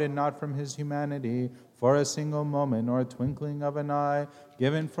divinity parted not from his humanity for a single moment, nor a twinkling of an eye,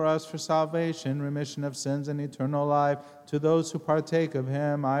 given for us for salvation, remission of sins, and eternal life. To those who partake of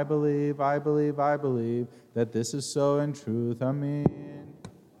him, I believe that this is so in truth. Amen.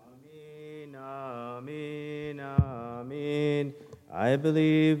 Amen, amen, amen. I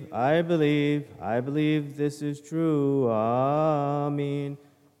believe this is true. Amen.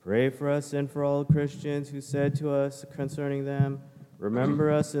 Pray for us and for all Christians who said to us concerning them,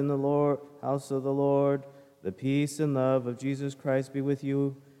 remember us in the Lord, house of the Lord. The peace and love of Jesus Christ be with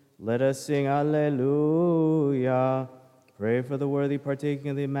you. Let us sing Alleluia. Pray for the worthy partaking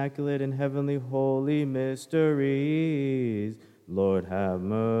of the immaculate and heavenly holy mysteries. Lord, have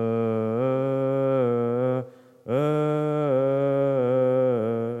mercy.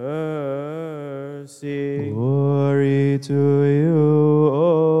 Glory to you,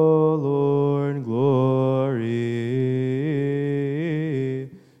 O Lord, glory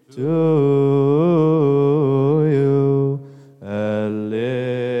to you.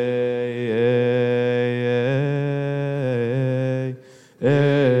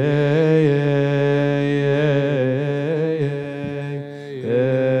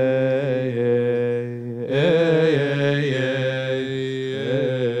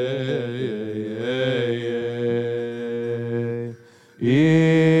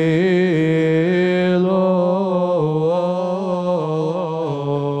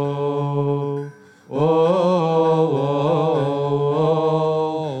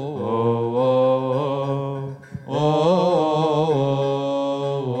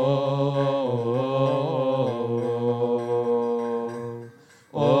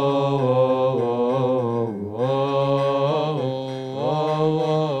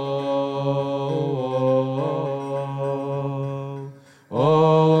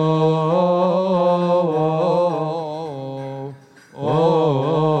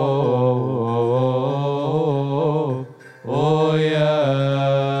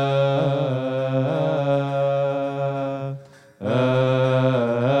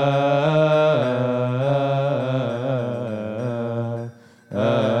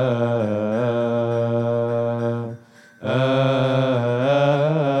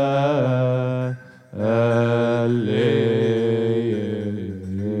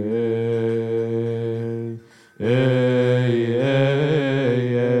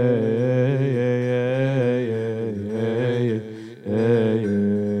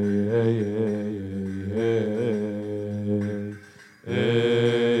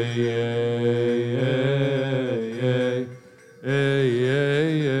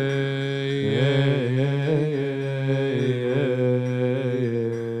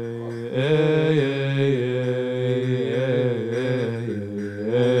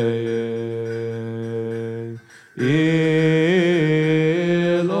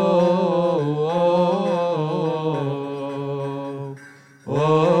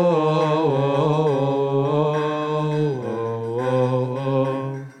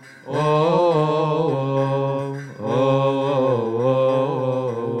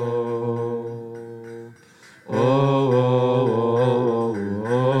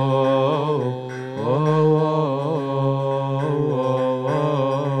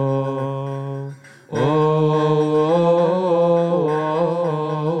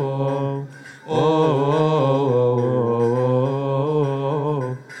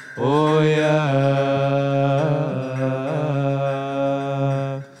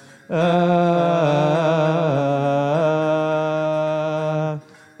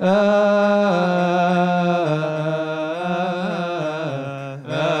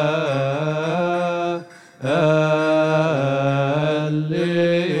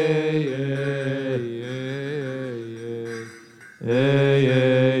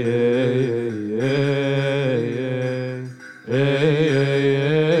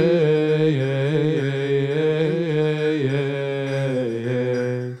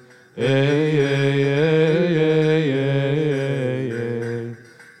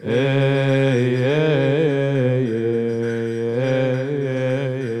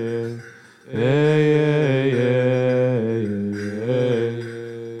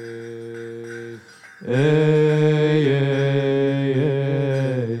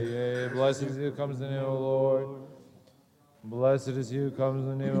 Blessed is he who comes in the name of the Lord. Blessed is he who comes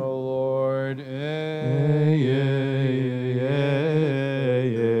in the name of the Lord.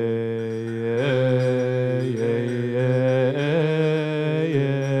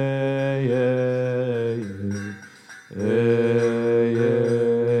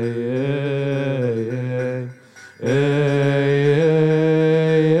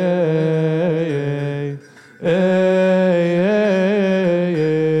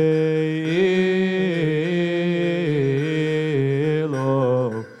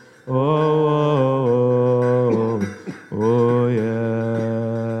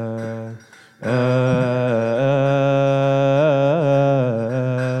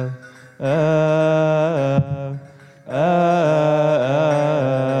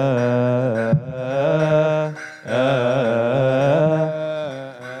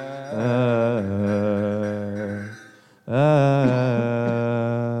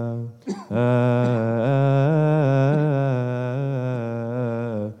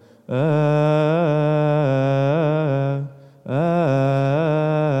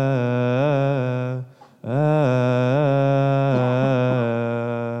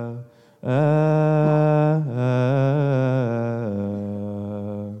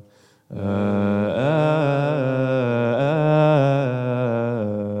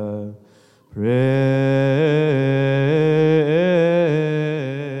 Praise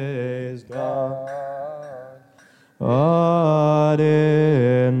God. God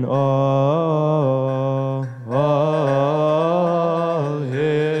in all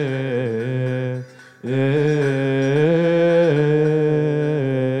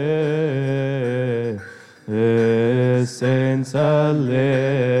his saints, hallelujah.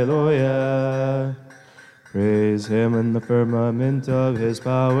 Praise him in the firmament of his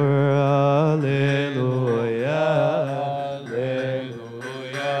power, hallelujah.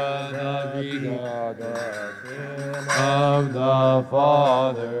 Hallelujah, the begotten of the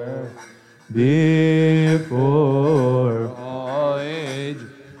Father, before all age.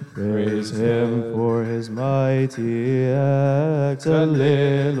 Praise him for his mighty acts,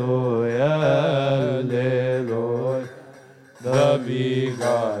 hallelujah, hallelujah. The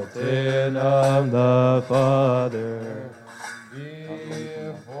begotten of the Father,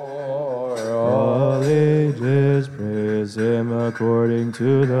 before all ages. Praise him according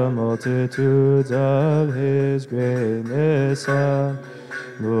to the multitudes of his greatness. Hallelujah,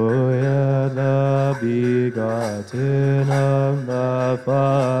 the begotten of the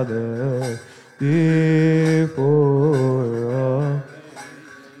Father, before all.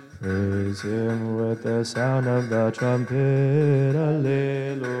 Praise him with the sound of the trumpet,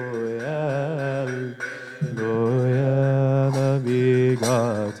 hallelujah, hallelujah, the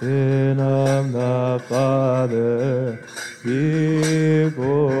begotten of the Father,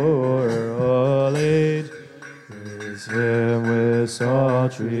 before all age. Praise him with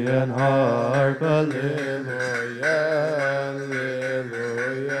psaltery and harp, hallelujah,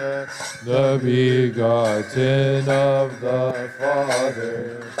 hallelujah, the begotten of the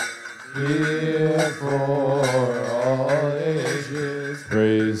Father, before all ages.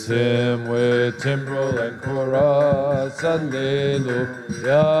 Praise him with timbrel and chorus, hallelujah,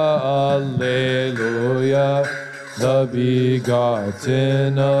 hallelujah, the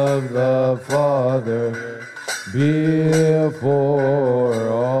begotten of the Father, before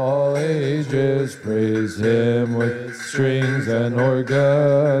all ages. Praise him with strings and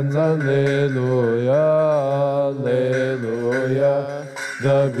organs, hallelujah, hallelujah,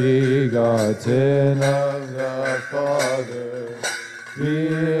 the begotten of the Father,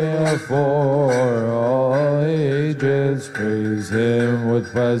 before all ages. Praise him with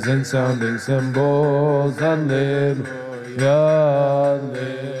pleasant sounding cymbals, hallelujah,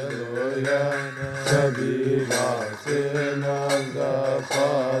 hallelujah, the begotten of the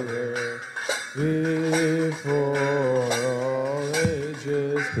Father, before all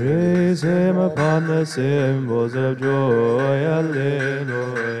ages. Praise him upon the cymbals of joy,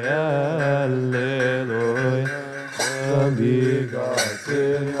 hallelujah, hallelujah, the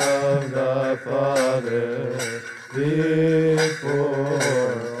begotten of the Father, before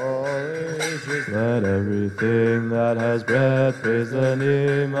all ages. Let everything that has breath praise the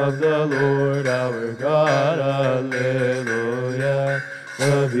name of the Lord our God, hallelujah,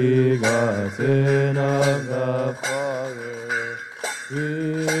 the begotten of the Father,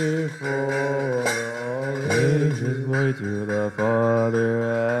 before all ages. Glory to the Father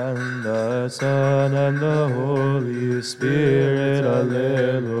and the Son and the Holy Spirit,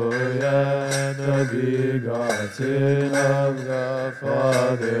 hallelujah, the begotten of the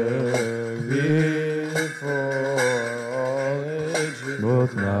Father,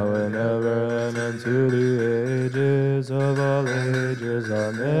 both now and ever, and unto the ages of all ages.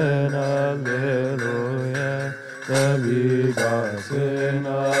 Amen. Alleluia. The begotten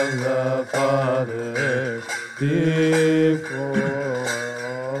of the Father, before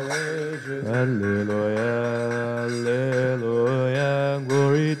all ages. Alleluia, alleluia.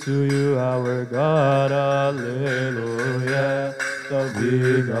 Glory to you, our God. Alleluia. The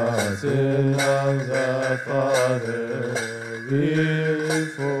begotten of the Father,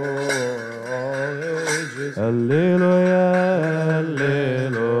 before all ages. Alleluia,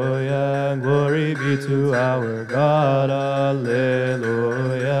 alleluia. Glory be to our God.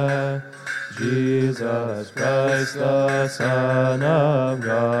 Alleluia. Jesus Christ, the Son of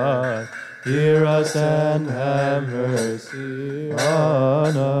God, hear us and have mercy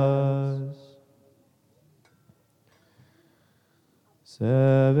on us.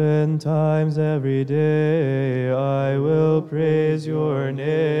 7 times every day I will praise your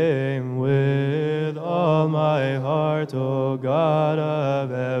name with all my heart, O God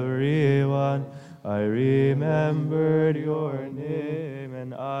of everyone. I remembered your name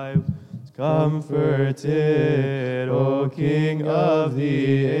and I was comforted, O King of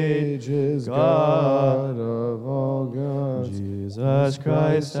the ages, God of all gods. Jesus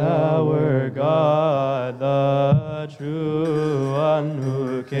Christ, our God, the true one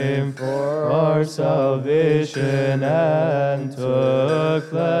who came for our salvation and took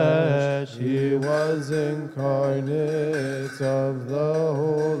flesh. He was incarnate of the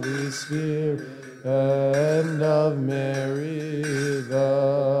Holy Spirit and of Mary,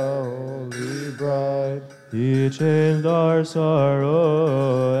 the Holy Bride. He changed our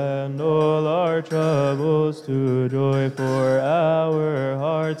sorrow and all our troubles to joy for our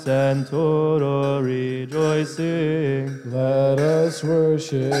hearts and total rejoicing. Let us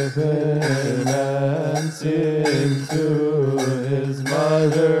worship Him and sing to His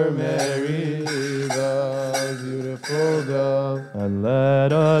Mother Mary, the beautiful dove. And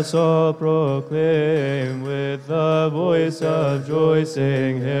let us all proclaim with the voice of joy,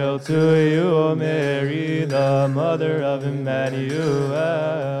 saying, Hail to you, O Mary, the Mother of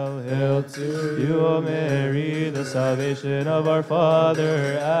Emmanuel. Hail to you, O Mary, the salvation of our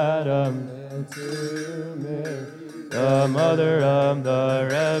father Adam. Hail to you, Mary, the Mother of the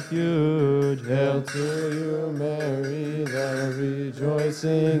refuge. Hail to you, Mary, the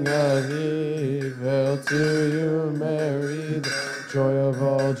rejoicing of Eve. Hail to you, Mary, the joy of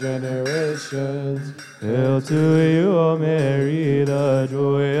all generations. Hail to you, O Mary, the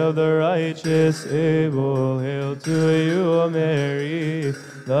joy of the righteous Abel. Hail to you, O Mary,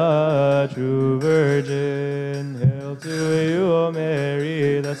 the true Virgin. Hail to you, O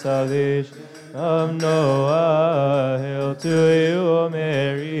Mary, the salvation of Noah. Hail to you, O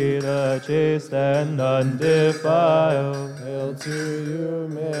Mary, the chaste and undefiled. Hail to you,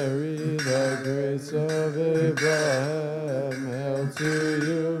 Mary, the grace of Abraham. Hail to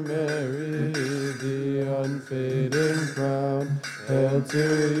you, Mary, the unfading crown. Hail to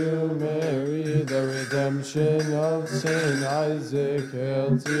you, Mary, the redemption of Saint Isaac.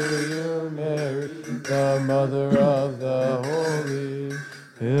 Hail to you, Mary, the mother of the holy.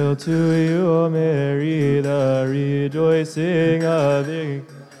 Hail to you, O Mary, the rejoicing of the.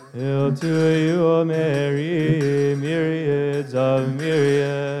 Hail to you, O Mary, myriads of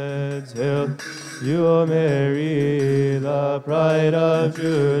myriads. Hail to you, O Mary, the pride of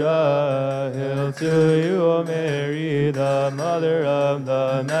Judah. Hail to you, O Mary, the mother of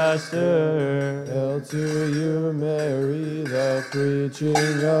the Master. Hail to you, Mary, the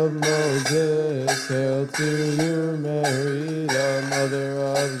preaching of Moses. Hail to you, Mary, the mother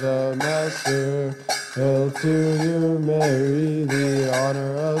of the Master. Hail to you, Mary, the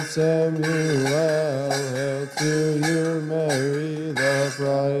honor of Samuel. Hail to you, Mary, the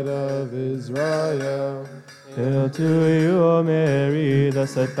pride of Israel. Hail to you, O Mary, the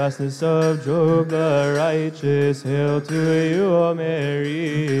steadfastness of Job the righteous. Hail to you, O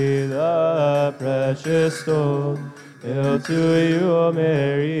Mary, the precious stone. Hail to you, O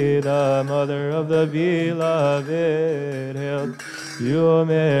Mary, the mother of the beloved. Hail to you, O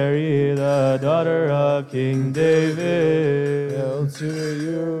Mary, the daughter of King David. Hail to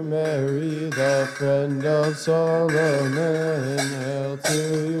you, Mary, the friend of Solomon. Hail to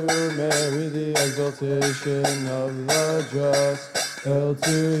you, Mary, the exaltation of the just. Hail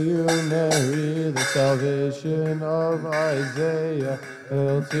to you, Mary, the salvation of Isaiah.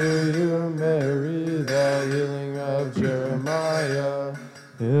 Hail to you, Mary, the healing of Jeremiah.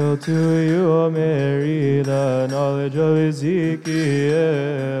 Hail to you, O Mary, the knowledge of Ezekiel.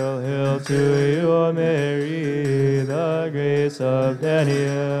 Hail to you, O Mary, the grace of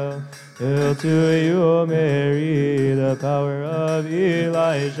Daniel. Hail to you, O Mary, the power of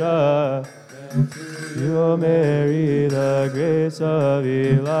Elijah. Hail to you, O Mary, the grace of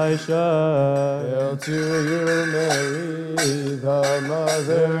Elisha. Hail to you, Mary, the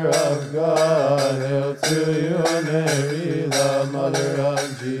Mother of God. Hail to you, Mary, the Mother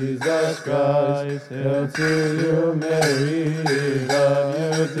of Jesus Christ. Hail to you, Mary,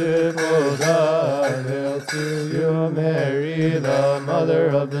 the beautiful God. Hail to you, Mary, the Mother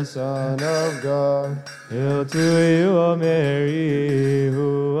of the Son of God. Hail to you, O Mary,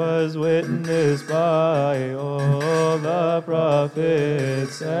 who was witnessed by all the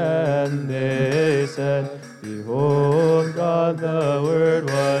prophets, and they said, Behold, God the Word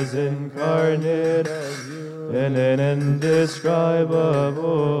was incarnate, in an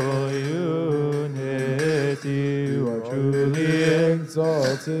indescribable unity. You are truly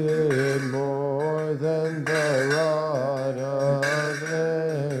Exalted more than the rod of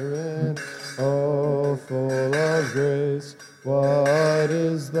Aaron. Oh, full of grace, what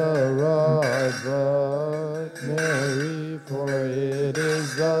is the rod but Mary? For it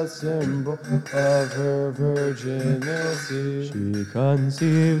is the symbol of her virginity. She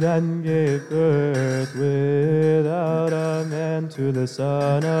conceived and gave birth without a man to the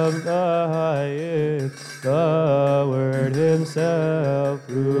Son of the Highest. The Word Himself,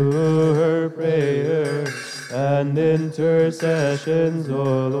 through her prayer and intercessions,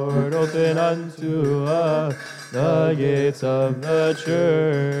 O Lord, open unto us the gates of the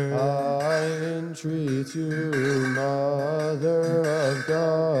church. I entreat you, Mother of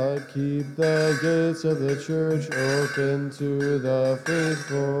God, keep the gates of the church open to the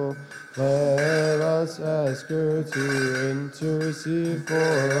faithful. Let us ask her to intercede for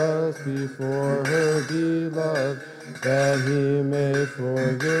us before her beloved, that He may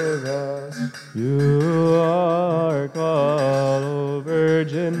forgive us. You are called, O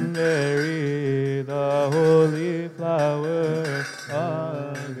Virgin Mary, the holy flower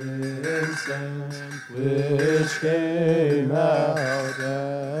of incense, which came out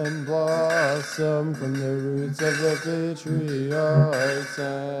and blossomed from the roots of the patriarchs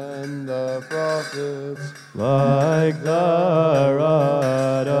and the prophets. like the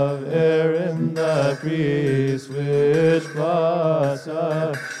rod of Aaron the priest, which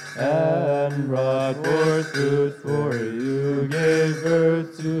blossomed and brought forth fruit, for you gave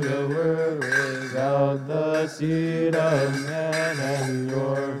birth to the Word without the seed of man, and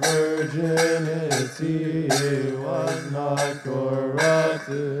your virginity was not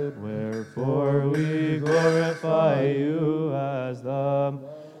corrupted. Wherefore we glorify you as the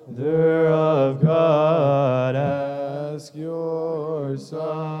Mother of God. Ask your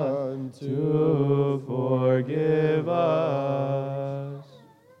Son To forgive us.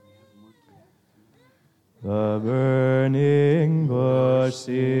 The burning bush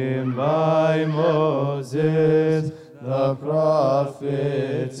seen by Moses, the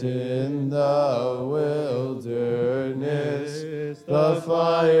prophet in the wilderness. The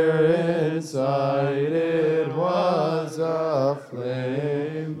fire inside it was a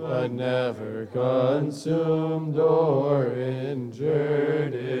flame, but never consumed or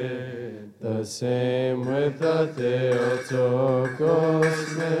injured it. The same with the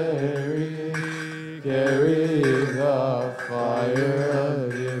Theotokos Mary, carry the fire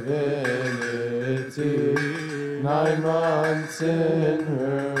of divinity. 9 months in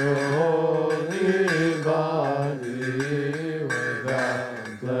her holy body,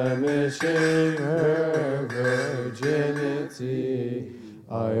 without blemishing her virginity.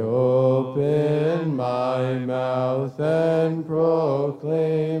 I open my mouth and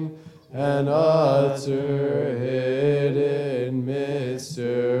proclaim and utter hidden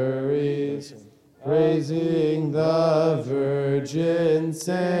mysteries, praising the Virgin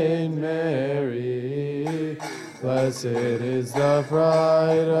Saint Mary. Blessed is the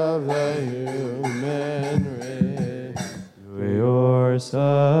pride of the human race. Through your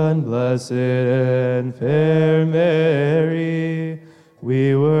Son, blessed and fair Mary,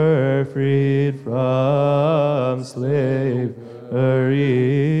 we were freed from slavery.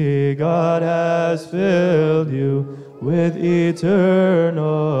 God has filled you with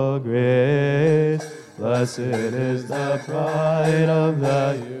eternal grace. Blessed is the pride of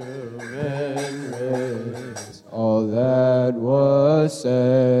the human race. All that was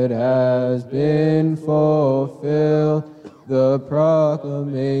said has been fulfilled. The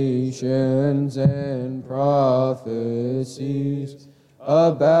proclamations and prophecies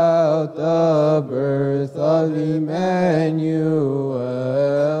about about the birth of Emmanuel.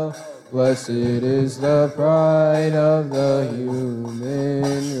 Blessed is the pride of the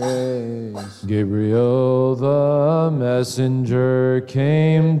human race. Gabriel the messenger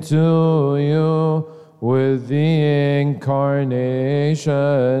came to you with the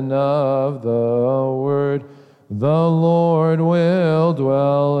incarnation of the Word. The Lord will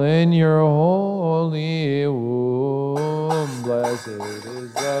dwell in your holy womb. Blessed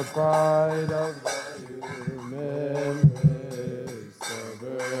is the pride of the human race. The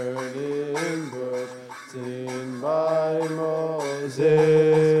burning bush seen by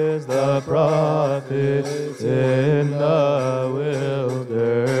Moses, the prophet in the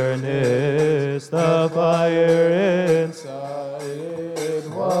wilderness. The fire inside it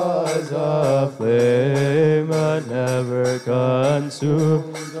was a flame, but never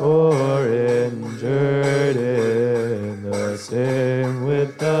consumed or injured it. The same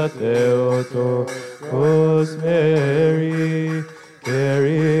with the Theotokos Mary,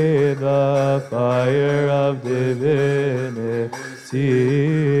 carried the fire of divinity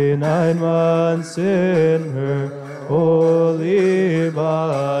 9 months in her holy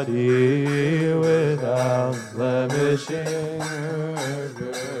body, without blemishing her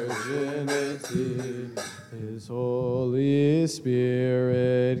virginity. His Holy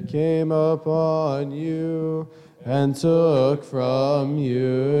Spirit came upon you and took from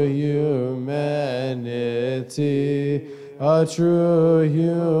you humanity. A true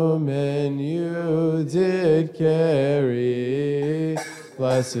human you did carry.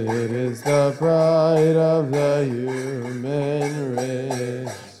 Blessed is the pride of the human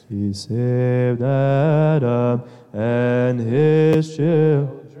race. He saved Adam and his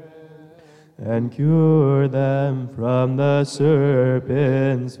children, and cured them from the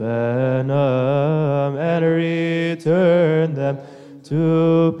serpent's venom, and returned them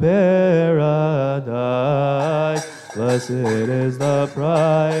to paradise. Blessed is the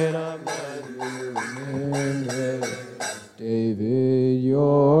pride of the human race. David,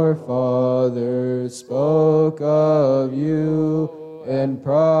 your father, spoke of you and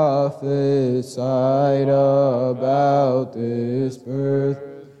prophesied about this birth.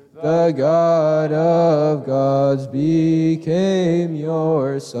 The God of gods became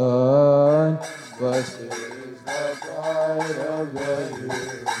your son. Blessed is the pride of the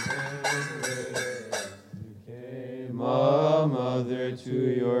human race. You came a mother to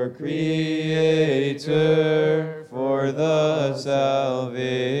your Creator for the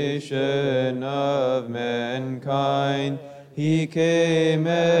salvation of mankind. He came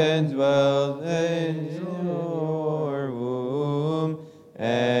and dwelt in your womb,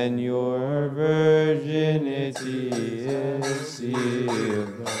 and your virginity is sealed.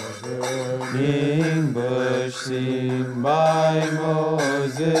 The burning bush seen by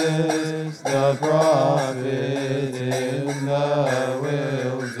Moses, the prophet in the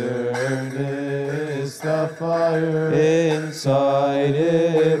wilderness. The fire inside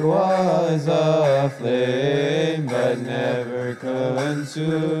it was a flame, but never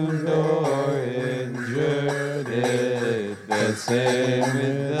consumed or injured it. The same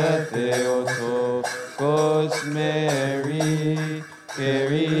with the Theotokos Mary,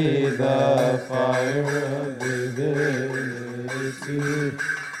 carried the fire of divinity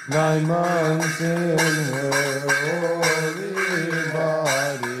 9 months in her holy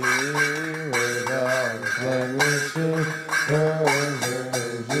body, without blemishing her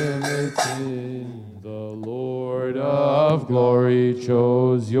virginity. The Lord of glory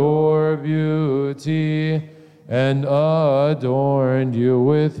chose your beauty and adorned you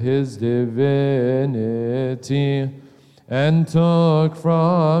with his divinity, and took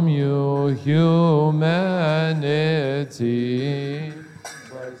from you humanity.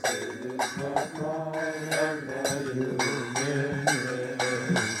 Blessed is the pride of the human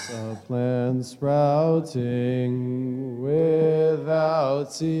race. A plant sprouting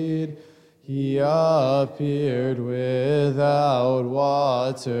without seed, he appeared without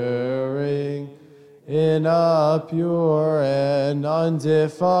watering, in a pure and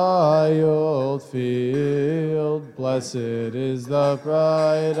undefiled field. Blessed is the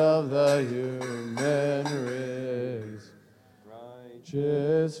pride of the human race.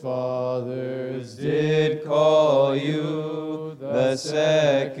 Righteous fathers did call you the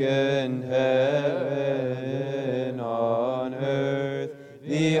second heaven on earth.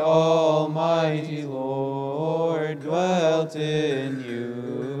 The Almighty Lord dwelt in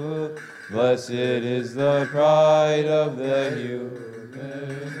you. Blessed is the pride of the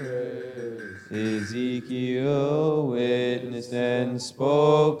human race. Ezekiel witnessed and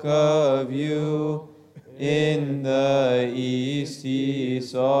spoke of you. In the east he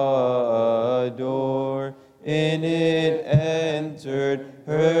saw a door. In it entered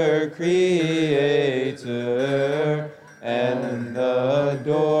her Creator, and the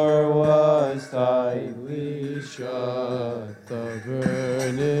door was tightly shut. The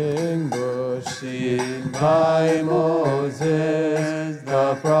burning bush Seen by Moses,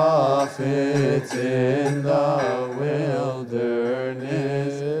 the prophet in the wilderness.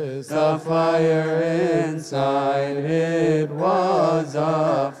 The fire inside it was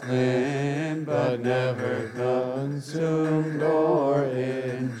a flame, but never consumed or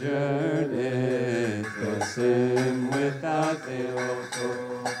injured it. The sin without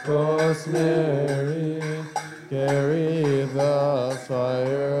Rosemary, carry the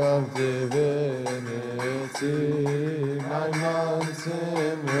fire of divinity. My months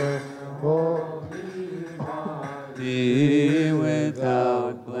in her holy body,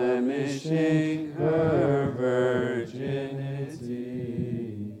 without blemishing her virginity.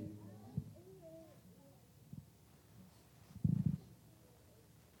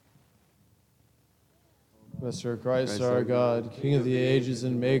 Master Christ, our God, King of the ages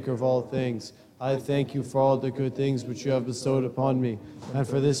and maker of all things, I thank you for all the good things which you have bestowed upon me, and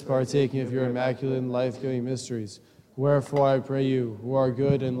for this partaking of your immaculate and life-giving mysteries. Wherefore I pray you, who are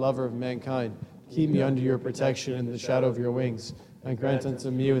good and lover of mankind, keep me under your protection in the shadow of your wings, and grant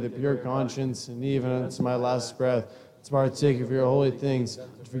unto me with a pure conscience, and even unto my last breath, to partake of your holy things,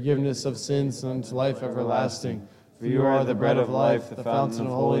 to forgiveness of sins, and unto life everlasting. For you are the bread of life, the fountain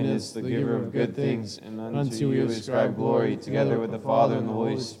of holiness, the giver of good things, and unto you we ascribe glory, together with the Father and the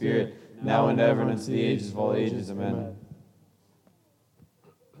Holy Spirit, now and ever, and unto the ages of all ages. Amen.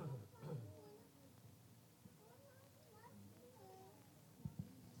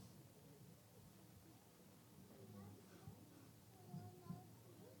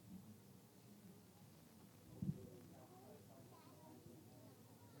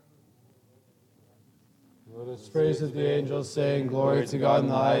 Let us praise with the angels, saying, Glory to God in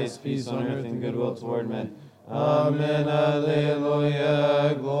the highest, peace on earth and goodwill toward men. Amen,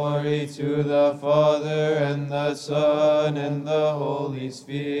 alleluia. Glory to the Father, and the Son, and the Holy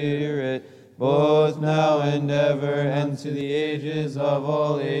Spirit, both now and ever, and to the ages of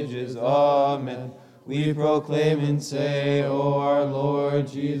all ages. Amen. We proclaim and say, O our Lord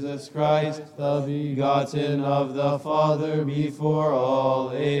Jesus Christ, the begotten of the Father before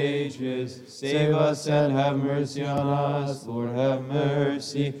all ages, save us and have mercy on us. Lord, have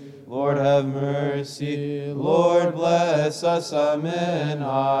mercy. Lord, have mercy. Lord, bless us. Amen.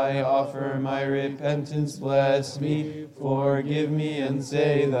 I offer my repentance. Bless me, forgive me, and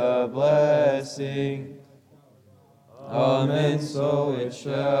say the blessing. Amen. So it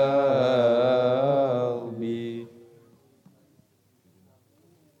shall be.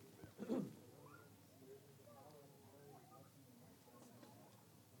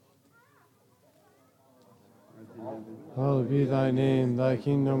 Hallowed be thy name, thy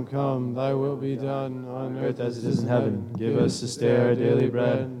kingdom come, thy will be done, on earth as it is in heaven. Give us this day our daily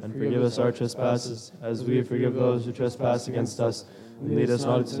bread, and forgive us our trespasses, as we forgive those who trespass against us. And lead us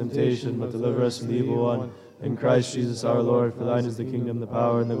not into temptation, but deliver us from the evil one. In Christ Jesus our Lord, for thine is the kingdom, the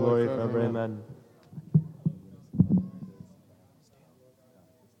power, and the glory forever. Amen.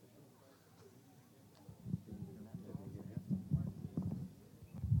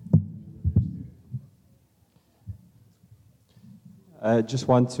 I just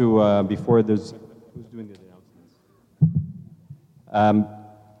want to, before there's, who's doing the announcements?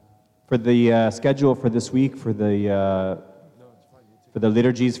 For the schedule for this week, for the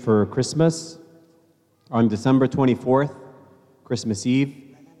liturgies for Christmas, on December 24th, Christmas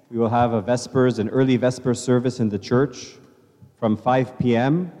Eve, we will have a Vespers, an early Vespers service in the church from 5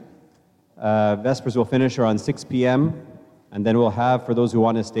 p.m. Vespers will finish around 6 p.m., and then we'll have, for those who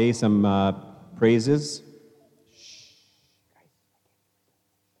want to stay, some praises.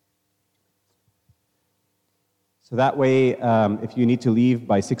 So that way, if you need to leave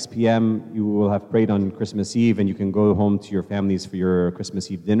by 6 p.m., you will have prayed on Christmas Eve, and you can go home to your families for your Christmas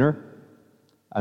Eve dinner.